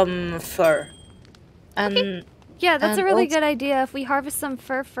cut some fur. And okay. Yeah, that's a really good idea. If we harvest some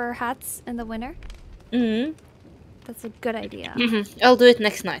fur for hats in the winter. That's a good idea. I'll do it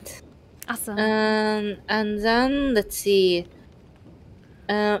next night. Awesome. And then let's see.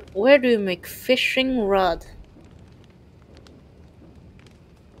 Where do you make fishing rod?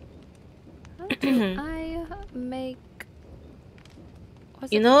 How do I make?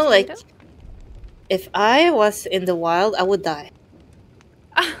 You know, like, if I was in the wild, I would die.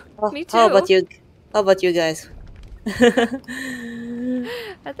 Me too. How about you? How about you guys? I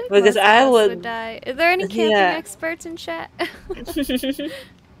think because most of us would die. Is there any camping experts in chat? 2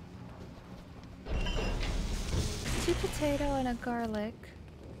 potato and a garlic.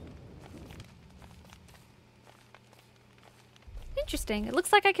 Interesting. It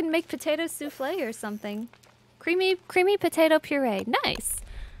looks like I can make potato souffle or something. Creamy potato puree. Nice.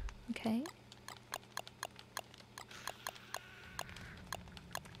 Okay.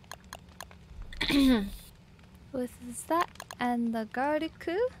 With that and the garlic.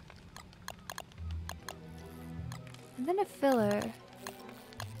 And then a filler.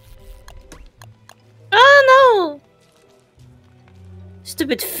 Oh no!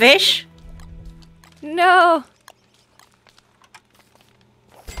 Stupid fish! No!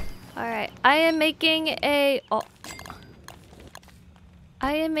 Alright, I am making a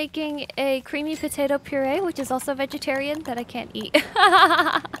creamy potato puree, which is also vegetarian, that I can't eat.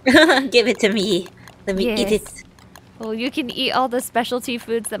 Give it to me. Let me eat it. Well, you can eat all the specialty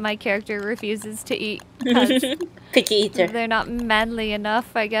foods that my character refuses to eat. Picky eater. They're not manly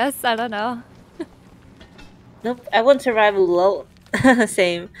enough, I guess. I don't know. Nope, I won't survive alone.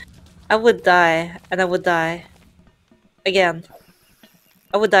 Same. I would die, and I would die. Again.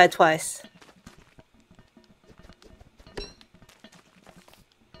 I would die twice.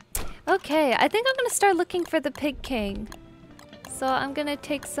 Okay, I think I'm gonna start looking for the Pig King. So I'm gonna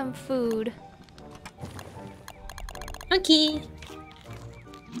take some food. Okay.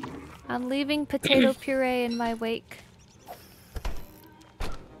 I'm leaving potato puree in my wake.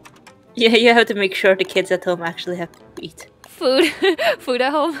 Yeah, you have to make sure the kids at home actually have to eat. Food. Food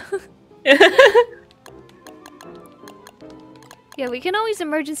at home. Yeah, we can always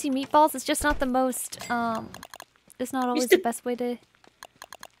emergency meatballs. It's just not the most, it's not always the best way to...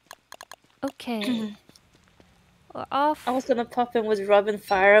 Okay. We're off. I was gonna pop in with Robin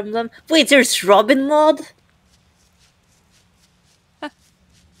Fire Emblem. Wait, there's Robin mod?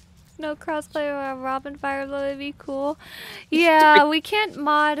 No crossplay or a Robin Fire Emblem would be cool. Yeah, we can't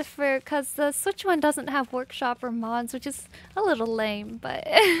mod for... Because the Switch one doesn't have workshop or mods, which is a little lame, but...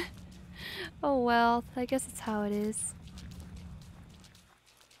 Oh well, I guess it's how it is.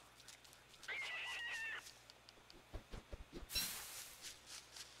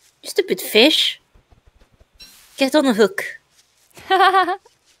 You stupid fish. Get on a hook.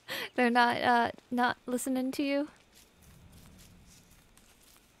 They're not listening to you?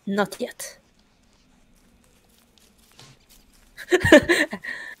 Not yet.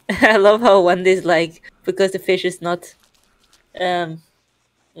 I love how Wendy's like, because the fish is not,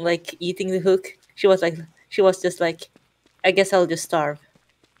 like eating the hook. She was just like, I guess I'll just starve.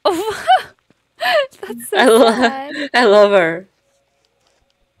 Oh, that's so sad. I love her.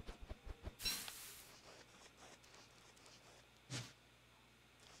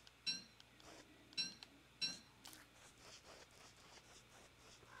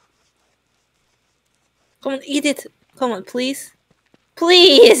 Come on, eat it. Come on, please.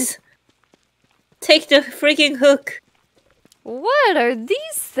 Please! Take the freaking hook. What are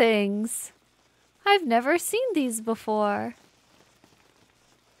these things? I've never seen these before.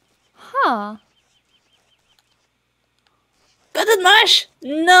 Huh. Button mash?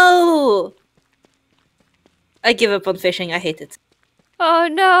 No! I give up on fishing. I hate it. Oh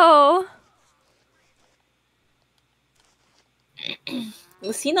no.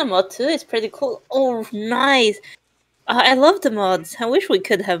 Lucina mod too is pretty cool. Oh, nice. I love the mods. I wish we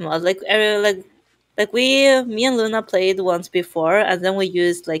could have mods. Like me and Luna played once before, and then we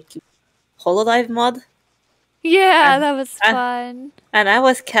used like Hololive mod, Yeah, and that was I, fun. and I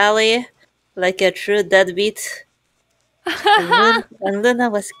was Callie, like a true deadbeat, and Luna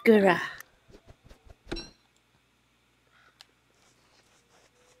was Gura.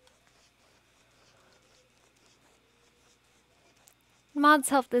 Mods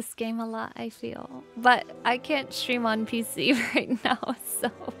help this game a lot, I feel. But I can't stream on PC right now, so.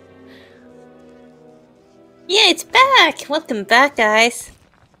 Yeah, it's back. Welcome back, guys.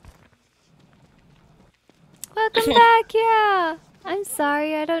 Welcome back, yeah. I'm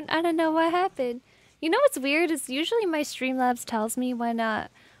sorry, I don't know what happened. You know what's weird is usually my Streamlabs tells me when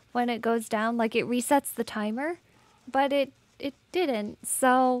it goes down, like it resets the timer, but it didn't.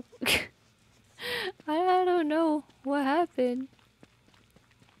 So I don't know what happened.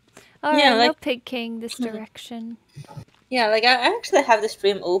 All right, Yeah, no Pig King this direction. Yeah, like I actually have the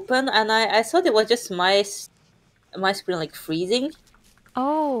stream open, and I thought it was just my screen like freezing.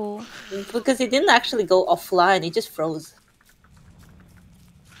 Oh. Because it didn't actually go offline, it just froze.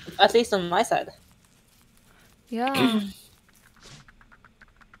 At least on my side. Yeah.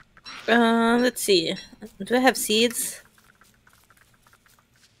 Let's see. Do I have seeds?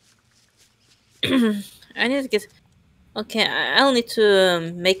 I need to get. Okay, I'll need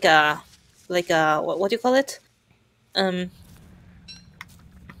to make a what do you call it? Okay,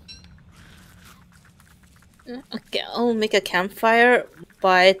 I'll make a campfire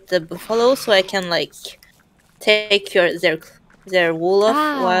by the buffalo so I can like take their wool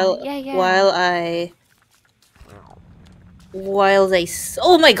off while they.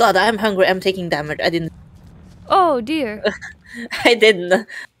 Oh my god, I'm hungry. I'm taking damage. I didn't. Oh dear. I didn't.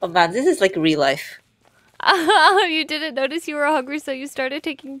 Oh man, this is like real life. You didn't notice you were hungry, so you started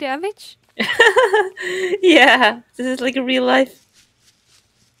taking damage? Yeah, this is like real life.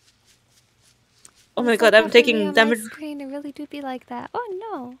 Oh my god, I'm taking damage. On my screen, it really do be like that. Oh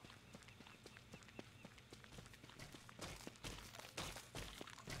no.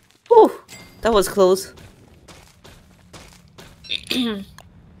 Ooh, that was close.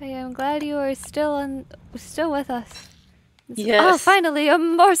 I'm glad you are still with us. Yes. Oh, finally a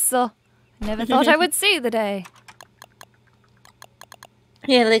morsel. Never thought I would see the day.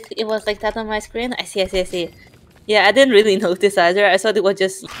 Yeah, like it was like that on my screen. I see. Yeah, I didn't really notice either. I thought it was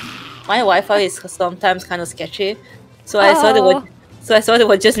just my Wi-Fi is sometimes kind of sketchy, so I thought it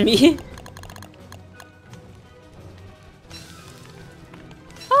was just me.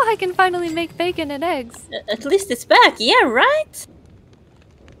 Oh, I can finally make bacon and eggs. At least it's back. Yeah, right.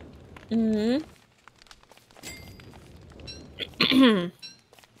 Mm-hmm.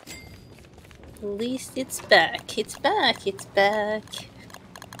 At least it's back. It's back.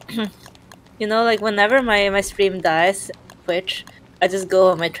 You know, like whenever my stream dies, Twitch, I just go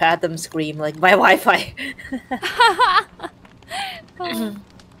on my chat and scream like my Wi-Fi. Oh.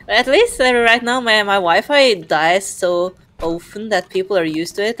 At least right now my Wi-Fi dies so often that people are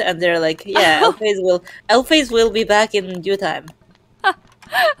used to it, and they're like, yeah, Elphaze will be back in due time.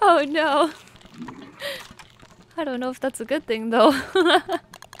 Oh no. I don't know if that's a good thing though. I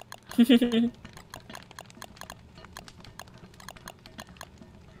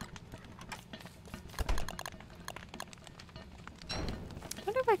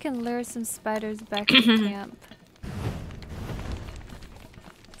wonder if I can lure some spiders back to camp.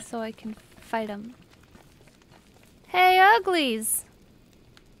 So I can fight them. Hey, uglies!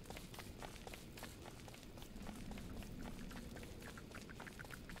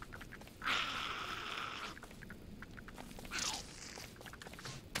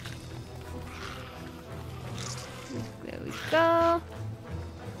 There we go.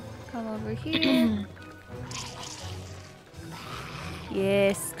 Come over here.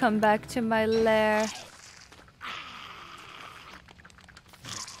 Yes, come back to my lair.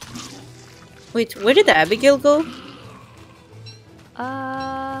 Wait, where did Abigail go?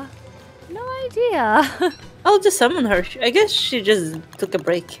 No idea. I'll just summon her. I guess she just took a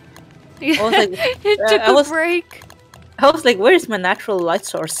break. Yeah, I was like, it took a break. I was like, where is my natural light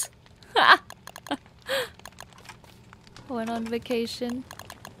source? Went on vacation.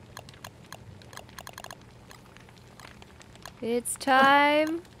 It's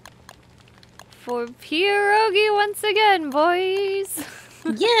time for pierogi once again, boys.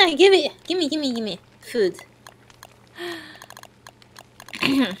 Yeah, give me food.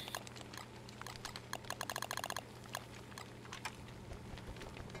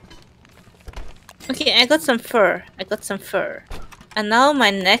 Okay, I got some fur. And now my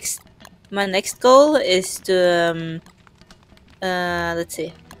next goal is to let's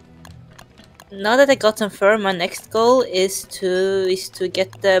see. Now that I got some fur, my next goal is to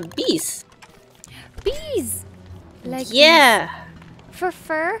get the bees. Bees! Like Yeah. bees. For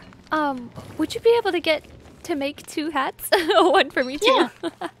fur, would you be able to get to make 2 hats? One for me too. Yeah.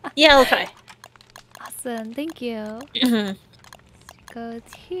 Yeah, I'll try. Awesome, thank you. Goes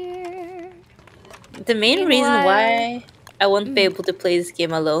here. The main reason Meanwhile- why I won't be able to play this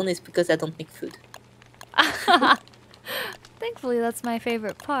game alone is because I don't make food. Thankfully, that's my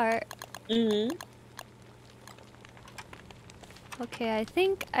favorite part. Okay, I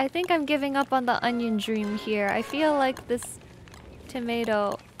think I'm giving up on the onion dream here. I feel like this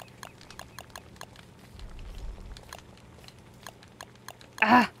tomato.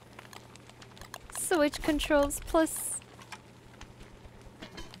 Switch controls plus.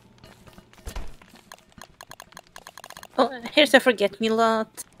 Oh, here's a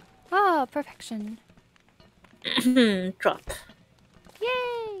forget-me-lot. Ah, perfection. Drop.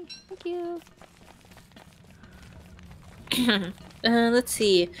 Yay! Thank you. Let's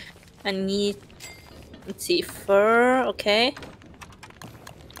see. I need. Let's see, fur. Okay.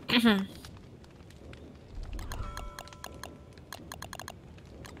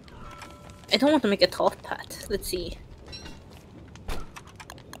 I don't want to make a top hat. Let's see.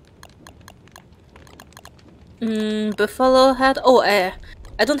 Buffalo hat. Oh, I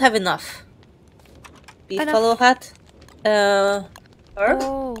don't have enough. Buffalo hat. Fur.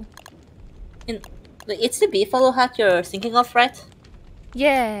 Oh. It's the buffalo hat you're thinking of, right?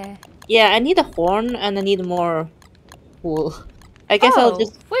 Yeah. Yeah, I need a horn and I need more wool. I guess I'll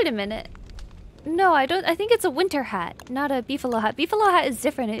just. Wait a minute. No, I don't. I think it's a winter hat, not a beefalo hat. Beefalo hat is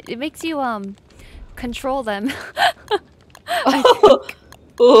different. It makes you control them. Oh,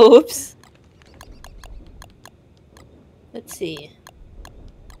 oops. Let's see.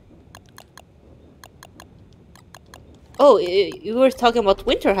 Oh, you were talking about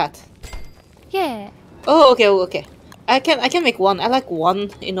winter hat. Yeah. Oh, okay. I can make one. I like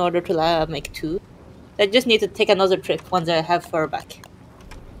one in order to make 2. I just need to take another trip once I have fur back.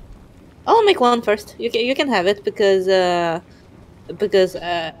 I'll make one first. You can have it because I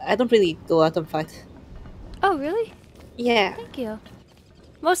don't really go out and fight. Oh, really? Yeah. Thank you.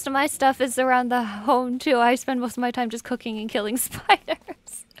 Most of my stuff is around the home too. I spend most of my time just cooking and killing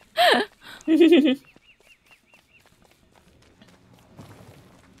spiders.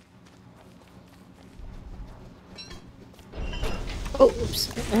 Oh, oops.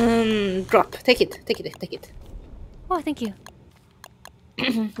 Drop. Take it. Oh, thank you.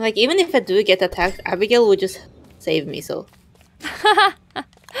 Like, even if I do get attacked, Abigail would just save me, so.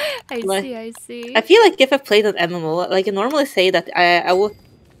 I see. I feel like if I played an MMO, like I normally say that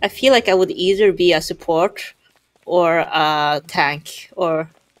I feel like I would either be a support or a tank or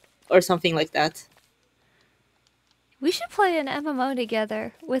something like that. We should play an MMO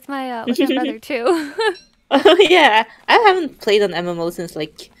together with my brother too. Oh yeah, I haven't played an MMO since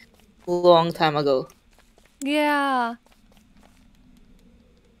like a long time ago. Yeah.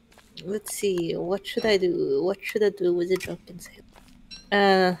 Let's see, what should I do? What should I do with the drunken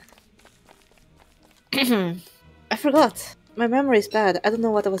sailor? I forgot. My memory is bad. I don't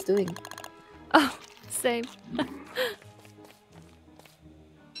know what I was doing. Oh, same.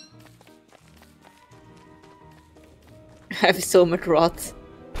 I have so much rot.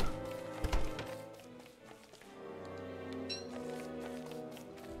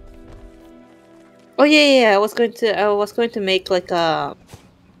 Oh yeah. I was going to make like a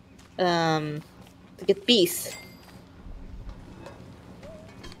to get bees.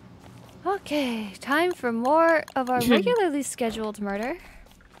 Okay, time for more of our regularly scheduled murder.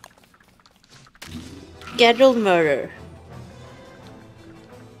 Scheduled murder.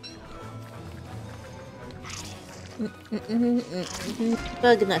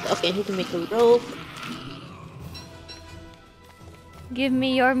 Bug nut. Okay, I need to make a rope. Give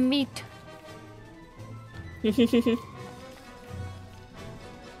me your meat.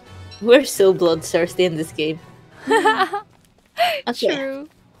 We're so bloodthirsty in this game. Okay. True.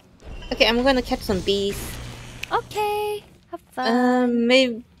 Okay, I'm gonna catch some bees. Okay, have fun.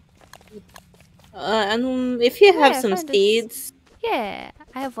 Maybe. And if you have some find us. seeds. Yeah,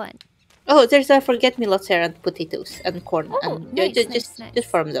 I have one. Oh, there's a forget-me-nots here and potatoes and corn. Oh, and nice, just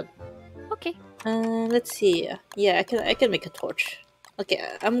farm them. Okay. Let's see. Yeah, I can make a torch. Okay,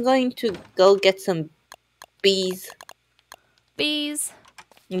 I'm going to go get some bees. Bees.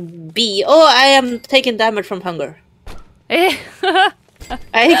 Oh, I am taking damage from hunger.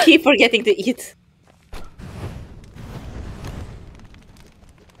 I keep forgetting to eat.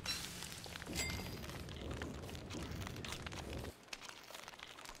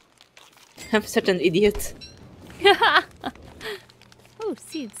 I'm such an idiot. Oh,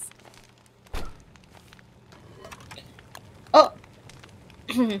 seeds. Oh,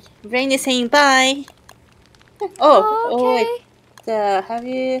 Rain is saying bye. Oh, wait. Okay. Have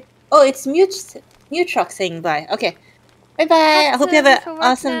you? Oh, it's Mute Truck saying bye. Okay, bye bye. Have I hope you to have leave an for work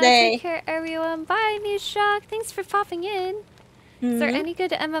awesome now. Take day. care, everyone. Bye, New Shock. Thanks for popping in. Is there any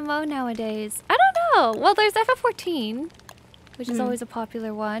good MMO nowadays? I don't know. Well, there's FF14, which is always a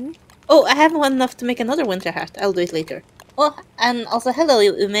popular one. Oh, I have one enough to make another winter hat. I'll do it later. Oh, and also hello,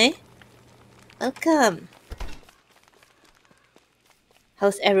 Ume. Welcome.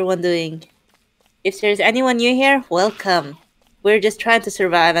 How's everyone doing? If there's anyone new here, welcome. We're just trying to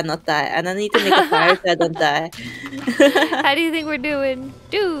survive and not die, and I need to make a fire so I don't die. How do you think we're doing?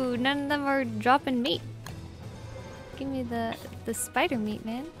 Dude, none of them are dropping meat. Give me the spider meat,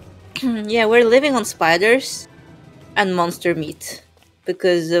 man. Yeah, we're living on spiders and monster meat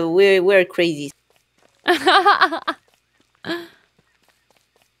because we're crazy.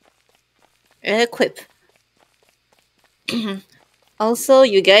 Equip. Also,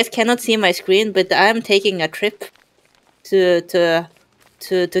 you guys cannot see my screen, but I'm taking a trip to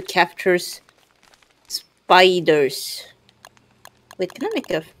capture spiders. Wait, can I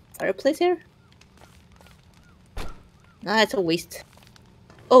make a fireplace here? Nah, it's a waste.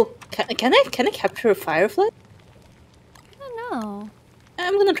 Oh, can I capture a firefly? I don't know.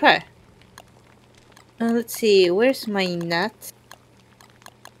 I'm gonna try. Let's see, where's my net?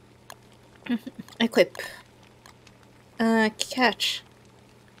 Equip. Catch.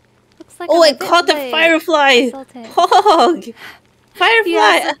 Looks like Oh, I'm I caught a late. firefly! Consultant. Hog! Firefly!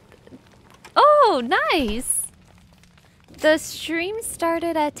 Yes. Oh, nice! The stream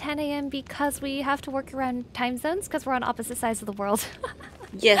started at 10 a.m. because we have to work around time zones because we're on opposite sides of the world.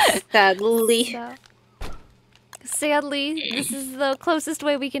 Yes, sadly. So, sadly, this is the closest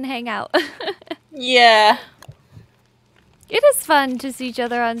way we can hang out. Yeah. It is fun to see each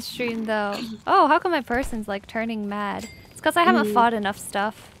other on stream, though. Oh, how come my person's like turning mad? It's because I haven't fought enough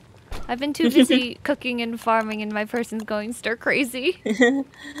stuff. I've been too busy cooking and farming, and my person's going stir crazy.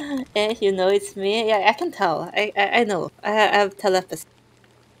 Eh, you know it's me. Yeah, I can tell. I know. I have telepathy.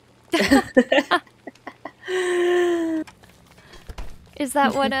 Is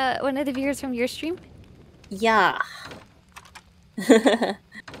that one of the viewers from your stream? Yeah.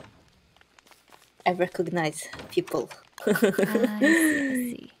 I recognize people. I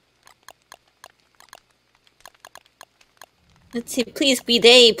see. Let's see. Please be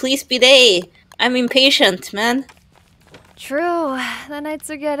day. Please be day. I'm impatient, man. True. The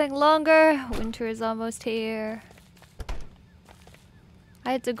nights are getting longer. Winter is almost here.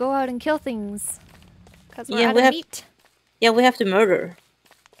 I had to go out and kill things. Because we're out of meat. Yeah, we have to murder.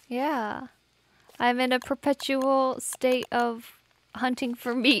 Yeah. I'm in a perpetual state of hunting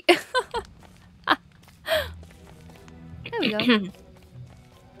for meat. There we go.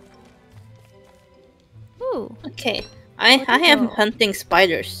 Ooh. Okay. I am hunting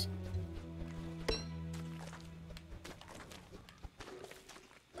spiders.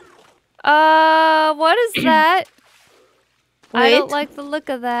 What is that? I don't Wait. like the look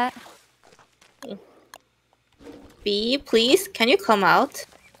of that. Bee, please, can you come out?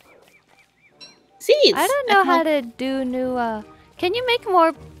 Seeds! I don't know how to do new, Can you make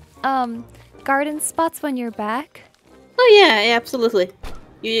more, garden spots when you're back? Oh yeah, absolutely.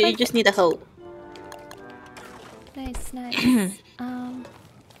 You just need a hoe. Nice, nice. What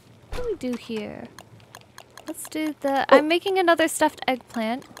do we do here? Let's do the... I'm making another stuffed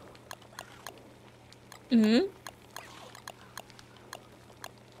eggplant. Mm-hmm.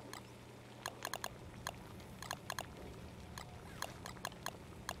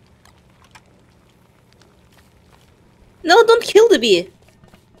 No, don't kill the bee!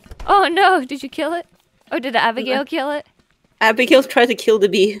 Oh no, did you kill it? Or did Abigail kill it? Abigail tried to kill the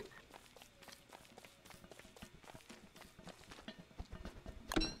bee.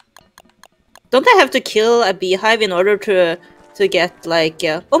 Don't I have to kill a beehive in order to get like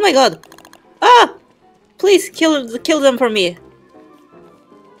oh my god! Ah! Please kill them for me.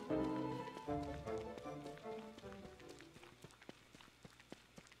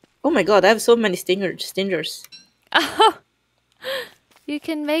 Oh my god, I have so many stingers. Oh, you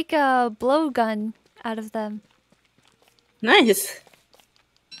can make a blowgun out of them. Nice.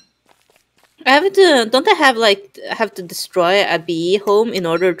 Don't I have to destroy a bee home in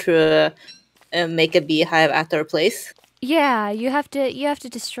order to make a beehive at our place? Yeah, you have to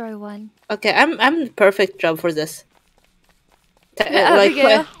destroy one. Okay, I'm the perfect job for this.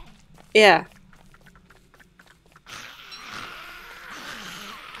 Abigail. Yeah.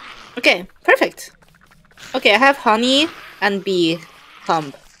 Okay, perfect. Okay, I have honey and bee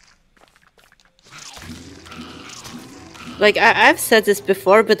comb. Like I've said this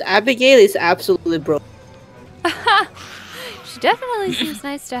before, but Abigail is absolutely broke. She definitely seems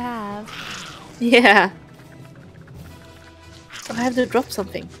nice to have. Yeah. Oh, I have to drop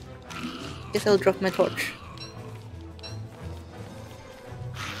something. Guess I'll drop my torch.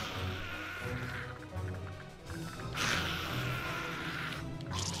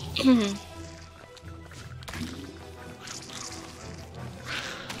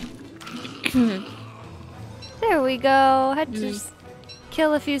 There we go. Had to just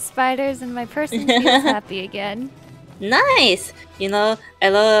kill a few spiders and my person feels happy again. Nice! You know, I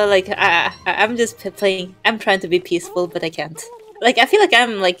love, like, I'm just playing. I'm trying to be peaceful, but I can't. Like, I feel like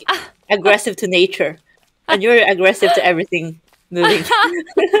I'm, like, aggressive to nature. And you're aggressive to everything moving.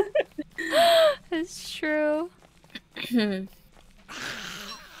 It's true.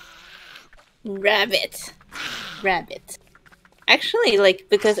 Rabbit. Rabbit. Actually, like,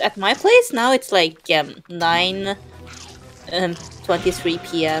 because at my place now it's like 9:23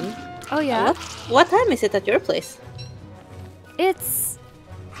 p.m. Oh yeah? What time is it at your place? It's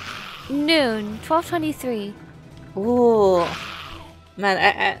noon, 12:23. Oh,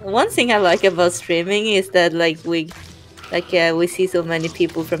 man! One thing I like about streaming is that we see so many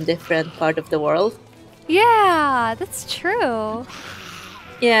people from different part of the world. Yeah, that's true.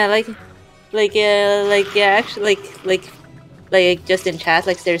 Yeah, actually, like just in chat,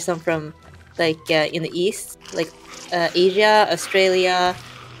 like there's some from in the east, like Asia, Australia,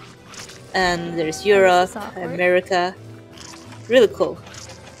 and there's Europe, America. Really cool.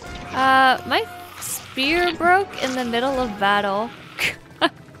 My spear broke in the middle of battle.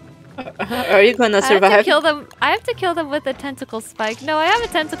 Are you gonna survive? I have to kill them. I have to kill them with a tentacle spike. No, I have a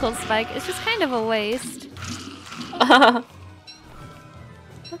tentacle spike. It's just kind of a waste.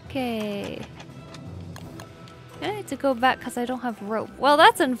 Okay. I need to go back because I don't have rope. Well,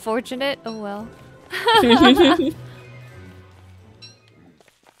 that's unfortunate. Oh well.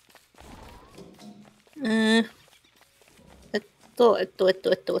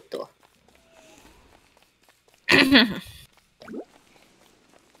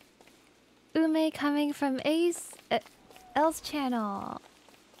 Ume coming from L's channel.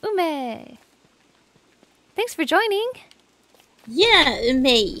 Ume! Thanks for joining! Yeah,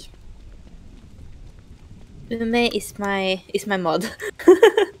 Ume. Ume is my mod.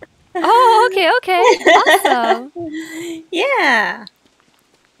 Oh, okay. Awesome. Yeah.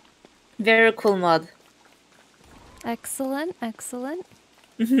 Very cool mod. Excellent.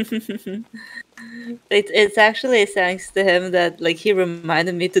 It's actually thanks to him that he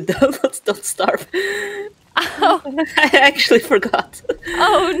reminded me to download Don't Starve. Oh. I actually forgot.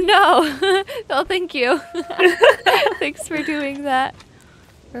 Oh no! Oh, thank you. Thanks for doing that.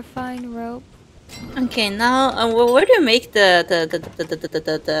 Refine rope. Okay, now where do you make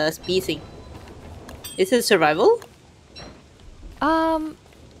the speed thing? Is it survival?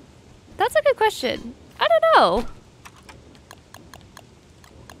 That's a good question. I don't know.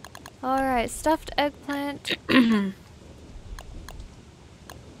 All right, stuffed eggplant.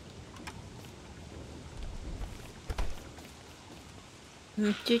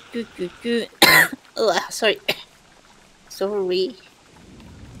 Oh, sorry. Sorry.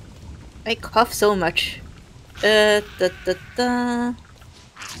 I cough so much. I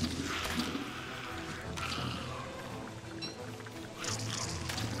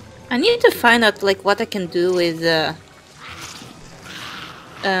need to find out what I can do with the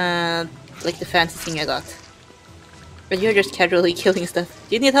fancy thing I got. But you're just casually killing stuff.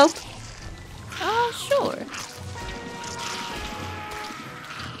 Do you need help? Sure.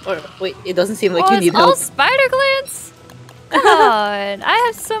 Or wait, it doesn't seem like you need it's help. all spider glands? Come on, I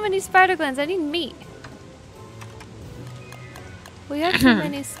have so many spider glands. I need meat. We have too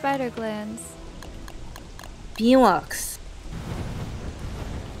many spider glands. Beewax.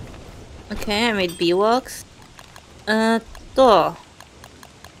 Okay, I made beewax.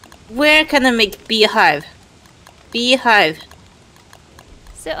 Where can I make beehive? Beehive.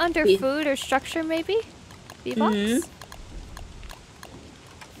 Is it under food or structure, maybe? Bee box?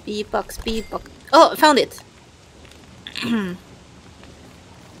 Bee box. Oh, I found it.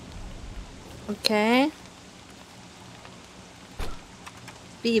 Okay.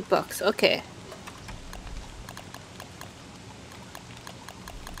 Bee box. Okay.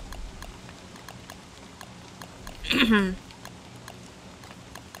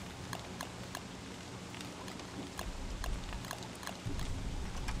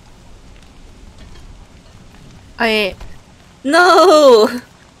 No!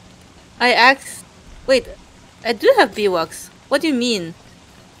 Wait, I do have beewax. What do you mean?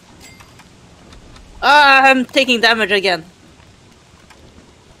 I'm taking damage again.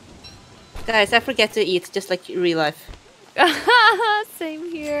 Guys, I forget to eat, just like real life.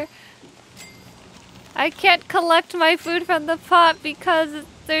 Same here. I can't collect my food from the pot because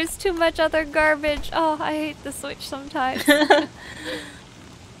there's too much other garbage. Oh, I hate the Switch sometimes.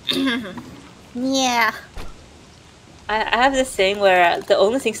 Yeah. I have this thing where the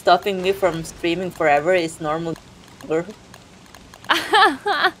only thing stopping me from streaming forever is normal.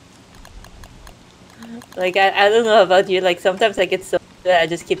 Like, I don't know about you, like, sometimes I get so good, I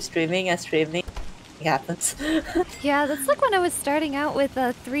just keep streaming and streaming. It happens. Yeah, that's like when I was starting out with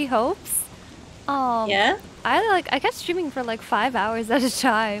 3 Hopes. Yeah? I kept streaming for like 5 hours at a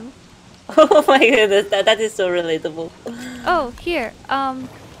time. Oh my goodness, that is so relatable. Oh, here,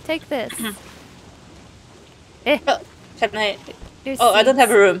 take this. Oh, can I? There's Oh, I don't have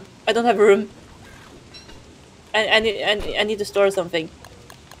a seeds. room. I don't have a room. I need to store something.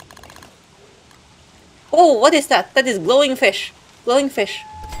 Oh, what is that? That is glowing fish. Glowing fish.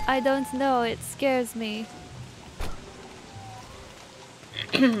 I don't know, it scares me.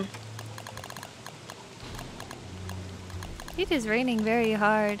 It is raining very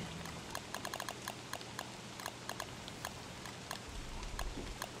hard.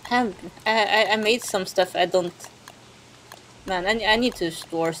 I made some stuff. I don't. Man, I need to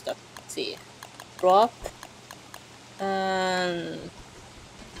store stuff. Let's see, drop.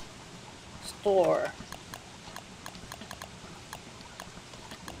 Store.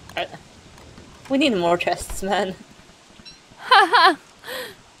 We need more chests, man.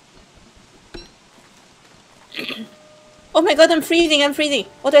 Oh my god, I'm freezing. I'm freezing.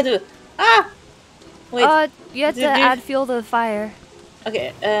 What do I do? Ah! Wait. You have to add fuel to the fire.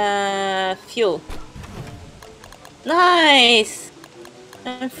 Okay, fuel. Nice!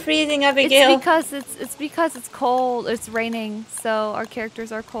 I'm freezing, Abigail. It's because it's cold. It's raining, so our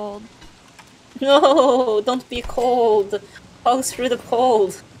characters are cold. No, don't be cold. Hug through the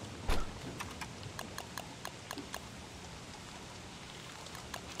cold.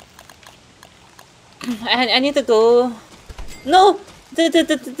 I need to go. No,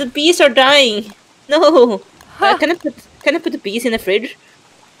 the bees are dying. No. Can I put the bees in the fridge?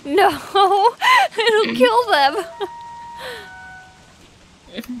 No, it'll kill them.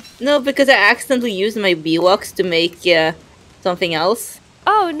 No, because I accidentally used my bee wax to make something else.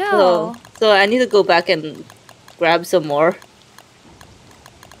 Oh no. So I need to go back and grab some more.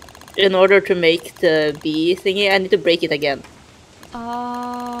 In order to make the bee thingy, I need to break it again.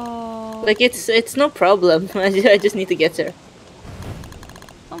 Oh. Like, it's no problem. I just need to get there.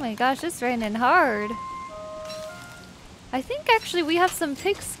 Oh my gosh, it's raining hard. I think actually we have some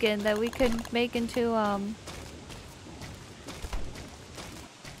pig skin that we could make into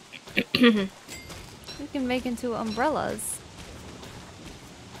we can make into umbrellas.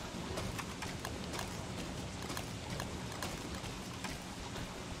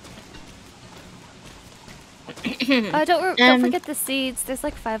 Don't forget the seeds. There's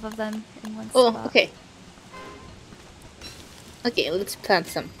like 5 of them in one spot. Oh, okay. Okay, let's plant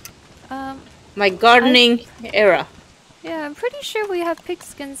some. My gardening era. Yeah, I'm pretty sure we have pig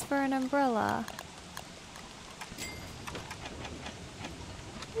skins for an umbrella.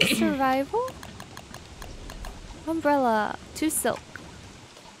 Survival? Umbrella. 2 silk.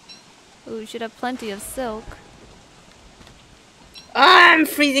 Ooh, we should have plenty of silk. Ah, I'm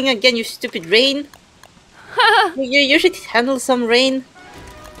freezing again, you stupid rain. You should handle some rain.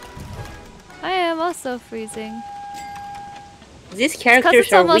 I am also freezing. These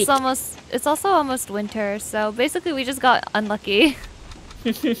characters are weak. It's also almost winter, so basically we just got unlucky.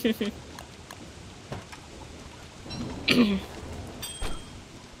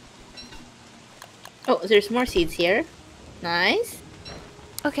 Oh, there's more seeds here. Nice.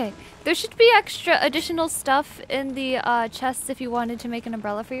 Okay, there should be extra additional stuff in the chests if you wanted to make an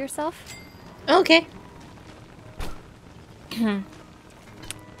umbrella for yourself. Okay.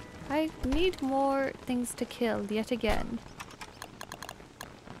 I need more things to kill yet again.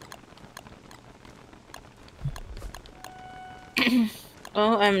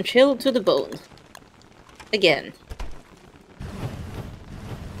 Oh, I'm chilled to the bone. Again.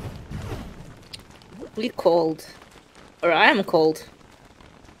 We cold. Or I am cold.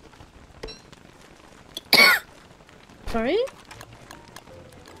 Sorry?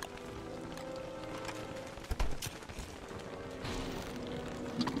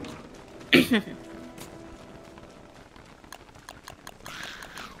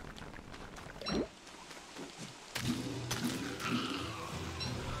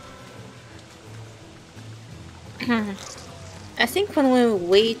 I think when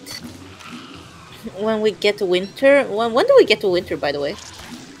we get to winter, when do we get to winter, by the way?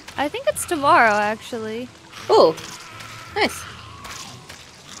 I think it's tomorrow, actually. Oh, nice.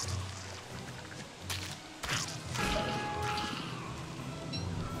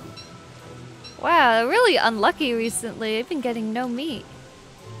 Wow, really unlucky recently. I've been getting no meat.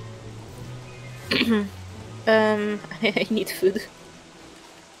 I need food.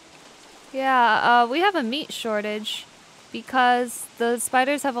 Yeah, we have a meat shortage because the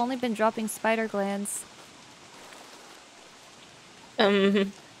spiders have only been dropping spider glands.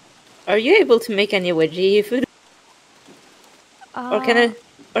 Are you able to make any veggie food? Or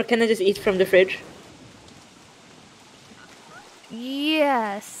can I just eat from the fridge?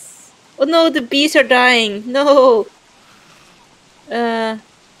 Yes. Oh no, the bees are dying. No.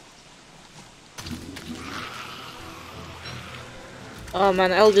 Oh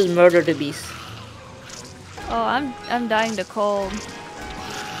man, I'll just murder the bees. Oh, I'm dying to cold.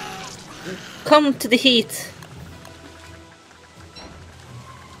 Come to the heat.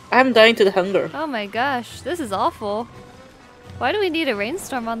 I'm dying to the hunger. Oh my gosh, this is awful. Why do we need a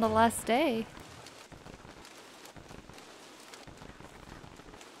rainstorm on the last day?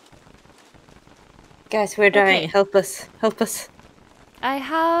 Guys, we're dying. Okay. Help us. Help us. I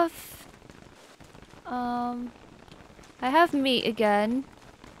have meat again.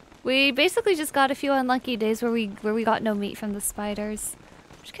 We basically just got a few unlucky days where we got no meat from the spiders,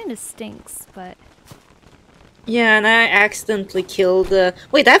 which kind of stinks, but Yeah, and I accidentally killed.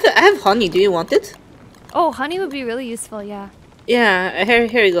 Wait, I have honey. Do you want it? oh, honey would be really useful. Yeah. Yeah,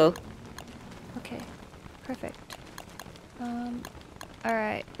 here you go. Okay. Perfect. All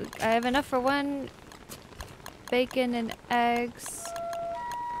right. I have enough for one bacon and eggs.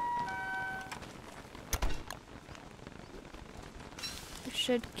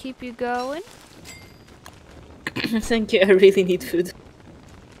 Should keep you going. Thank you. I really need food.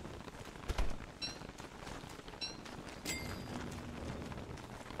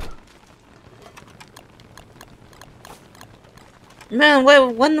 Man,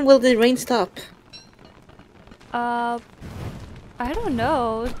 when will the rain stop? I don't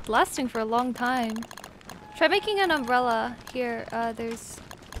know. It's lasting for a long time. Try making an umbrella. Here, there's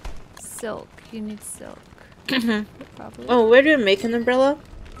silk. You need silk. Probably. Oh, where do you make an umbrella?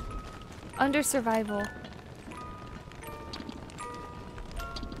 Under survival.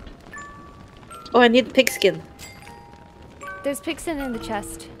 Oh, I need pigskin. There's pigskin in the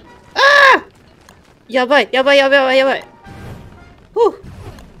chest. Ah! Yabai, yabai, yabai, yabai. Whew.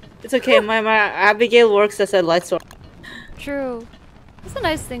 It's okay, my Abigail works as a light source. True. That's the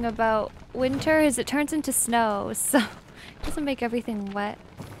nice thing about winter is it turns into snow, so it doesn't make everything wet.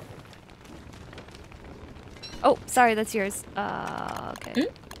 Oh, sorry, that's yours. Okay.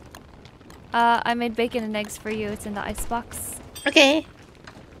 I made bacon and eggs for you. It's in the icebox. Okay.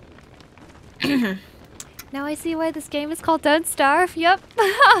 Now I see why this game is called Don't Starve. Yep.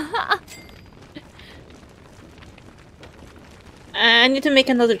 I need to make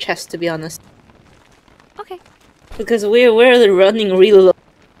another chest, to be honest. Okay. Because we're running really low.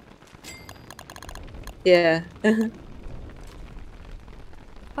 Yeah.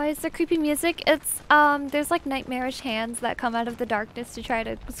 Why is there creepy music? It's there's like nightmarish hands that come out of the darkness to try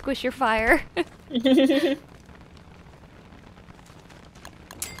to squish your fire.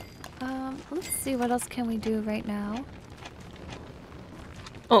 Let's see, what else can we do right now?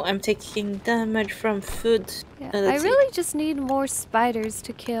 Oh, I'm taking damage from food. Yeah, I really just need more spiders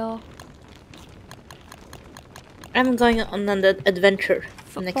to kill. I'm going on an adventure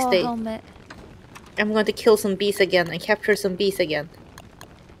the next Football day. helmet. I'm going to kill some bees again and capture some bees again.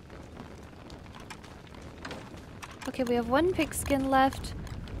 Okay, we have one pigskin left.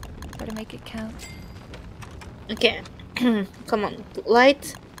 Better make it count. Okay. Come on.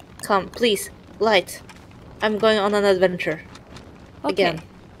 Light. Come, please. Light. I'm going on an adventure. Okay. Again.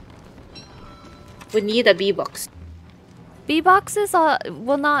 We need a bee box. Bee boxes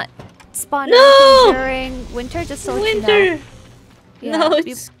will not spawn No! during winter, just so Winter! you know. Yeah, No,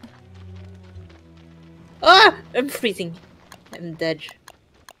 it's... Ah! I'm freezing. I'm dead.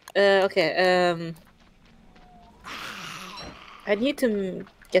 Okay, I need to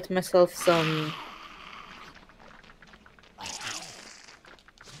get myself some...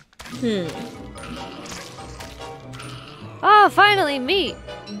 Oh, finally, meat!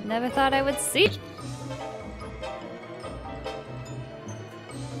 Never thought I would see.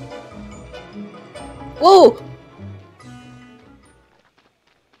 Whoa!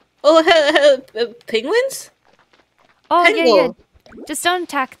 Oh, penguins? Oh, yeah, yeah. Penguin. Just don't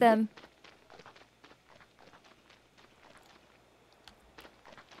attack them.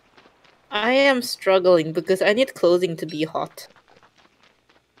 I am struggling because I need clothing to be hot.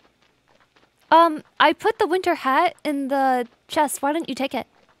 I put the winter hat in the chest. Why don't you take it?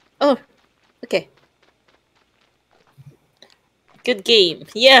 Oh, okay. Good game.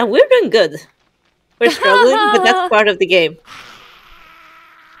 Yeah, we're doing good. We're struggling, but that's part of the game.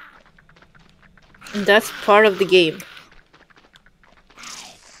 That's part of the game.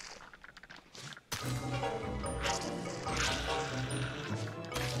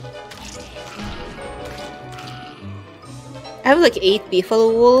 I have like 8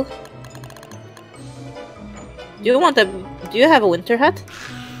 beefalo wool. Do you have a winter hat?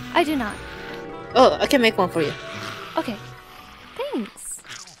 I do not. Oh, I can make one for you. Okay. Thanks.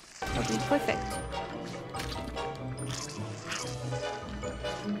 That'll be perfect.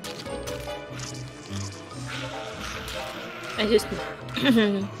 I just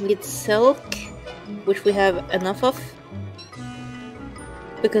need silk, which we have enough of.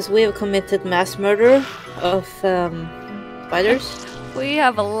 Because we have committed mass murder of spiders. We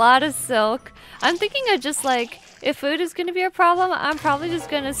have a lot of silk. I'm thinking of just like, if food is gonna be a problem, I'm probably just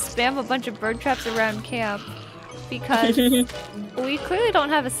gonna spam a bunch of bird traps around camp. Because we clearly don't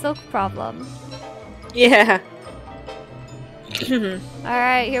have a silk problem. Yeah.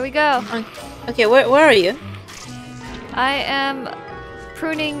 Alright, here we go. Okay, where are you? I am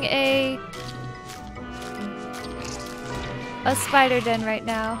pruning a spider den right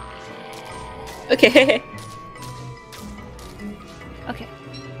now. Okay. Okay.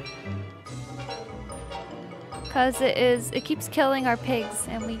 Cause it keeps killing our pigs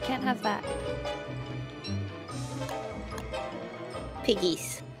and we can't have that.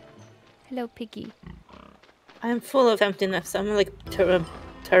 Piggies. Hello, piggy. I'm full of emptiness. I'm like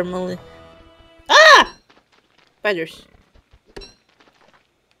terminally. Ah! Spiders.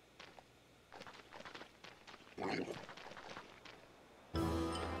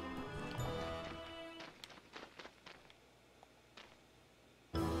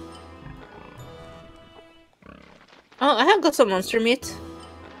 Oh, I have got some monster meat.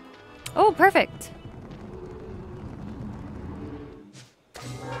 Oh, perfect.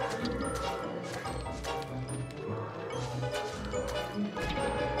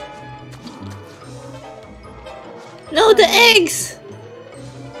 No, the eggs!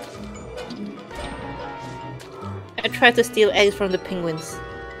 I tried to steal eggs from the penguins.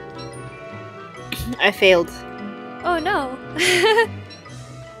 I failed. Oh no.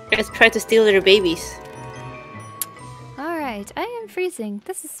 I tried to steal their babies. Alright, I am freezing.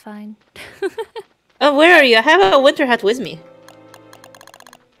 This is fine. Oh, where are you? I have a winter hat with me.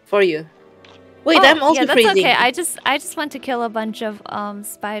 For you. Wait, Oh, I'm also yeah, that's freezing. okay. I just went to kill a bunch of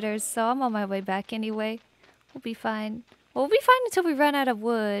spiders, so I'm on my way back anyway. We'll be fine. We'll be fine until we run out of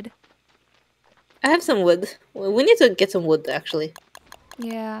wood. I have some wood. We need to get some wood, actually.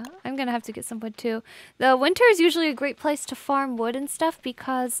 Yeah, I'm gonna have to get some wood too. The winter is usually a great place to farm wood and stuff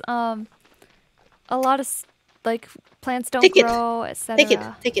because a lot of like plants don't grow, etc. Take it.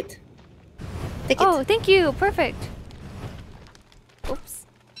 Take it. Take it. Oh, thank you. Perfect. Oops.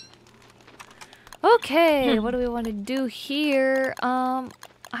 Okay, what do we want to do here?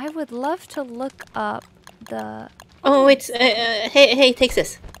 I would love to look up the. Oh wait. Hey, take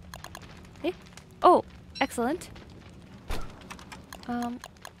this. Eh? Oh, excellent. I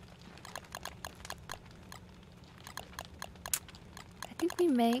think we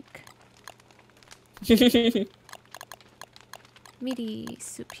make meaty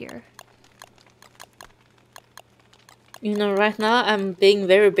soup here. You know, right now I'm being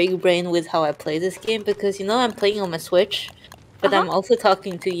very big brain with how I play this game because you know I'm playing on my Switch, but I'm also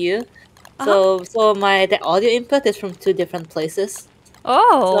talking to you. So the audio input is from 2 different places.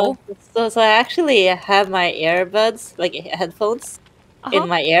 Oh. So I actually have my earbuds, like headphones, in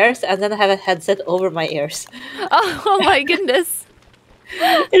my ears, and then I have a headset over my ears. Oh my goodness.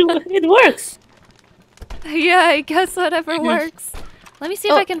 It works. Yeah, I guess whatever works. Let me see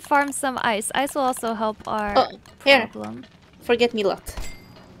if I can farm some ice. Ice will also help our problem. Forget me lot.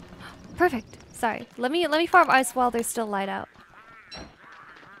 Perfect. Sorry. Let me farm ice while there's still light out.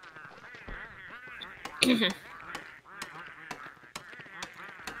 Because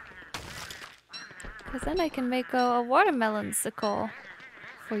then I can make a watermelon sickle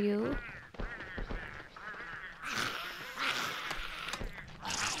for you.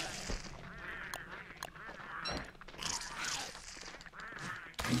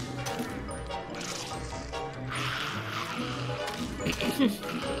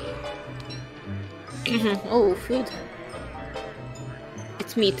 Oh, food.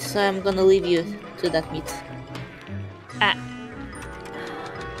 It's meat, so I'm gonna leave you to that meat. Ah.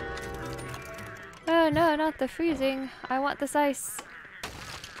 Oh no, not the freezing. I want this ice.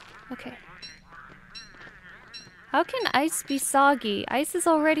 Okay. How can ice be soggy? Ice is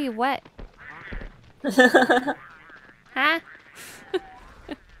already wet. Huh?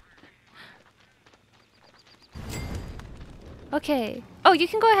 Okay. Oh, you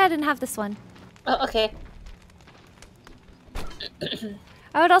can go ahead and have this one. Oh, okay.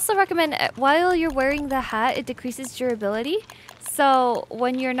 I would also recommend while you're wearing the hat, it decreases durability. So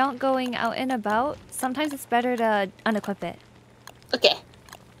when you're not going out and about, sometimes it's better to unequip it. Okay.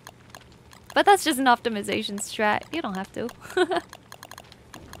 But that's just an optimization strat. You don't have to.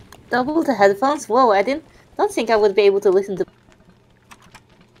 Double the headphones? Whoa, I don't think I would be able to listen to.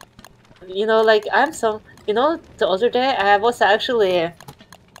 You know, like the other day I was actually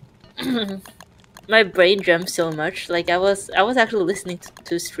my brain jumped so much. Like I was actually listening to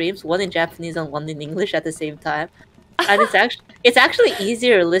two streams, one in Japanese and one in English at the same time. And it's actually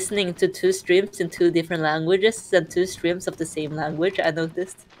easier listening to two streams in two different languages than two streams of the same language, I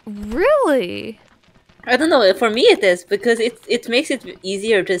noticed. Really? I don't know, for me it is, because it makes it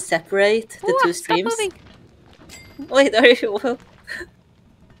easier to separate the two streams. Stop moving. Wait, are you well?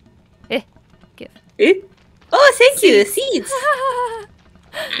 Give. Eh? Oh, thank you! Seeds.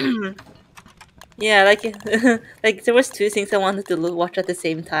 Yeah, like like there was two things I wanted to watch at the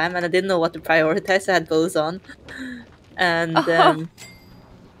same time, and I didn't know what to prioritize. So I had both on, and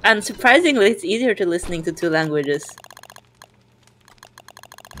and surprisingly, it's easier to listening to two languages.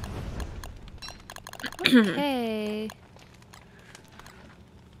 Okay.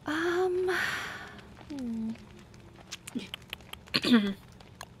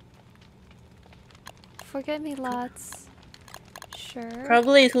 Forget me lots. Sure.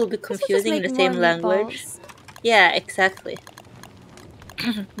 Probably it will be confusing in the same language. Yeah, exactly.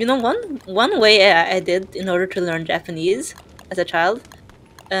 You know, one way I did in order to learn Japanese as a child.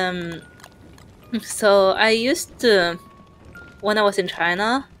 So I used to, when I was in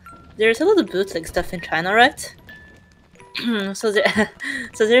China, there's a lot of bootleg stuff in China, right? so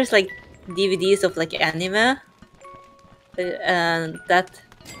there's like DVDs of like anime, and that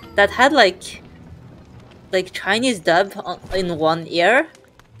had like Chinese dub in one ear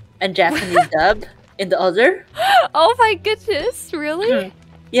and Japanese dub in the other. Oh my goodness, really?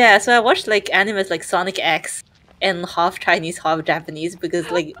 Yeah, so I watched like animes like Sonic X and half Chinese, half Japanese, because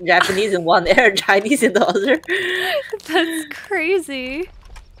like Japanese in one ear, Chinese in the other. That's crazy.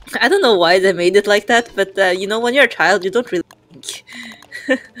 I don't know why they made it like that, but you know, when you're a child, you don't really think.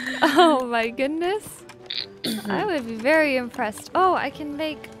 Oh my goodness. I would be very impressed. Oh, I can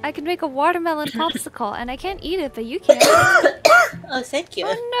make a watermelon popsicle, and I can't eat it, but you can. Oh, thank you.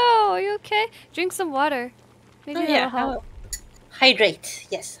 Oh no, are you okay? Drink some water. Maybe that'll help. Hydrate.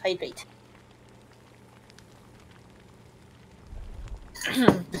 Yes, hydrate.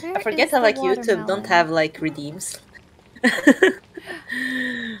 I forget how like YouTube don't have like redeems.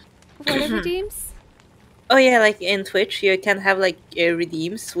 What are redeems? Oh yeah, like in Twitch you can have like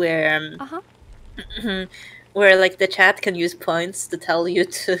redeems where where like the chat can use points to tell you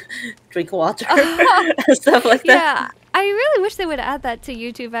to drink water and stuff like that. Yeah, I really wish they would add that to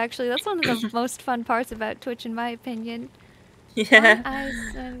YouTube. Actually, that's one of the most fun parts about Twitch, in my opinion. Yeah.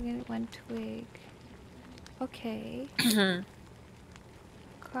 One twig. Okay.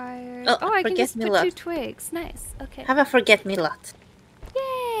 Oh, I can just put 2 twigs. Nice. Okay. Have a forget-me-lot.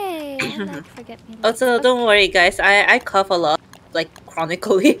 Yay! I like forget-me-lots. Also, don't worry, guys. I cough a lot, like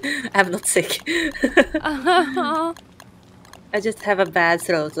chronically. I'm not sick. I just have a bad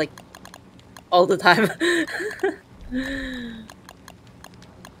throat, like all the time.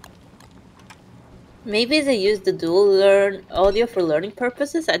 Maybe they use the dual learn audio for learning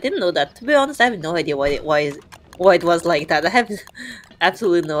purposes. I didn't know that. To be honest, I have no idea why it was like that. I have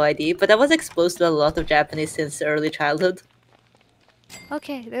absolutely no idea. But I was exposed to a lot of Japanese since early childhood.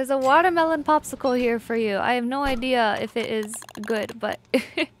 Okay, there's a watermelon popsicle here for you. I have no idea if it is good, but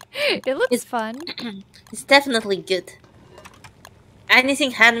it looks fun. It's definitely good.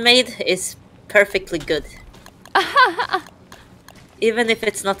 Anything handmade is perfectly good. Even if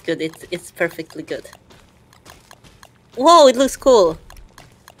it's not good, it's perfectly good. Whoa, it looks cool.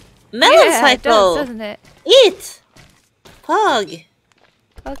 Melon cycle! It does, doesn't it? Eat! Pog!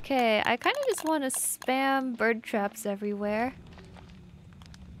 Okay, I kind of just want to spam bird traps everywhere.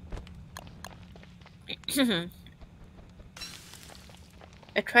 I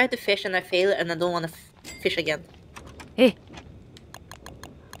tried to fish and I failed and I don't want to fish again. Hey.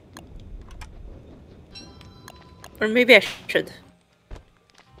 Or maybe I should.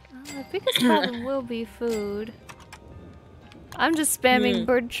 The biggest problem will be food. I'm just spamming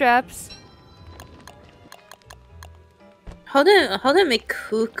bird traps. How do I make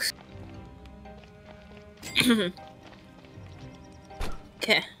hooks?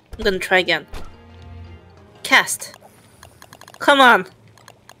 Okay, I'm gonna try again. Cast. Come on.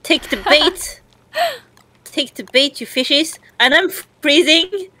 Take the bait. Take the bait, you fishies. And I'm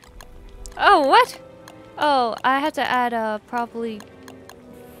freezing. Oh, what? Oh, I have to add probably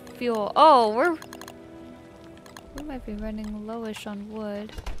fuel. Oh, We might be running lowish on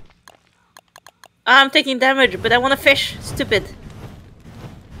wood. I'm taking damage, but I want to fish. Stupid.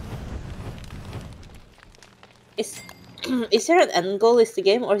 Is is there an end goal? Is the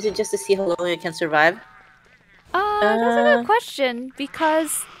game, or is it just to see how long you can survive? That's a good question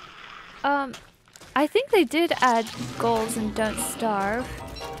because, I think they did add goals in Don't Starve.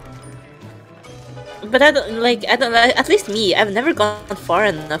 But I don't like. At least me. I've never gone far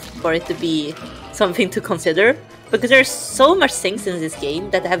enough for it to be something to consider because there's so much things in this game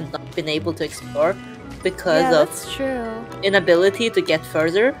that I have not been able to explore because of that's true. inability to get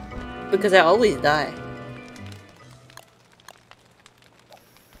further. Because I always die.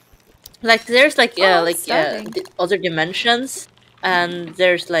 Like there's like other dimensions, and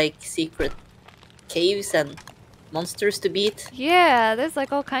there's like secret caves and monsters to beat. Yeah, there's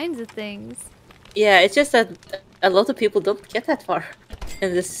like all kinds of things. Yeah, it's just that a lot of people don't get that far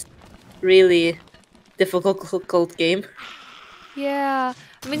in this really difficult game. Yeah.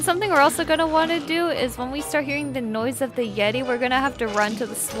 I mean, something we're also gonna want to do is when we start hearing the noise of the Yeti, we're gonna have to run to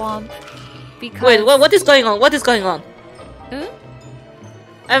the swamp. Because... Wait, what is going on? What is going on? Hmm?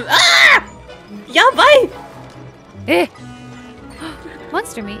 Ah! Yeah, bye! Eh!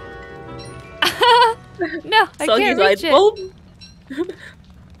 Monster meat. No, I can't reach it.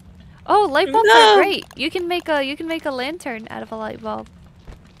 Oh, light bulbs are great. You can make a lantern out of a light bulb.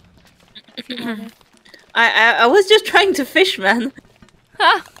 If you wanted. I was just trying to fish, man.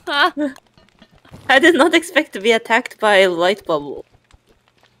 I did not expect to be attacked by a light bubble.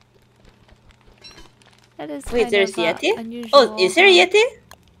 That is Wait, there's Yeti? Unusual. Oh, is there a Yeti?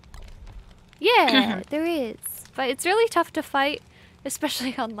 Yeah, there is. But it's really tough to fight,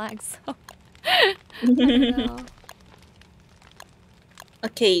 especially on lag, so... I don't know.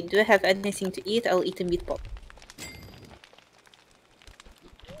 Okay, do I have anything to eat? I'll eat a meatball.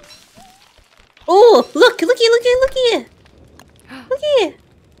 Oh, look! Looky! Look!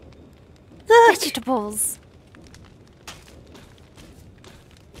 Vegetables!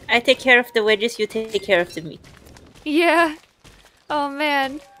 I take care of the wedges, you take care of the meat. Yeah. Oh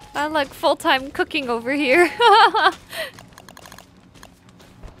man, I'm like full-time cooking over here.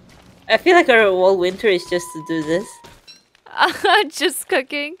 I feel like our whole winter is just to do this. Just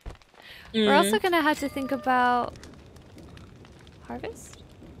cooking. We're also gonna have to think about harvest.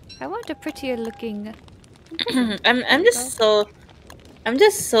 I want a prettier looking. I'm just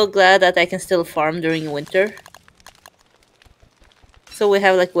so glad that I can still farm during winter. So we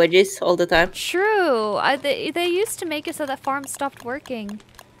have like wedges all the time. True. They used to make it so that farms stopped working.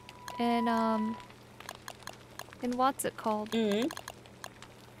 And what's it called?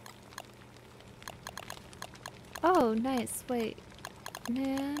 Oh, nice. Wait.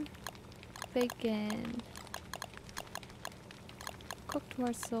 Man. Bacon. Cooked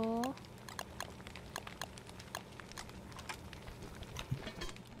morsel.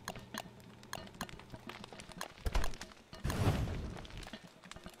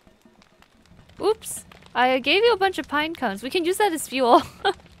 Oops. I gave you a bunch of pine cones. We can use that as fuel.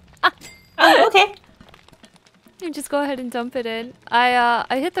 Oh, okay. You just go ahead and dump it in. I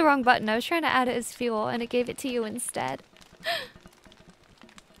hit the wrong button. I was trying to add it as fuel and it gave it to you instead.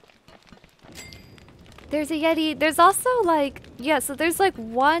 There's a Yeti. There's also like, yeah, so there's like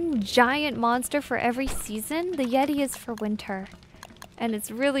one giant monster for every season. The Yeti is for winter. And it's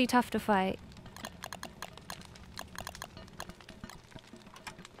really tough to fight.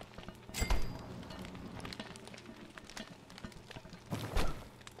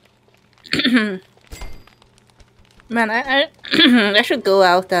 Man, I I should go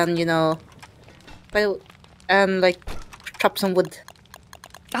out and like chop some wood.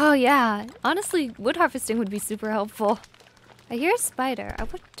 Oh yeah, honestly, wood harvesting would be super helpful. I hear a spider. I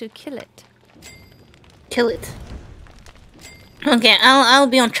want to kill it. Kill it. Okay, I'll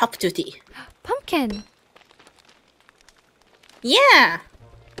be on chop duty. Pumpkin. Yeah.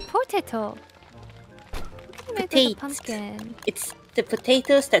 Potato. What can I make with a pumpkin? It's the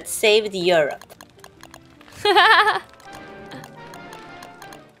potatoes that saved Europe.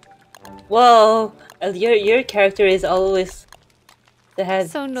 Whoa, your character is always that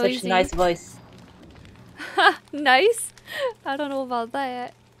has so noisy. such a nice voice. Nice? I don't know about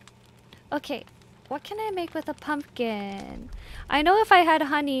that. Okay, what can I make with a pumpkin? I know if I had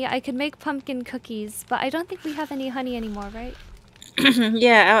honey, I could make pumpkin cookies, but I don't think we have any honey anymore, right?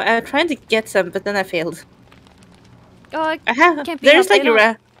 Yeah, I tried to get some, but then I failed. Oh, I have. Can't be There's helped,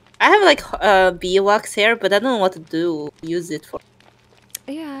 like I have like beeswax here, but I don't know what to use it for.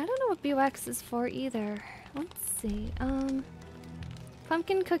 Yeah, I don't know what beeswax is for either. Let's see.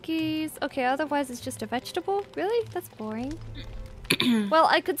 Pumpkin cookies. Okay, otherwise it's just a vegetable? Really? That's boring. Well,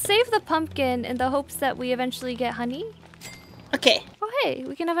 I could save the pumpkin in the hopes that we eventually get honey. Okay. Oh, hey,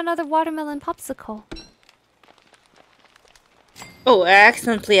 we can have another watermelon popsicle. Oh, I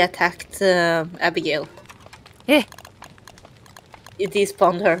accidentally attacked Abigail. Eh. It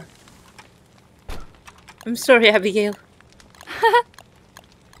despawned her. I'm sorry, Abigail.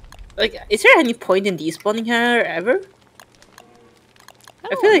 Like, is there any point in despawning her ever?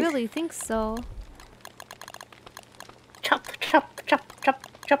 I I don't feel like really think so. chop, chop, chop, chop,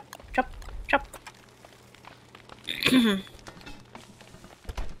 chop, chop, chop.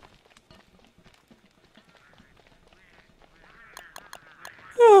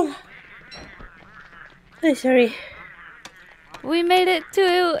 Oh, sorry. We made it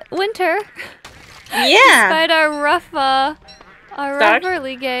to winter. Yeah. Despite our rough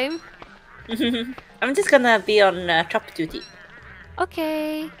early game. I'm just gonna be on chop duty.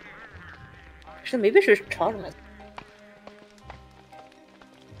 Okay. Actually, maybe I should charm it.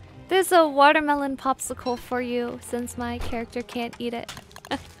 There's a watermelon popsicle for you since my character can't eat it.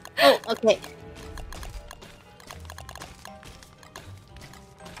 Oh, okay.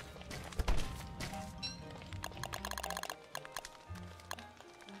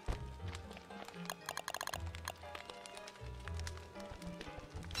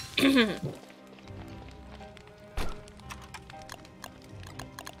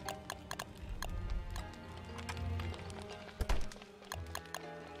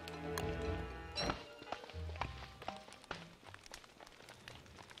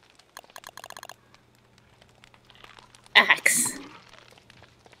 Axe.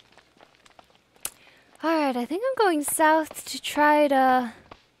 Alright, I think I'm going south to try to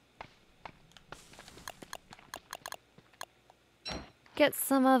get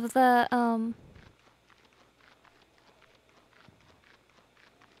some of the,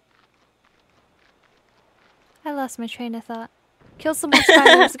 I lost my train of thought. Kill some more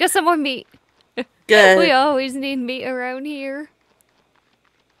spiders, get some more meat. Good. We always need meat around here.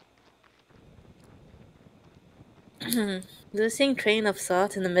 Losing train of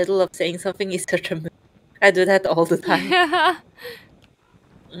thought in the middle of saying something is such a move. I do that all the time.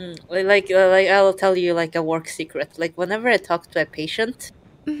 Like I'll tell you like a work secret. Like whenever I talk to a patient,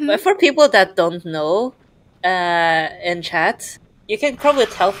 but for people that don't know, in chat, you can probably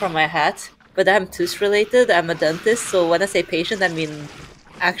tell from my hat, but I'm tooth related. I'm a dentist, so when I say patient, I mean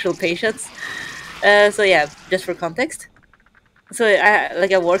actual patients. So yeah, just for context. So I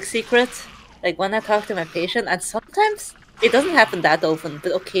like a work secret. Like when I talk to my patient, and sometimes it doesn't happen that often,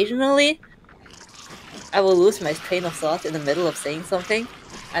 but occasionally I will lose my train of thought in the middle of saying something,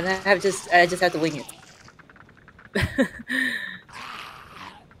 and I just have to wing it.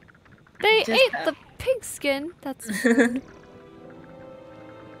 They Just ate the pigskin. That's rude.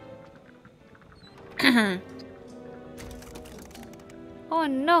 Oh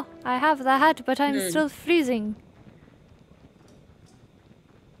no, I have the hat, but I'm still freezing.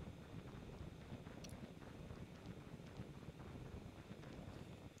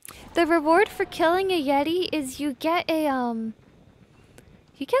 The reward for killing a yeti is you get a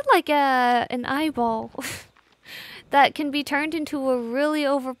you get like an eyeball that can be turned into a really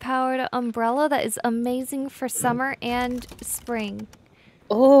overpowered umbrella that is amazing for summer and spring.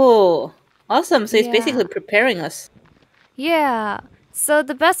 Oh, awesome! So it's Yeah. basically preparing us. Yeah. So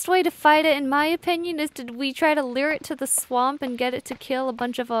the best way to fight it, in my opinion, is we try to lure it to the swamp and get it to kill a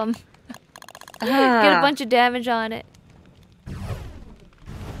bunch of get a bunch of damage on it.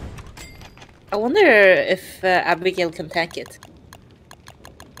 I wonder if Abigail can tank it.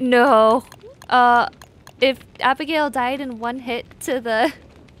 No. If Abigail died in one hit to the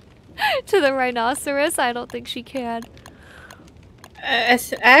to the rhinoceros, I don't think she can. I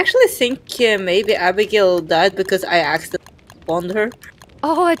actually think maybe Abigail died because I accidentally spawned her.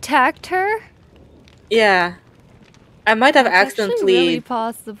 Oh, attacked her? Yeah. I might have That's actually accidentally... really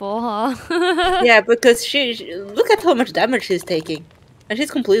possible, huh? Yeah, because she... Look at how much damage she's taking. And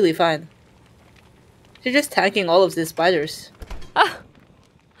she's completely fine. She's just tanking all of these spiders.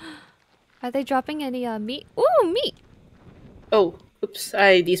 Are they dropping any meat? Ooh, meat! Oh, oops,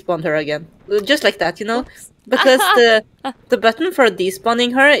 I despawned her again. Just like that, you know? Oops. Because the button for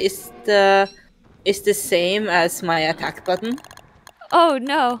despawning her is the same as my attack button. Oh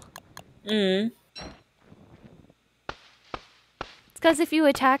no. Mm. It's because if you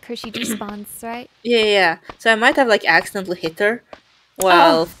attack her, she despawns, right? Yeah. So I might have like accidentally hit her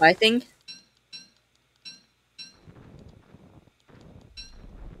while fighting.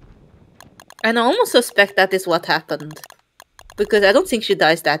 And I almost suspect that is what happened. Because I don't think she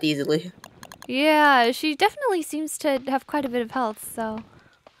dies that easily. Yeah, she definitely seems to have quite a bit of health, so...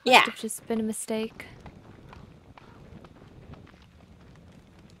 Yeah. Must have just been a mistake.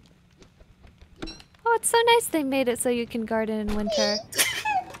 it's so nice they made it so you can garden in winter.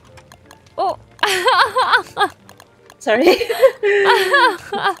 Oh. Sorry.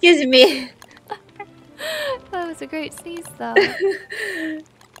 Excuse me. That was a great sneeze, though.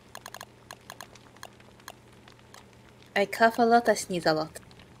 I cough a lot, I sneeze a lot.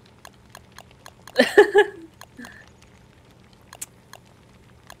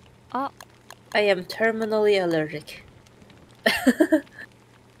 Oh. I am terminally allergic.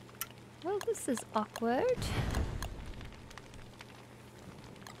 Well, this is awkward.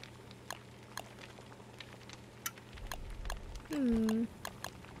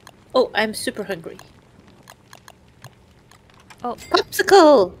 Oh, I'm super hungry. Oh.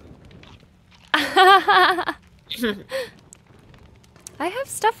 Popsicle! I have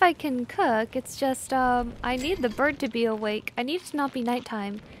stuff I can cook. It's just, I need the bird to be awake. I need it to not be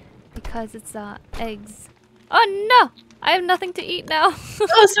nighttime because it's, eggs. Oh no! I have nothing to eat now.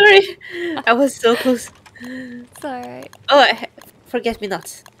 Oh, sorry. I was so close. It's alright. Oh,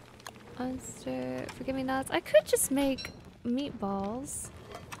 forget-me-nots. Monster, forgive-me-nots. I could just make meatballs.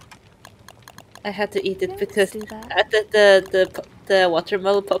 I had to eat it Yeah, because let's do that. the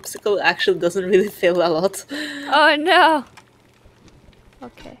watermelon popsicle actually doesn't really fill a lot. Oh no!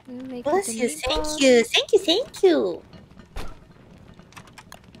 Okay, I'm gonna make Bless the you, meatballs. thank you.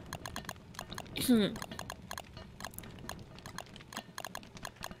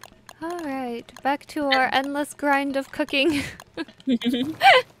 Alright, back to our endless grind of cooking.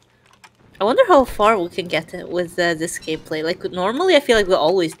 I wonder how far we can get with this gameplay. Like, normally I feel like we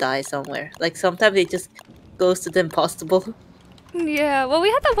always die somewhere. Like, sometimes it just goes to the impossible. Yeah, well, we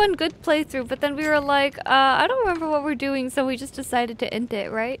had that one good playthrough, but then we were like, I don't remember what we're doing, so we just decided to end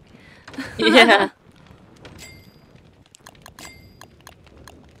it, right? Yeah.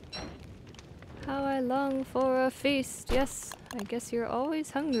 How I long for a feast. Yes, I guess you're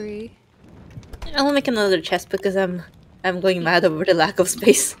always hungry. I'll make another chest because I'm going mad over the lack of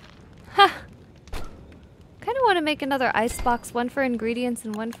space. Ha! Kind of want to make another icebox, one for ingredients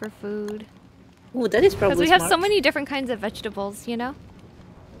and one for food. Ooh, that is probably Because we have so smart. many different kinds of vegetables, you know?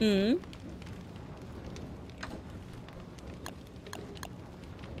 Mm.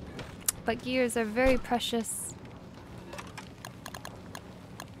 But gears are very precious.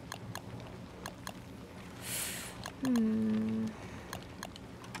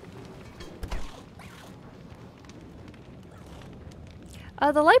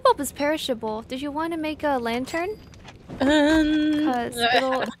 The light bulb is perishable. Did you want to make a lantern? Because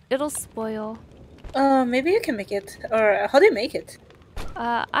it'll spoil. Maybe you can make it. Or how do you make it?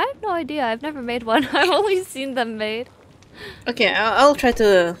 I have no idea. I've never made one. I've only seen them made. Okay, I'll try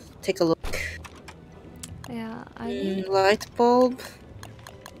to take a look. Yeah, I need... Light bulb.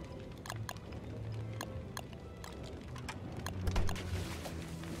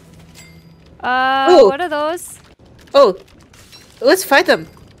 Oh. What are those? Oh, let's fight them.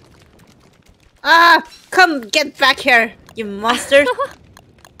 Ah, come get back here, you monster.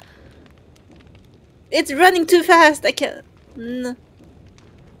 It's running too fast. I can't. No.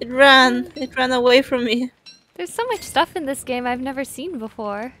 It ran away from me. There's so much stuff in this game I've never seen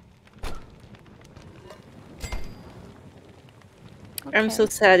before. Okay. I'm so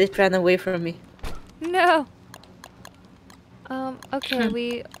sad it ran away from me. No. Okay,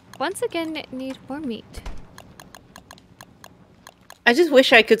 we once again need more meat. I just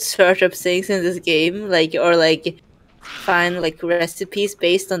wish I could search up things in this game, or find recipes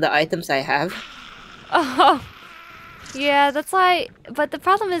based on the items I have. Oh, yeah, that's why. But the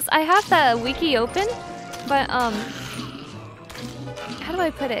problem is, I have the wiki open, but how do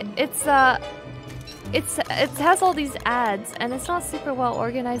I put it? It has all these ads, and it's not super well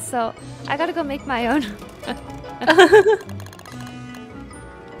organized. So I gotta go make my own.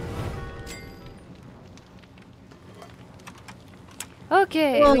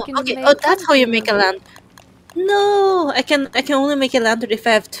 Okay, Well, we can okay. make Oh, that's how you make a lantern. No, I can only make a lantern if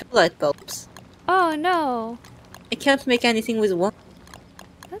I have 2 light bulbs. Oh no, I can't make anything with 1.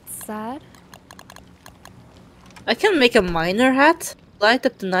 that's sad. I can make a miner hat. Light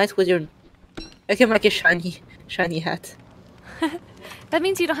up the night with your. I can make a shiny hat. That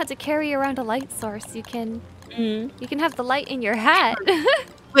means you don't have to carry around a light source. You can Mm. you can have the light in your hat.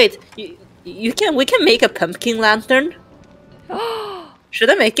 Wait, we can make a pumpkin lantern. Should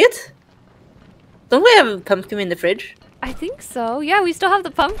I make it? Don't we have a pumpkin in the fridge? I think so. Yeah, we still have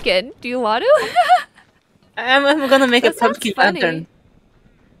the pumpkin. Do you want to? I'm gonna make a That sounds pumpkin funny. lantern.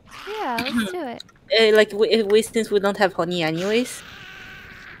 Yeah, let's do it. Since we don't have honey anyways.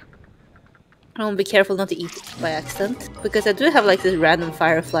 I'll be careful not to eat it by accident. Because I do have this random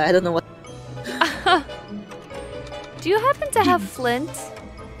firefly. I don't know what. Do you happen to have flint?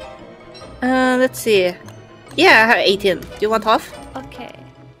 Let's see. Yeah, I have 18. Do you want half? Okay.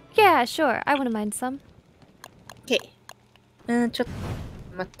 Yeah, sure. I wouldn't mind some. Okay. ちょっと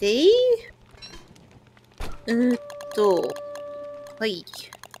待って。はい。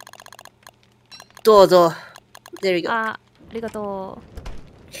どうぞ。There you go. ありがとど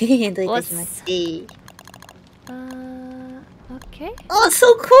ういたしまして。う。Okay. Oh,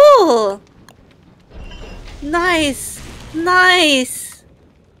 so cool! Nice! Nice!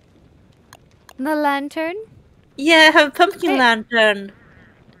 The lantern? Yeah, I have a pumpkin Hey. lantern.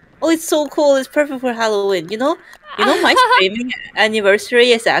 Oh, it's so cool. It's perfect for Halloween. You know my streaming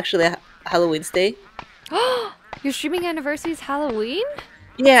anniversary is actually Halloween's day. Your streaming anniversary is Halloween?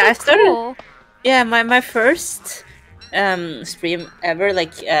 Yeah, I So started. cool. Yeah, my first stream ever,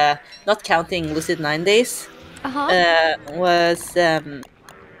 like not counting Lucid 9 days, was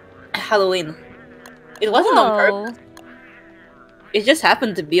Halloween. It wasn't on purpose. It just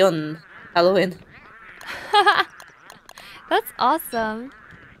happened to be on Halloween. That's awesome.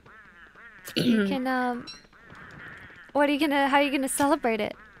 You can how are you gonna celebrate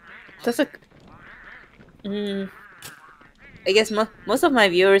it? That's a. I guess most of my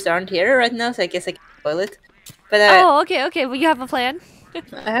viewers aren't here right now, so I guess I can spoil it. But okay. Well, you have a plan.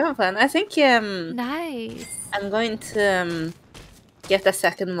 I have a plan. I think Nice. I'm going to get a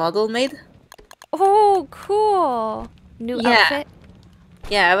second model made. Oh, cool. New outfit.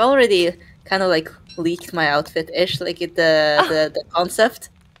 Yeah, I've already kind of like leaked my outfit-ish, like the concept,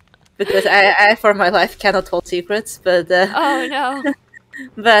 because I for my life cannot hold secrets. But Oh no.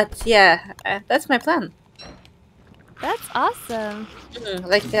 but yeah, that's my plan. That's awesome.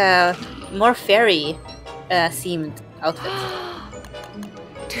 Like more fairy themed outfit.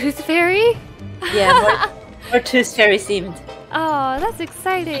 Tooth Fairy? Yeah, more tooth fairy themed. Oh, that's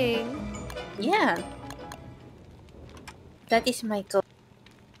exciting. Yeah, that is my goal.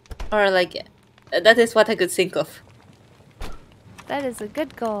 Or like, that is what I could think of. That is a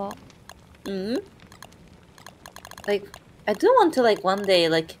good goal. Like, I do want to like one day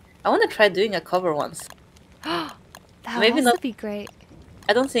like I want to try doing a cover once. That Maybe would not. also be great.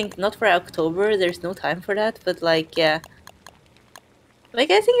 I don't think not for October. There's no time for that. But like, yeah,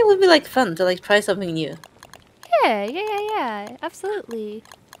 like I think it would be like fun to like try something new. Yeah. Absolutely.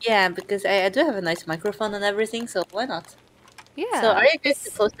 Yeah, because I do have a nice microphone and everything, so why not? Yeah. So are you guys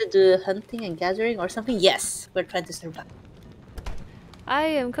supposed to do hunting and gathering or something? Yes, we're trying to survive. I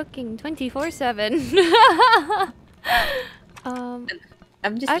am cooking 24/7. I'm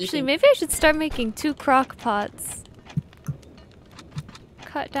just Actually, eating. maybe I should start making 2 crock pots.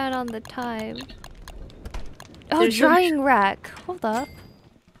 Cut down on the time. Oh, There's so drying rack. Hold up.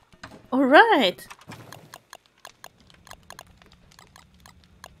 All right.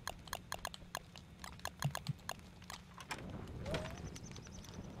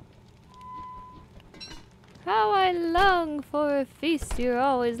 How I long for a feast. You're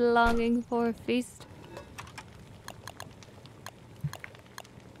always longing for a feast.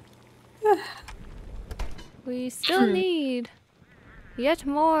 We still need yet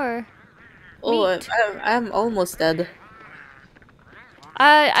more meat. I'm almost dead.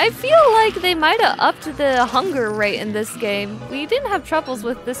 I feel like they might have upped the hunger rate in this game. We didn't have troubles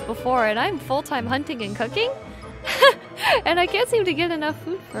with this before, and I'm full-time hunting and cooking. And I can't seem to get enough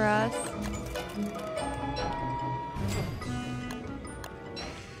food for us.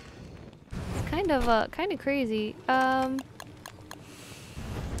 It's kind of crazy.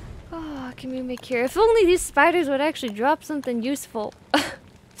 Oh, can we make here? If only these spiders would actually drop something useful.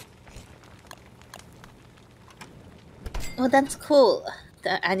 Oh, that's cool.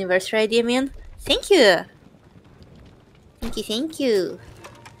 The anniversary idea, man. Thank you. Thank you.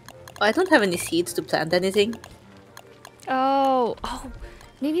 Oh, I don't have any seeds to plant anything. Oh,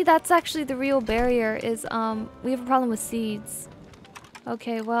 maybe that's actually the real barrier is, we have a problem with seeds.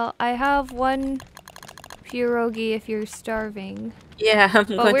 Okay, well, I have 1 pierogi if you're starving. Yeah, I'm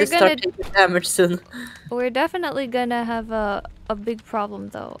going to start taking damage soon. We're definitely gonna have a big problem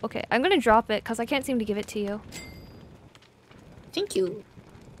though. Okay, I'm gonna drop it because I can't seem to give it to you. Thank you.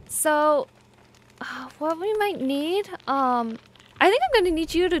 So, what we might need, I think I'm gonna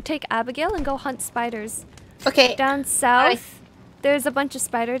need you to take Abigail and go hunt spiders. Okay. Down south, there's a bunch of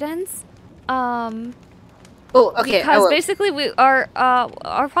spider dens. Oh, okay. Because basically our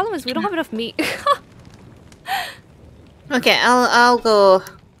problem is we don't have enough meat. Okay, I'll go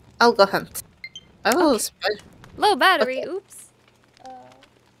hunt. I will spider. Low battery. Okay. Oops.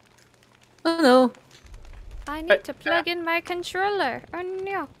 Oh no. I need to plug in my controller. Oh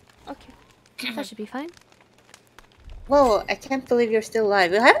no. Okay. That should be fine. Whoa, I can't believe you're still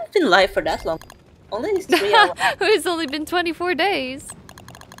live. I haven't been live for that long. Only 3 hours. It's only been 24 days.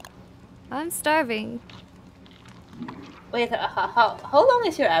 I'm starving. Wait, how long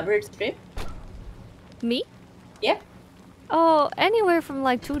is your average stream? Me? Yeah. Oh, anywhere from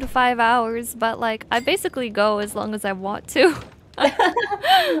like 2 to 5 hours, but like I basically go as long as I want to.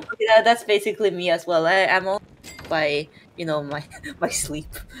 Okay, that's basically me as well. I'm all by, you know, my my sleep.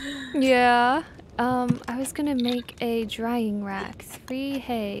 Yeah. I was gonna make a drying rack. 3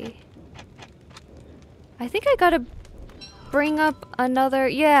 hay. I think I gotta bring up another.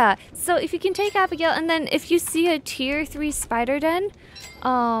 Yeah. So if you can take Abigail, and then if you see a tier 3 spider den,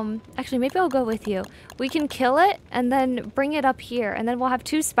 actually maybe I'll go with you. We can kill it and then bring it up here, and then we'll have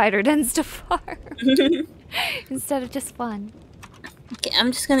 2 spider dens to farm instead of just 1. Okay,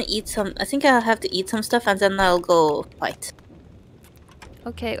 I'm just gonna eat some. I think I'll have to eat some stuff and then I'll go fight.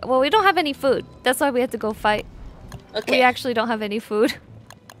 Okay. Well, we don't have any food. That's why we have to go fight. Okay. We actually don't have any food.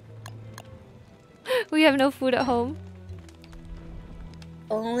 We have no food at home.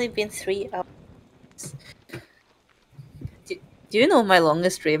 Only been 3 hours. Do you know my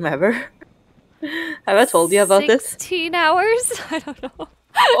longest stream ever? Have I told you about this? 16 hours? I don't know.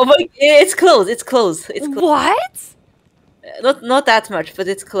 Oh my! It's close. It's close. It's close. What? Not that much, but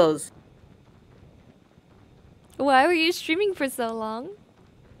it's close. Why were you streaming for so long?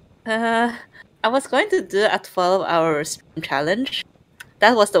 I was going to do a 12-hour stream challenge.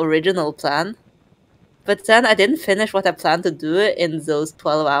 That was the original plan. But then I didn't finish what I planned to do in those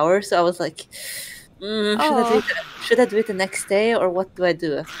 12 hours. So I was like, should I do it the next day or what do I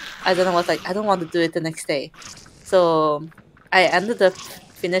do? I don't know. I was like, I don't want to do it the next day. So I ended up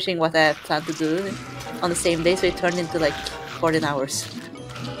finishing what I planned to do on the same day. So it turned into like 14 hours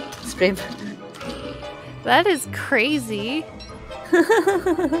stream. That is crazy.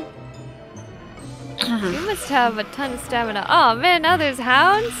 You must have a ton of stamina. Oh man, now there's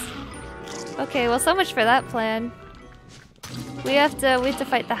hounds? Okay, well so much for that plan. We have to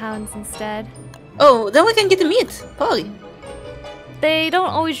fight the hounds instead. Oh, then we can get the meat. Probably. They don't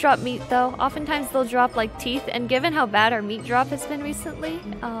always drop meat though. Oftentimes they'll drop like teeth, and given how bad our meat drop has been recently,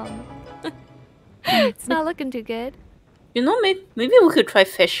 it's not looking too good. You know, maybe we could try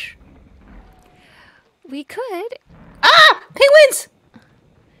fish. We could. Ah! Penguins!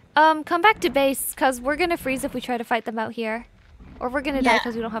 Come back to base, cause we're gonna freeze if we try to fight them out here. Or we're gonna die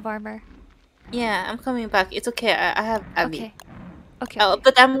because we don't have armor. Yeah, I'm coming back. It's okay. I have Abby. Okay. Okay. Oh,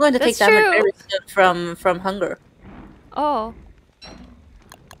 but I'm going to take That's damage true. very soon from hunger. Oh.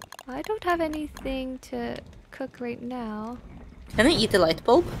 I don't have anything to cook right now. Can I eat the light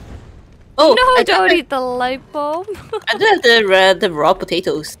bulb? Oh, No, don't eat the light bulb. I do have the raw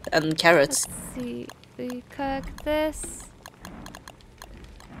potatoes and carrots. Let's see. We cook this.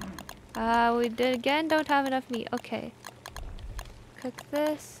 We again don't have enough meat. Okay. Cook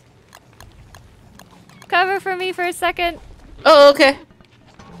this. Cover for me for a second. Oh, okay.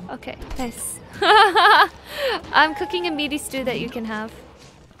 Okay, nice. I'm cooking a meaty stew that you can have.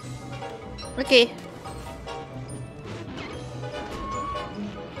 Okay.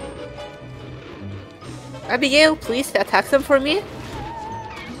 Abigail, please attack them for me.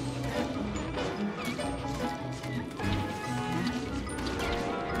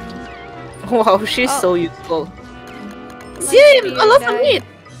 Wow, she's so useful. Sim, a lot of meat.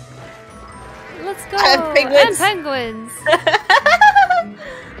 Let's go. And penguins. And penguins.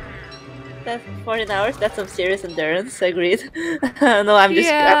 That's 14 hours. That's some serious endurance. Agreed. No, I'm just.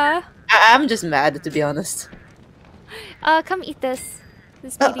 Yeah. I'm just mad, to be honest. Come eat this.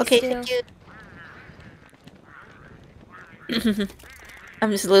 This meaty okay, stew. thank you.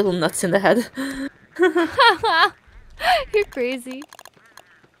 I'm just a little nuts in the head. You're crazy.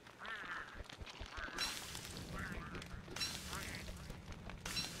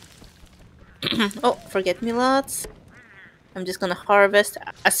 Oh, forget me lots. I'm just gonna harvest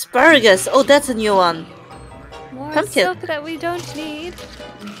asparagus. Oh, that's a new one. More Pumpkin. silk that we don't need.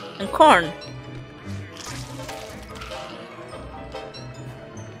 And corn.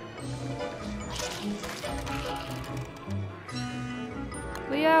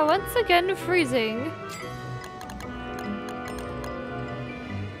 We are once again freezing.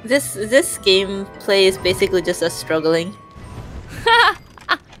 This gameplay is basically just us struggling.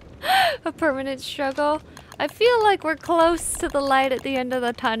 A permanent struggle. I feel like we're close to the light at the end of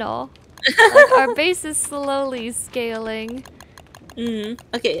the tunnel. Like our base is slowly scaling.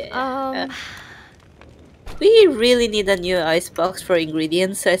 Okay. We really need a new icebox for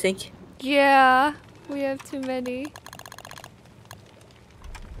ingredients, I think. Yeah, we have too many.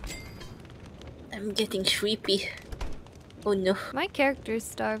 I'm getting sleepy. Oh no. My character's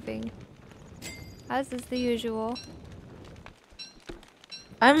starving. As is the usual.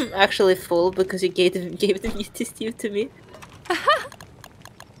 I'm actually full because you gave the meaty stew to me.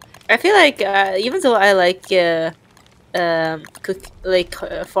 I feel like even though I like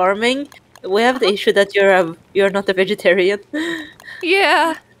farming, we have the issue that you're not a vegetarian.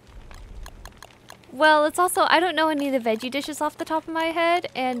 Yeah. Well, it's also I don't know any of the veggie dishes off the top of my head,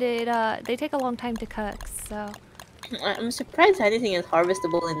 and they take a long time to cook. So. I'm surprised anything is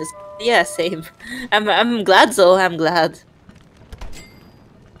harvestable in this. Yeah, same. I'm glad though. I'm glad.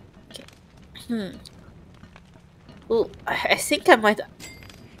 Okay. Well, I think I might.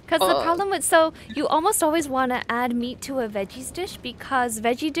 Because the problem with you almost always want to add meat to a veggies dish because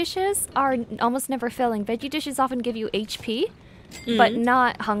veggie dishes are almost never filling. Veggie dishes often give you HP, but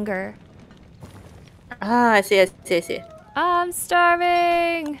not hunger. Ah, I see. I'm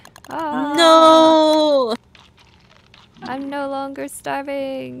starving. Oh. No. I'm no longer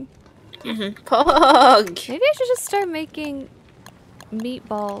starving. Pog. Maybe I should just start making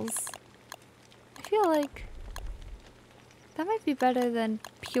meatballs. I feel like that might be better than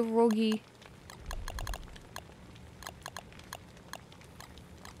pierogi.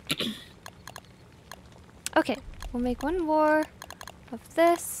 Okay, we'll make one more of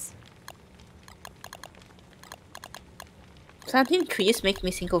this. Planting trees make me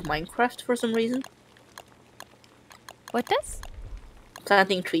think of Minecraft for some reason. What does?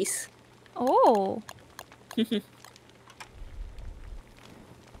 Planting trees. Oh. I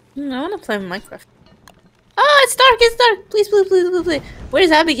wanna play Minecraft. Ah, it's dark! Please. Where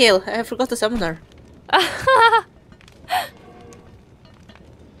is Abigail? I forgot to summon her.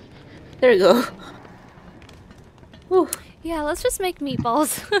 There we go. Whew. Yeah, let's just make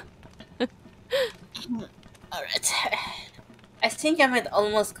meatballs. Alright. I think I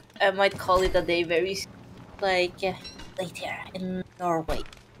might call it a day very soon. Later in Norway.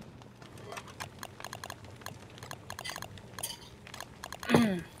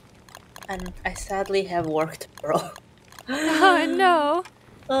 And I sadly have work tomorrow. Oh no.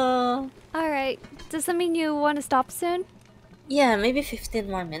 Oh. Alright. Does that mean you want to stop soon? Yeah, maybe 15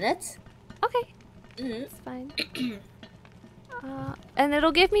 more minutes. Okay. That's fine. And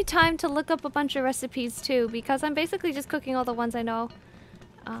it'll give me time to look up a bunch of recipes too, because I'm basically just cooking all the ones I know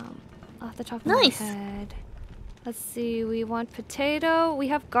off the top of my head. Let's see, we want potato. We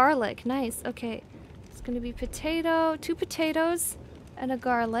have garlic. Nice. Okay. It's going to be potato, 2 potatoes, and a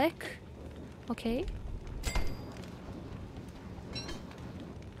garlic. Okay.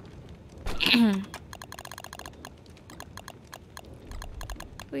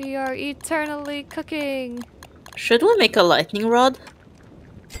 We are eternally cooking. Should we make a lightning rod?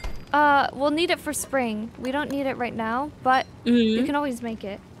 We'll need it for spring. We don't need it right now, but you can always make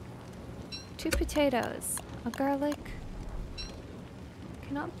it. 2 potatoes, a garlic.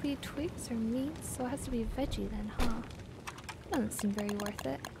 Cannot be twigs or meat, so it has to be veggie then, huh? Doesn't seem very worth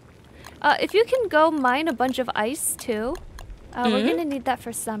it. If you can go mine a bunch of ice too, we're gonna need that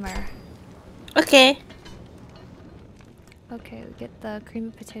for summer. Okay. Okay, we get the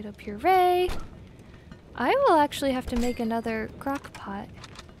creamy potato puree. I will actually have to make another crock pot.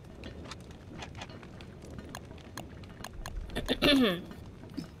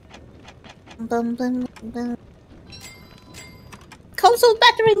 Console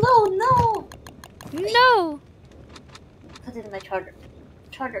battery low, no! No! Put it in my charger.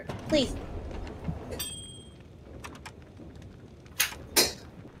 Charger, please.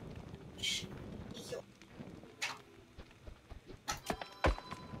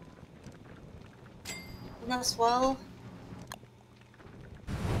 Not swallow.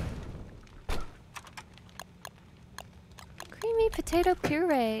 Creamy potato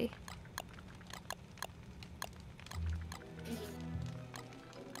puree.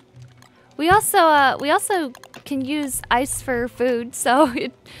 We also can use ice for food, so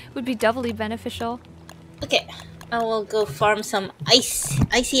it would be doubly beneficial. Okay, I will go farm some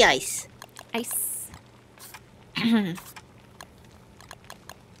icy ice. Ice.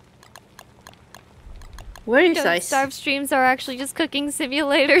 Where is Don't ice? Starve streams are actually just cooking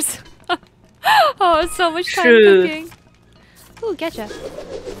simulators. Oh, so much time True. cooking. Ooh, getcha.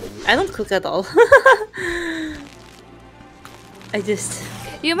 I don't cook at all. I just...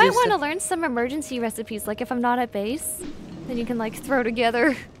 You might want to learn some emergency recipes, like if I'm not at base, then you can like throw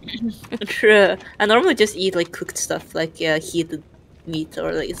together. True. I normally just eat like cooked stuff, like heated meat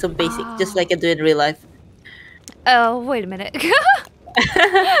or like some basic, just like I do in real life. Oh, wait a minute.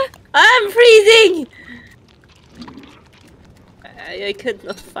 I'm freezing! I could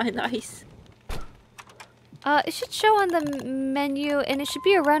not find ice. It should show on the menu, and it should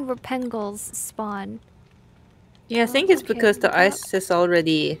be around where Pengul's spawn. Yeah, I think it's because the ice is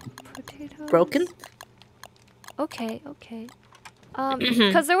already broken. Okay.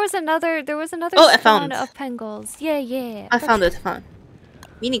 Because there was another Oh, I spawn found. of Pengul's. Yeah. I found it.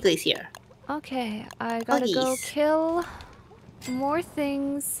 Mini glacier. Okay, I gotta go Huggies. kill more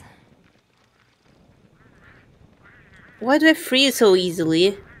things. Why do I freeze so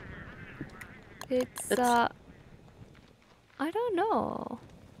easily? It's, That's... I don't know.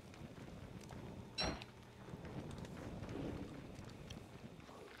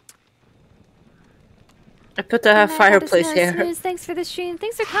 I put a Good night, fireplace Goddess here. Snooze. Thanks for the stream.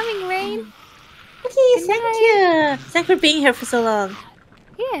 Thanks for coming, Rain. Okay, Good thank night. you. Thanks for being here for so long.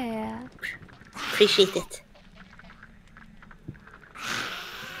 Yeah. Appreciate it.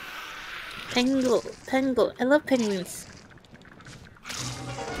 Penguin. I love penguins.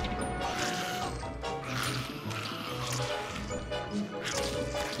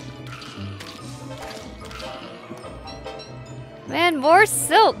 Man, more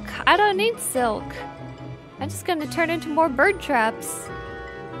silk. I don't need silk. I'm just gonna turn into more bird traps.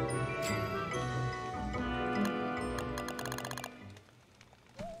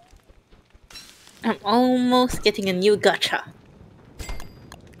 I'm almost getting a new gacha.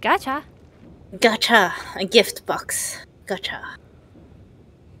 Gotcha. Gacha, a gift box. Gacha.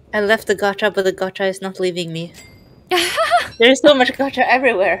 I left the gacha, but the gacha is not leaving me. There's so much gacha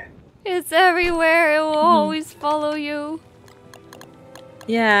everywhere. It's everywhere. It will always follow you.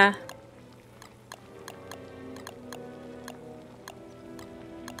 Yeah.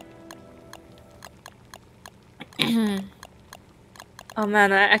 Oh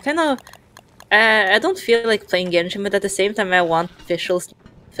man, I kind of... I don't feel like playing Genshin, but at the same time I want visuals to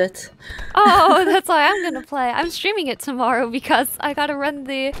fit. Oh, that's why I'm gonna play. I'm streaming it tomorrow because I gotta run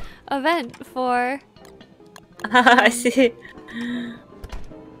the event for... I see.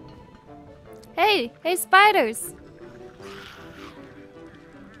 Hey, spiders.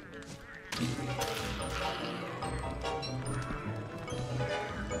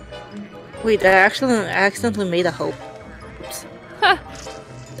 Wait, I actually accidentally made a hope. Oops. Huh.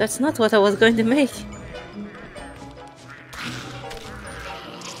 That's not what I was going to make.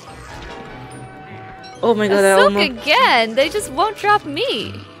 Oh my god, I Silk almost... again. They just won't drop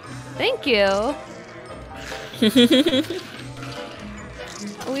me. Thank you.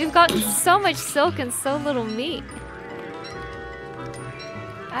 We've gotten so much silk and so little meat.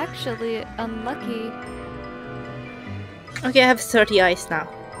 Actually, unlucky. Okay, I have 30 ice now.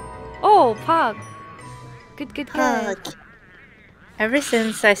 Oh, Pog. Good. Fuck. Ever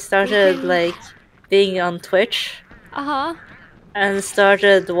since I started, like, being on Twitch Uh-huh. and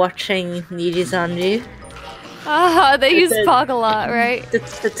started watching Niji Sanji, They use Pog a lot, right?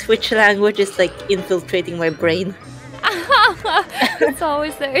 the Twitch language is, like, infiltrating my brain. It's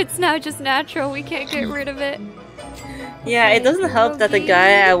always there. It's now just natural. We can't get rid of it. Yeah, it doesn't help that the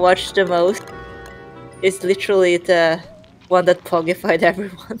guy I watch the most is literally the one that pogified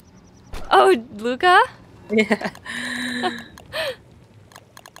everyone. Oh, Luca? Yeah.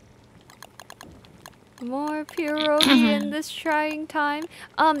 More pierogi in this trying time.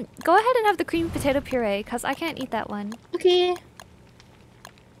 Go ahead and have the cream potato puree, because I can't eat that one. Okay.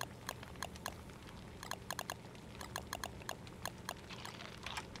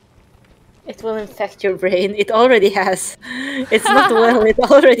 It will infect your brain. It already has. It's not well, it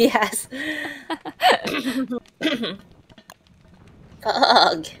already has.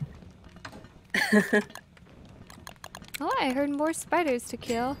 Fog. Oh, I heard more spiders to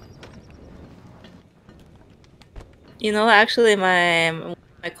kill. You know, actually, my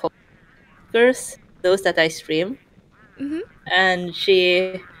coworkers, those that I stream, and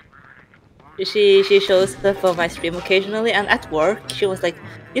she shows up on my stream occasionally. And at work, she was like,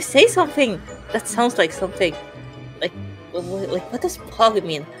 "You say something that sounds like something, like what does pog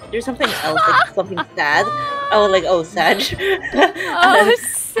mean? There's something else, like something sad." I was like, "Oh, Sag." Oh,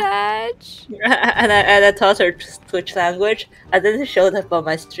 Sag. And I taught her Twitch language, and then it showed up on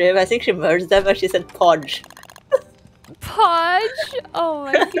my stream. I think she merged them, and she said "podge." Podge? Oh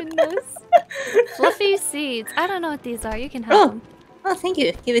my goodness. Fluffy seeds. I don't know what these are. You can have them. Oh, thank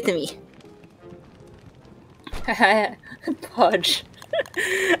you. Give it to me. Podge.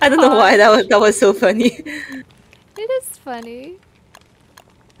 I don't know why that was so funny. It is funny.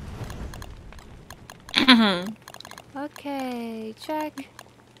 Okay, check.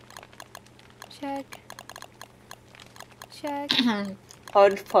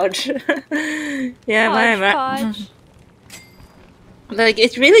 Podge. Yeah, Podge. Like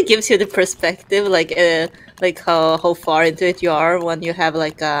it really gives you the perspective, like how far into it you are when you have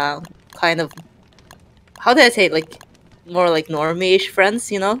like a kind of, how do I say it, like more like normie-ish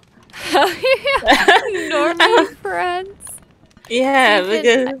friends, you know? Normie friends. Yeah,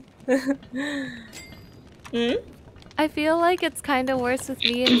 because I feel like it's kind of worse with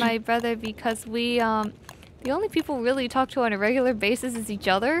me and my brother because we the only people really talk to on a regular basis is each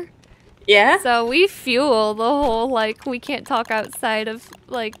other. Yeah? So we fuel the whole, like, we can't talk outside of,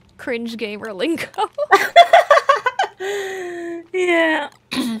 like, cringe gamer lingo. Yeah.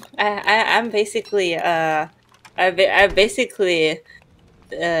 I'm basically, I basically,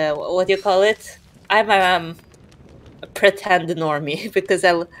 what do you call it? I'm a pretend normie because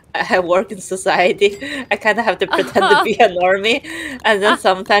I work in society. I kind of have to pretend to be a normie, and then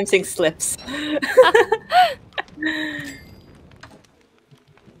sometimes things slips.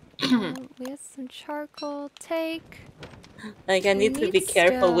 We have some charcoal. Take. Like I We need to need be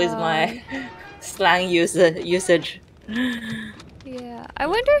careful with my slang usage. Yeah. I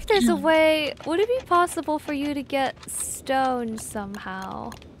wonder if there's a way. Would it be possible for you to get stone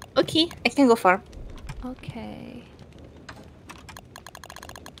somehow? Okay, I can go farm. Okay.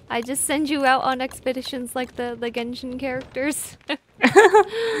 I just send you out on expeditions like the Genshin characters.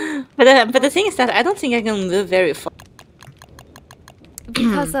 But the thing is that I don't think I can move very far.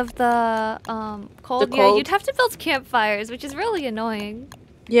 Because of the cold. The Yeah, cold. you'd have to build campfires, which is really annoying.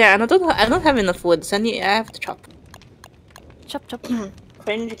 Yeah, and I don't have enough wood, so I have to chop. Chop chop.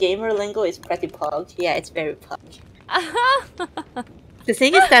 Cringe gamer lingo is pretty pog. Yeah, it's very pog. The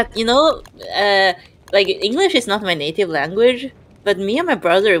thing is that, you know, like English is not my native language, but me and my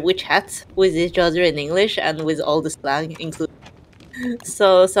brother we chat with each other in English and with all the slang included.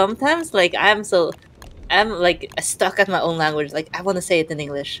 So sometimes like I'm like stuck at my own language. Like I want to say it in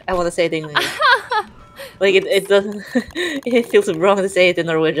English. I want to say it in English. Like it doesn't. It feels wrong to say it in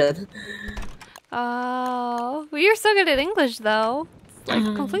Norwegian. Oh, well, you're so good at English though. It's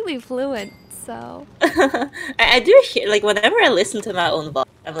like completely fluent. So I do hear, like whenever I listen to my own voice,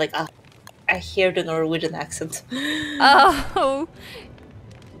 I'm like, ah, I hear the Norwegian accent. oh.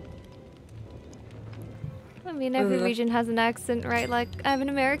 I mean, every region has an accent, right? Like, I have an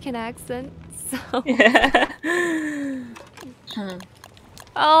American accent, so... Yeah.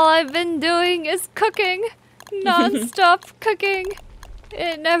 All I've been doing is cooking. Non-stop cooking.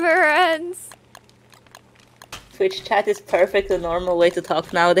 It never ends. Twitch chat is perfect, a normal way to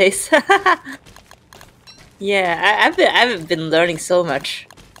talk nowadays. Yeah, I've been learning so much.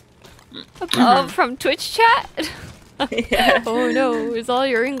 From Twitch chat? Yeah. Oh no, is all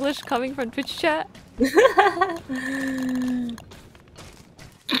your English coming from Twitch chat?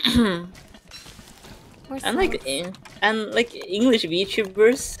 And like English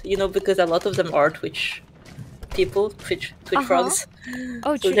VTubers, you know, because a lot of them are Twitch people, Twitch frogs.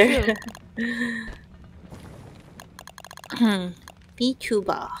 Oh, So true, they're- true.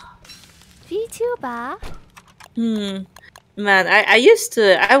 VTuber. VTuber? Man,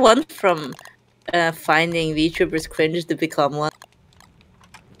 I went from finding VTubers cringe to become one.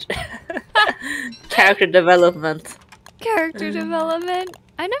 Character development. Character development?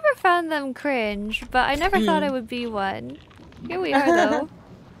 I never found them cringe, but I never thought I would be one. Here we are, though.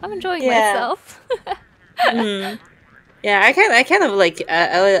 I'm enjoying myself. Yeah, I kind of like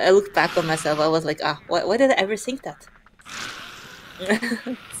I looked back on myself. I was like, why did I ever think that?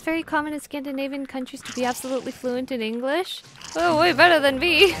 It's very common in Scandinavian countries to be absolutely fluent in English. Oh, way better than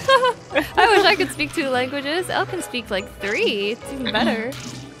me. I wish I could speak 2 languages. Elle can speak like 3. It's even better.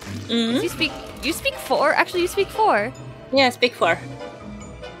 You speak 4? Actually, you speak 4. Yeah, I speak 4.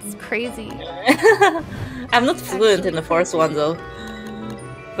 It's crazy. I'm not fluent in the first one though.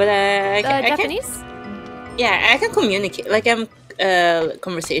 But I Japanese? Yeah, I can communicate. Like I'm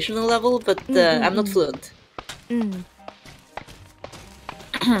conversational level, but I'm not fluent.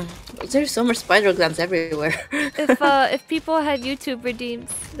 There's so much spider glands everywhere. If people had YouTube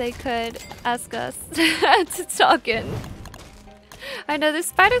redeems, they could ask us to talk in. I know there's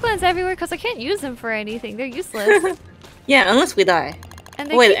spider glands everywhere because I can't use them for anything. They're useless. Yeah, unless we die. And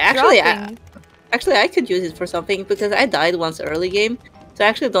they Wait, keep dropping. actually, I could use it for something because I died once early game, so I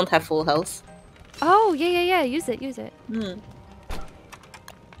actually don't have full health. Oh, yeah. Use it.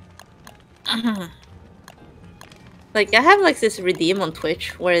 Like I have like this redeem on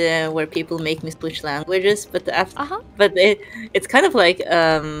Twitch where people make me switch languages, but but it's kind of like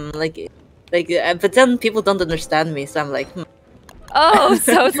but then people don't understand me, so I'm like. Oh,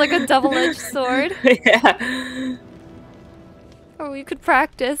 so it's like a double-edged sword. Yeah. Or we could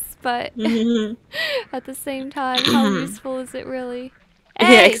practice, but at the same time, how useful is it really?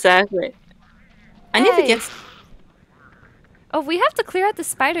 Hey! Yeah, exactly. I need to get. Oh, we have to clear out the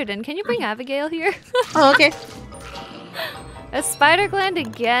spider den. Can you bring Abigail here? Oh, okay. A spider gland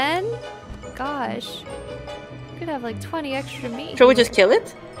again? Gosh. Could have like 20 extra meat. Shall we just kill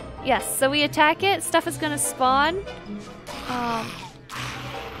it? Yes, so we attack it, stuff is gonna spawn.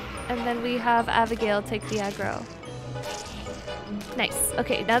 And then we have Abigail take the aggro. Nice.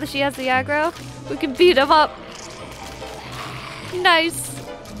 Okay, now that she has the aggro, we can beat him up. Nice.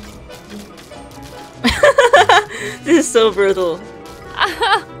 This is so brutal.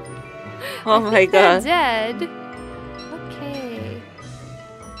 Oh my god. They're dead. Okay.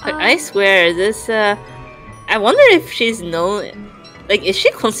 I swear, this, I wonder if she's known... Like, is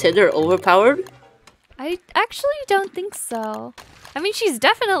she considered overpowered? I actually don't think so. I mean, she's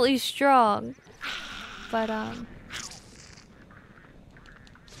definitely strong. But,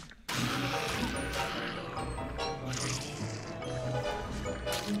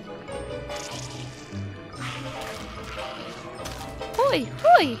 Hoi!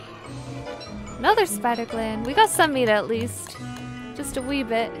 Hoi! Another spider gland. We got some meat at least. Just a wee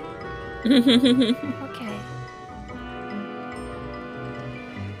bit. Okay.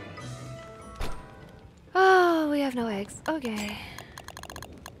 Oh, we have no eggs. Okay.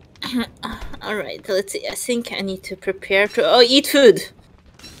 Alright, let's see. I think I need to prepare to... Oh, eat food!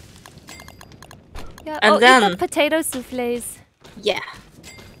 Yeah. And then... eat the potato soufflés. Yeah.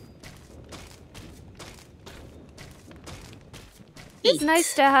 It's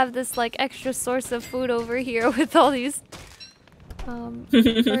nice to have this, like, extra source of food over here with all these,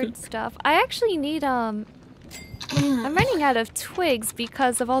 bird stuff. I actually need, I'm running out of twigs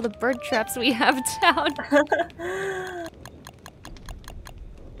because of all the bird traps we have down.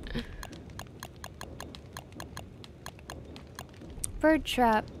 Bird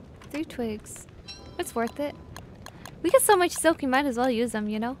trap. 3 twigs. It's worth it. We get so much silk, we might as well use them,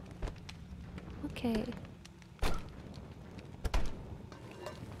 you know? Okay.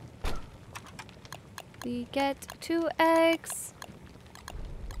 We get 2 eggs.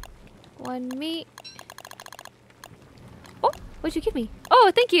 1 meat. Oh, what'd you give me?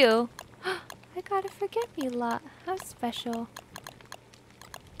 Oh, thank you. I got a forget-me-lot. How special.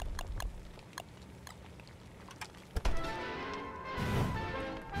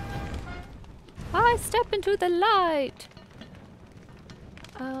 I step into the light.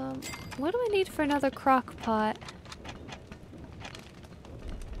 What do I need for another crock pot?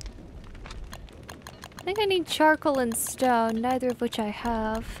 I think I need charcoal and stone, neither of which I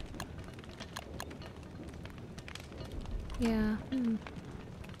have. Yeah.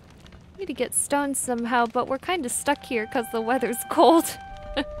 Need to get stone somehow, but we're kind of stuck here because the weather's cold.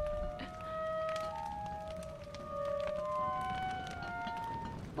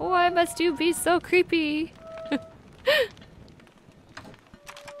 Why must you be so creepy?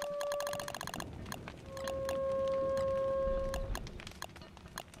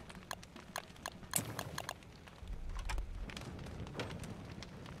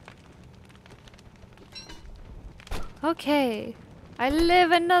 Okay, I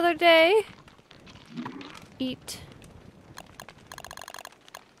live another day. Eat.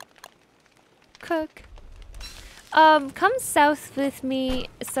 Cook. Come south with me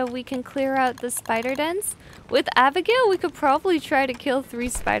so we can clear out the spider dens. With Abigail, we could probably try to kill 3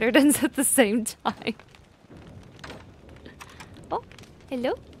 spider dens at the same time. Oh,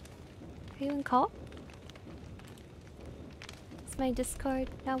 hello? Are you in call? Is my Discord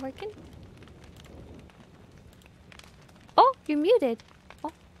not working? Oh, you're muted.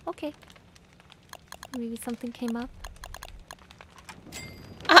 Oh, okay. Maybe something came up.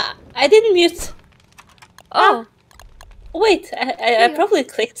 Ah, I didn't mute. Oh. Wait, I probably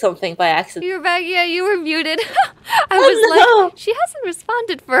clicked something by accident. You're back. Yeah, you were muted. I was like, she hasn't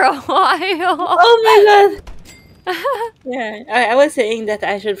responded for a while. Oh my god. Yeah, I was saying that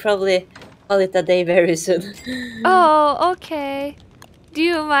I should probably call it a day very soon. Oh, okay. Do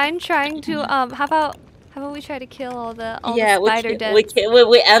you mind trying to how about we try to kill all the spider dens?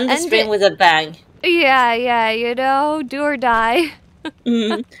 We end the stream with a bang. Yeah, you know, do or die.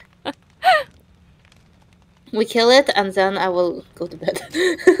 We kill it and then I will go to bed.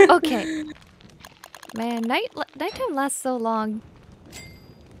 Okay. Man, nighttime lasts so long.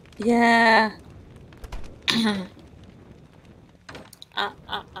 Yeah.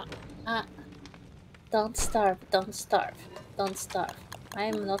 Don't starve, don't starve, don't starve. I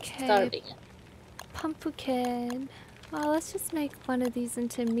am not starving. Pumpkin. Well, let's just make one of these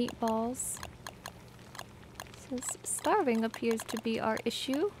into meatballs. Since starving appears to be our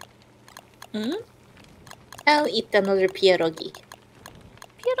issue. I'll eat another pierogi.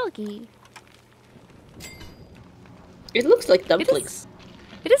 Pierogi. It looks like dumplings.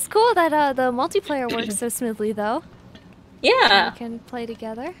 It is cool that the multiplayer works so smoothly, though. Yeah. We can play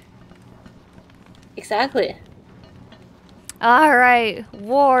together. Exactly. All right,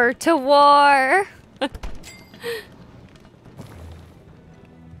 war to war.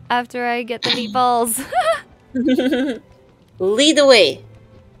 After I get the meatballs. Lead the way.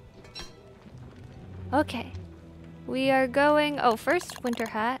 Okay. We are going... Oh, first winter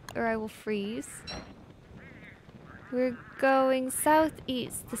hat, or I will freeze. We're going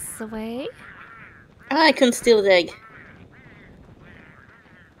southeast this way. I couldn't steal the egg.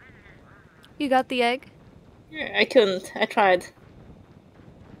 You got the egg? Yeah, I couldn't. I tried.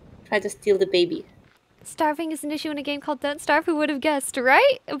 Tried to steal the baby. Starving is an issue in a game called Don't Starve. Who would have guessed,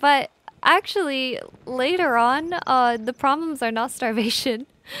 right? But actually, later on, the problems are not starvation.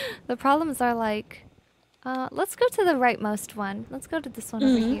 The problems are like... let's go to the rightmost one. Let's go to this one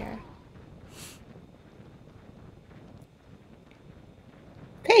over here.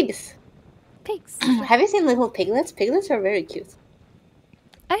 Pigs. Pigs. Have you seen little piglets? Piglets are very cute.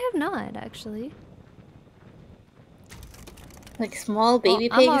 I have not, actually. Like small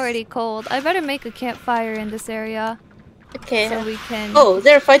baby I'm pigs. already cold. I better make a campfire in this area. Okay. So we can... Oh,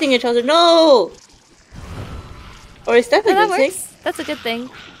 they're fighting each other. No! Or is that a that good thing? works. That's a good thing.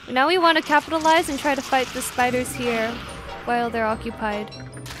 Now we want to capitalize and try to fight the spiders here while they're occupied.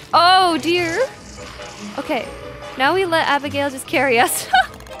 Oh, dear! Okay. Now we let Abigail just carry us.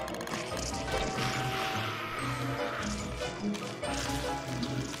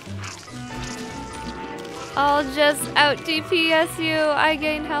 I'll just out DPS you. I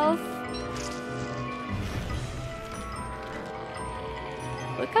gain health.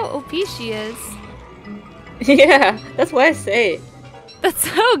 Look how OP she is. Yeah, that's why I say. That's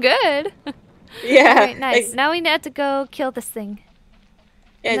so good. Yeah. Alright, nice. Like, now we need to go kill this thing.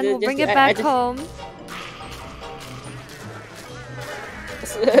 yeah, And then we'll just- bring it I back just- home.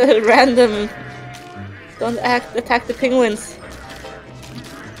 Random. Don't attack the penguins.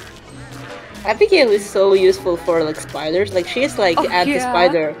 Abigail is so useful for like spiders. Like she's like Oh,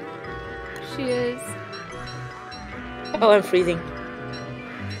 anti-spider. She is. Oh, I'm freezing.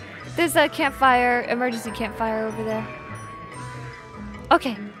 There's a campfire, emergency campfire over there.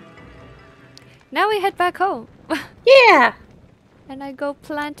 Okay. Now we head back home. Yeah. And I go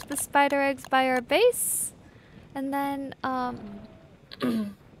plant the spider eggs by our base. And then,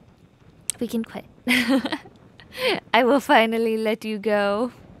 we can quit. I will finally let you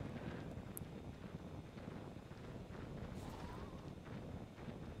go.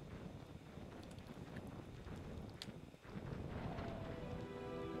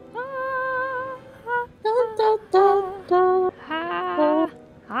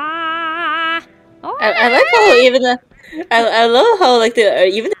 I like how even I love how like the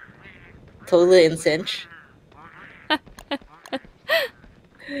even totally in sync.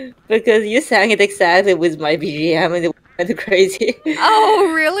 Because you sang it exactly with my BGM and it went crazy.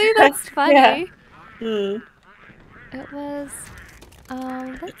 Oh, really? That's funny. Yeah. Hmm. It was,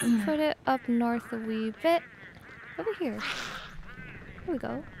 let's put it up north a wee bit. Over here. Here we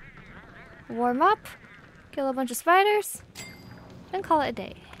go. Warm up, kill a bunch of spiders, then call it a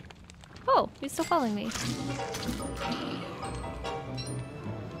day. Oh, he's still following me.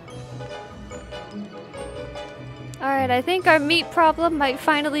 Alright, I think our meat problem might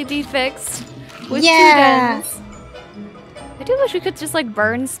finally be fixed with 2 dens. I do wish we could just like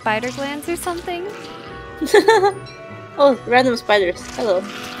burn spider glands or something. Oh, random spiders. Hello.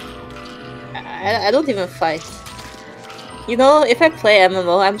 I don't even fight. You know, if I play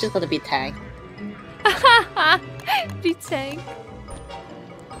MMO, I'm just gonna be tank. Be tank.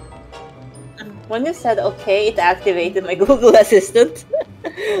 When you said okay, it activated my Google Assistant.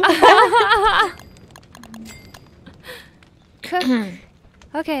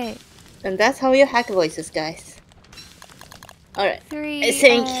 Okay. And that's how you hack voices, guys. Alright. 3 I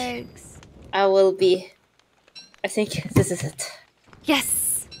think- eggs. I think this is it.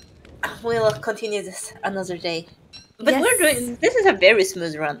 Yes. We'll continue this another day. But Yes. we're doing this is a very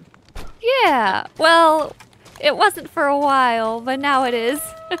smooth run. Yeah. Well, it wasn't for a while, but now it is.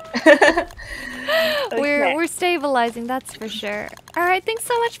 Okay. We're stabilizing, that's for sure. All right, thanks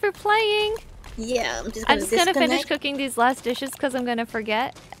so much for playing. Yeah, I'm just I'm gonna just gonna finish disconnect. cooking these last dishes because I'm gonna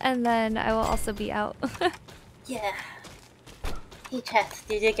forget, and then I will also be out. Yeah. Hey chat,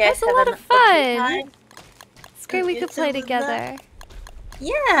 did you guys That's a have lot an of okay fun. time? It's great we You could play too, together.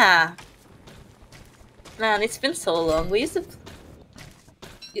 Yeah. Man, it's been so long. We used to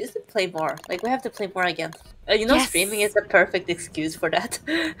play more. Like we have to play more again. You know, Yes. streaming is the perfect excuse for that.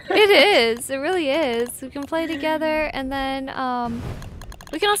 It is. It really is. We can play together, and then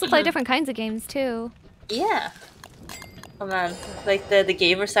we can also play different kinds of games too. Yeah. Oh man, like the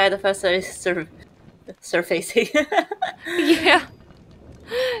gamer side of us is surfacing. Yeah.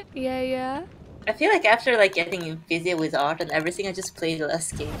 Yeah. I feel like after like getting busy with art and everything, I just played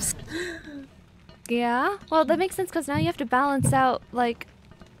less games. Yeah. Well, that makes sense because now you have to balance out like,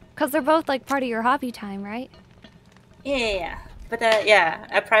 because they're both like part of your hobby time, right? Yeah. But yeah,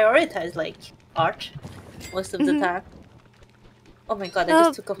 I prioritize like art most of the time. Oh my god, I Oh,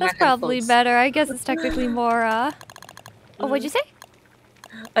 just took off my that's probably headphones. better. I guess it's technically more, Oh, what'd you say?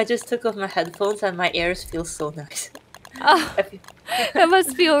 I just took off my headphones and my ears feel so nice. Oh, I feel- it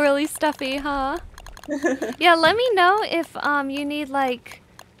must feel really stuffy, huh? Yeah, let me know if you need like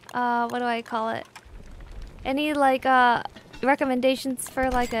what do I call it? Any like recommendations for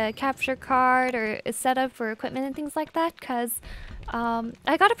like a capture card or a setup for equipment and things like that, cuz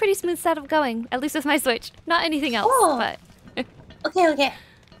I got a pretty smooth setup going, at least with my Switch. Not anything else, Oh, but okay.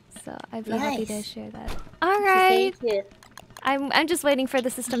 so I'd be happy to Nice. share that. All right. Thank you. I'm just waiting for the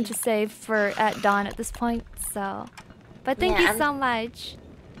system to save for at dawn at this point, so. But thank Yeah, you so much.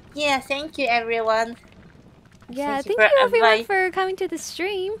 yeah, thank you everyone. Yeah, Thank you thank for you everyone invite. for coming to the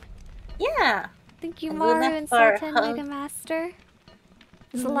stream. Yeah. Thank you, And Maru Luna and for Sultan, host. Mega Master.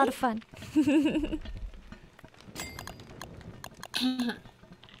 It was a lot of fun.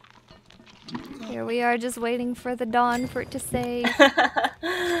 Here we are just waiting for the dawn for it to save.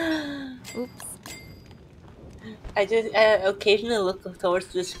 Oops. I just occasionally look towards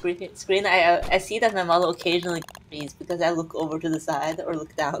the screen. I see that my model occasionally freezes because I look over to the side or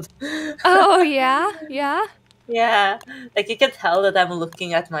look down. Oh, yeah? Yeah? Yeah, like you can tell that I'm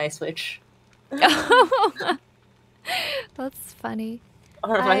looking at my Switch That's funny.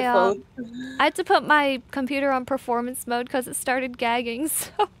 or my phone. I had to put my computer on performance mode because it started gagging, so...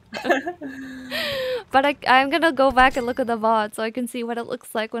 But I'm gonna go back and look at the VOD so I can see what it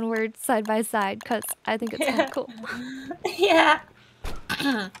looks like when we're side by side, because I think it's kind of cool. Yeah.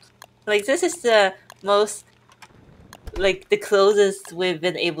 Like, this is the most, like, the closest we've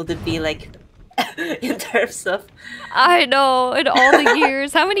been able to be, like, in terms of... I know, in all the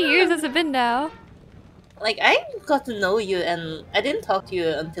years. How many years has it been now? Like, I got to know you, and I didn't talk to you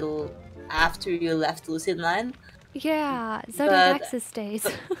until after you left Lucid 9. Yeah, Zodiac Axis days.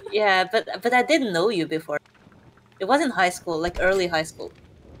 Yeah, but I didn't know you before. It was in high school, like early high school,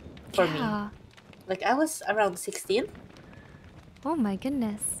 for me. Like, I was around 16. Oh my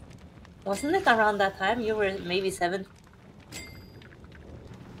goodness. Wasn't it around that time? You were maybe 7.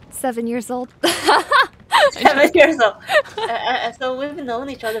 7 years old. 7 years old. So we've known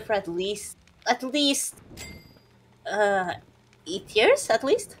each other for at least 8 years, at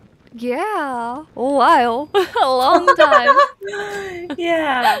least. Yeah, a while. A long time.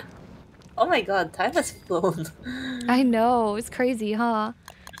 Yeah. Oh my god, time has flown. I know, it's crazy, huh?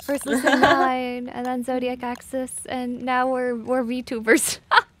 First Lucid 9, and then Zodiac Axis, and now we're VTubers.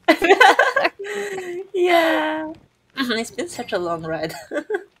 Yeah. It's been such a long ride.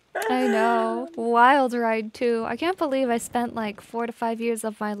 I know. Wild ride, too. I can't believe I spent like 4 to 5 years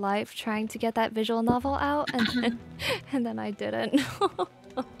of my life trying to get that visual novel out, and then I didn't.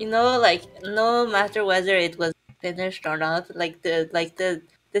 You know, like, no matter whether it was finished or not, like the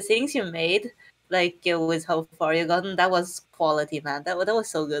things you made, like with how far you gotten, that was quality, man. That was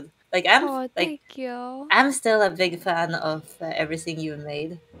so good. Like, Thank you. I'm still a big fan of everything you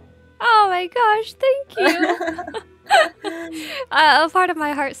made. Oh my gosh, thank you. A part of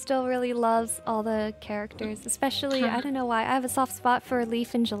my heart still really loves all the characters, especially, I don't know why, I have a soft spot for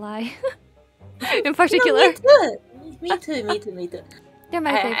Leaf and July. In particular. No, me too. They're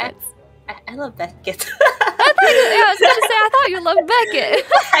my favorites. I love Beckett. I was gonna say, I thought you loved Beckett.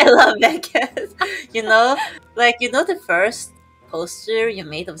 I love Beckett. You know the first poster you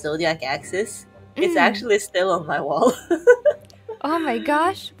made of Zodiac Axis? It's actually still on my wall. Oh my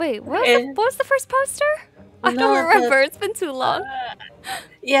gosh. Wait, what was the first poster? I don't remember. It's been too long.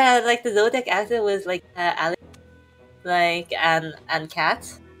 Yeah, like the Zodiac Axis was like Alex, like and Cat,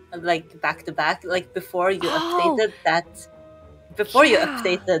 like back to back. Like before you updated that. Before you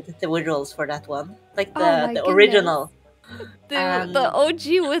updated the visuals for that one, like the original, the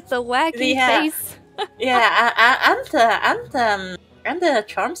OG with the wacky face. and the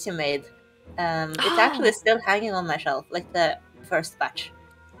charms you made. It's actually still hanging on my shelf, like the first batch.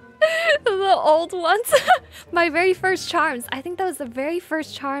 The old ones. My very first charms. I think that was the very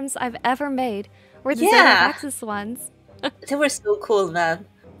first charms I've ever made. Were the Zodiac Axis ones. They were so cool, man.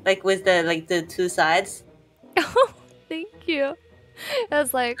 Like with the 2 sides. Oh, thank you. I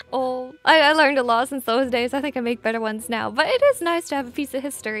was like, oh, I learned a lot since those days. I think I make better ones now. But it is nice to have a piece of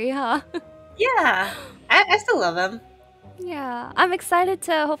history, huh? Yeah, I still love them. Yeah, I'm excited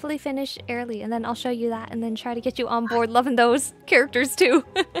to hopefully finish early, and then I'll show you that, and then try to get you on board loving those characters too.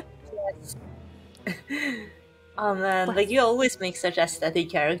 Yes. Oh man, like you always make such aesthetic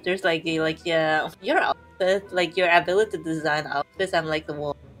characters. Like your outfit, like your ability to design outfits. I'm like,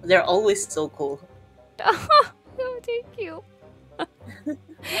 whoa, they're always so cool. Oh, thank you.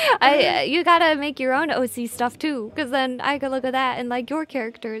 You gotta make your own OC stuff too, because then I could look at that and like your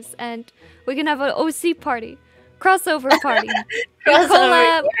characters, and we can have an OC party, crossover party,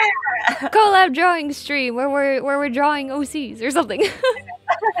 Crossover, collab drawing stream where we're drawing OCs or something.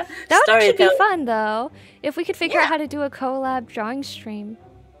 That would actually be fun though, if we could figure out how to do a collab drawing stream.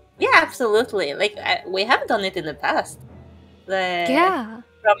 Yeah, absolutely. Like we have done it in the past. Yeah.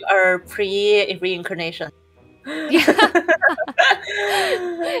 From our pre-reincarnation. Yeah.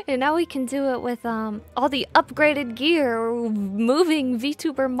 And now we can do it with all the upgraded gear, moving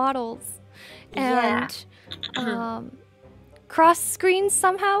VTuber models, and cross screens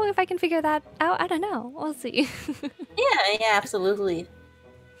somehow. If I can figure that out, I don't know. We'll see. Yeah, absolutely.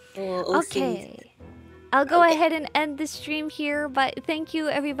 We'll okay. See. I'll go ahead and end the stream here, but thank you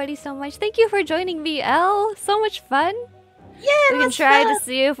everybody so much. Thank you for joining me, Elle. So much fun. Yeah, we can try to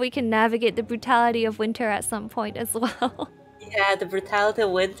see if we can navigate the brutality of winter at some point as well. Yeah, the brutality of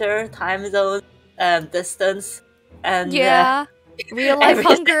winter, time zone, distance, and real life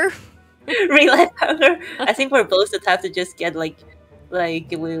hunger. Real life hunger. I think we're both the type to just get like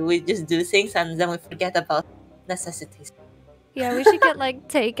we just do things and then we forget about necessities. Yeah, we should get like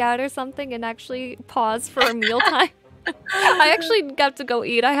takeout or something and actually pause for a mealtime. I actually got to go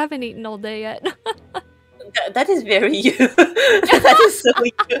eat. I haven't eaten all day yet. That is very you. That is so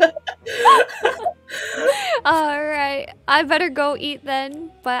you. Alright, I better go eat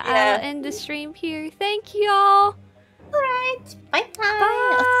then, but I'll end the stream here. Thank y'all. Alright,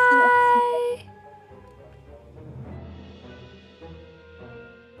 bye-bye. Bye.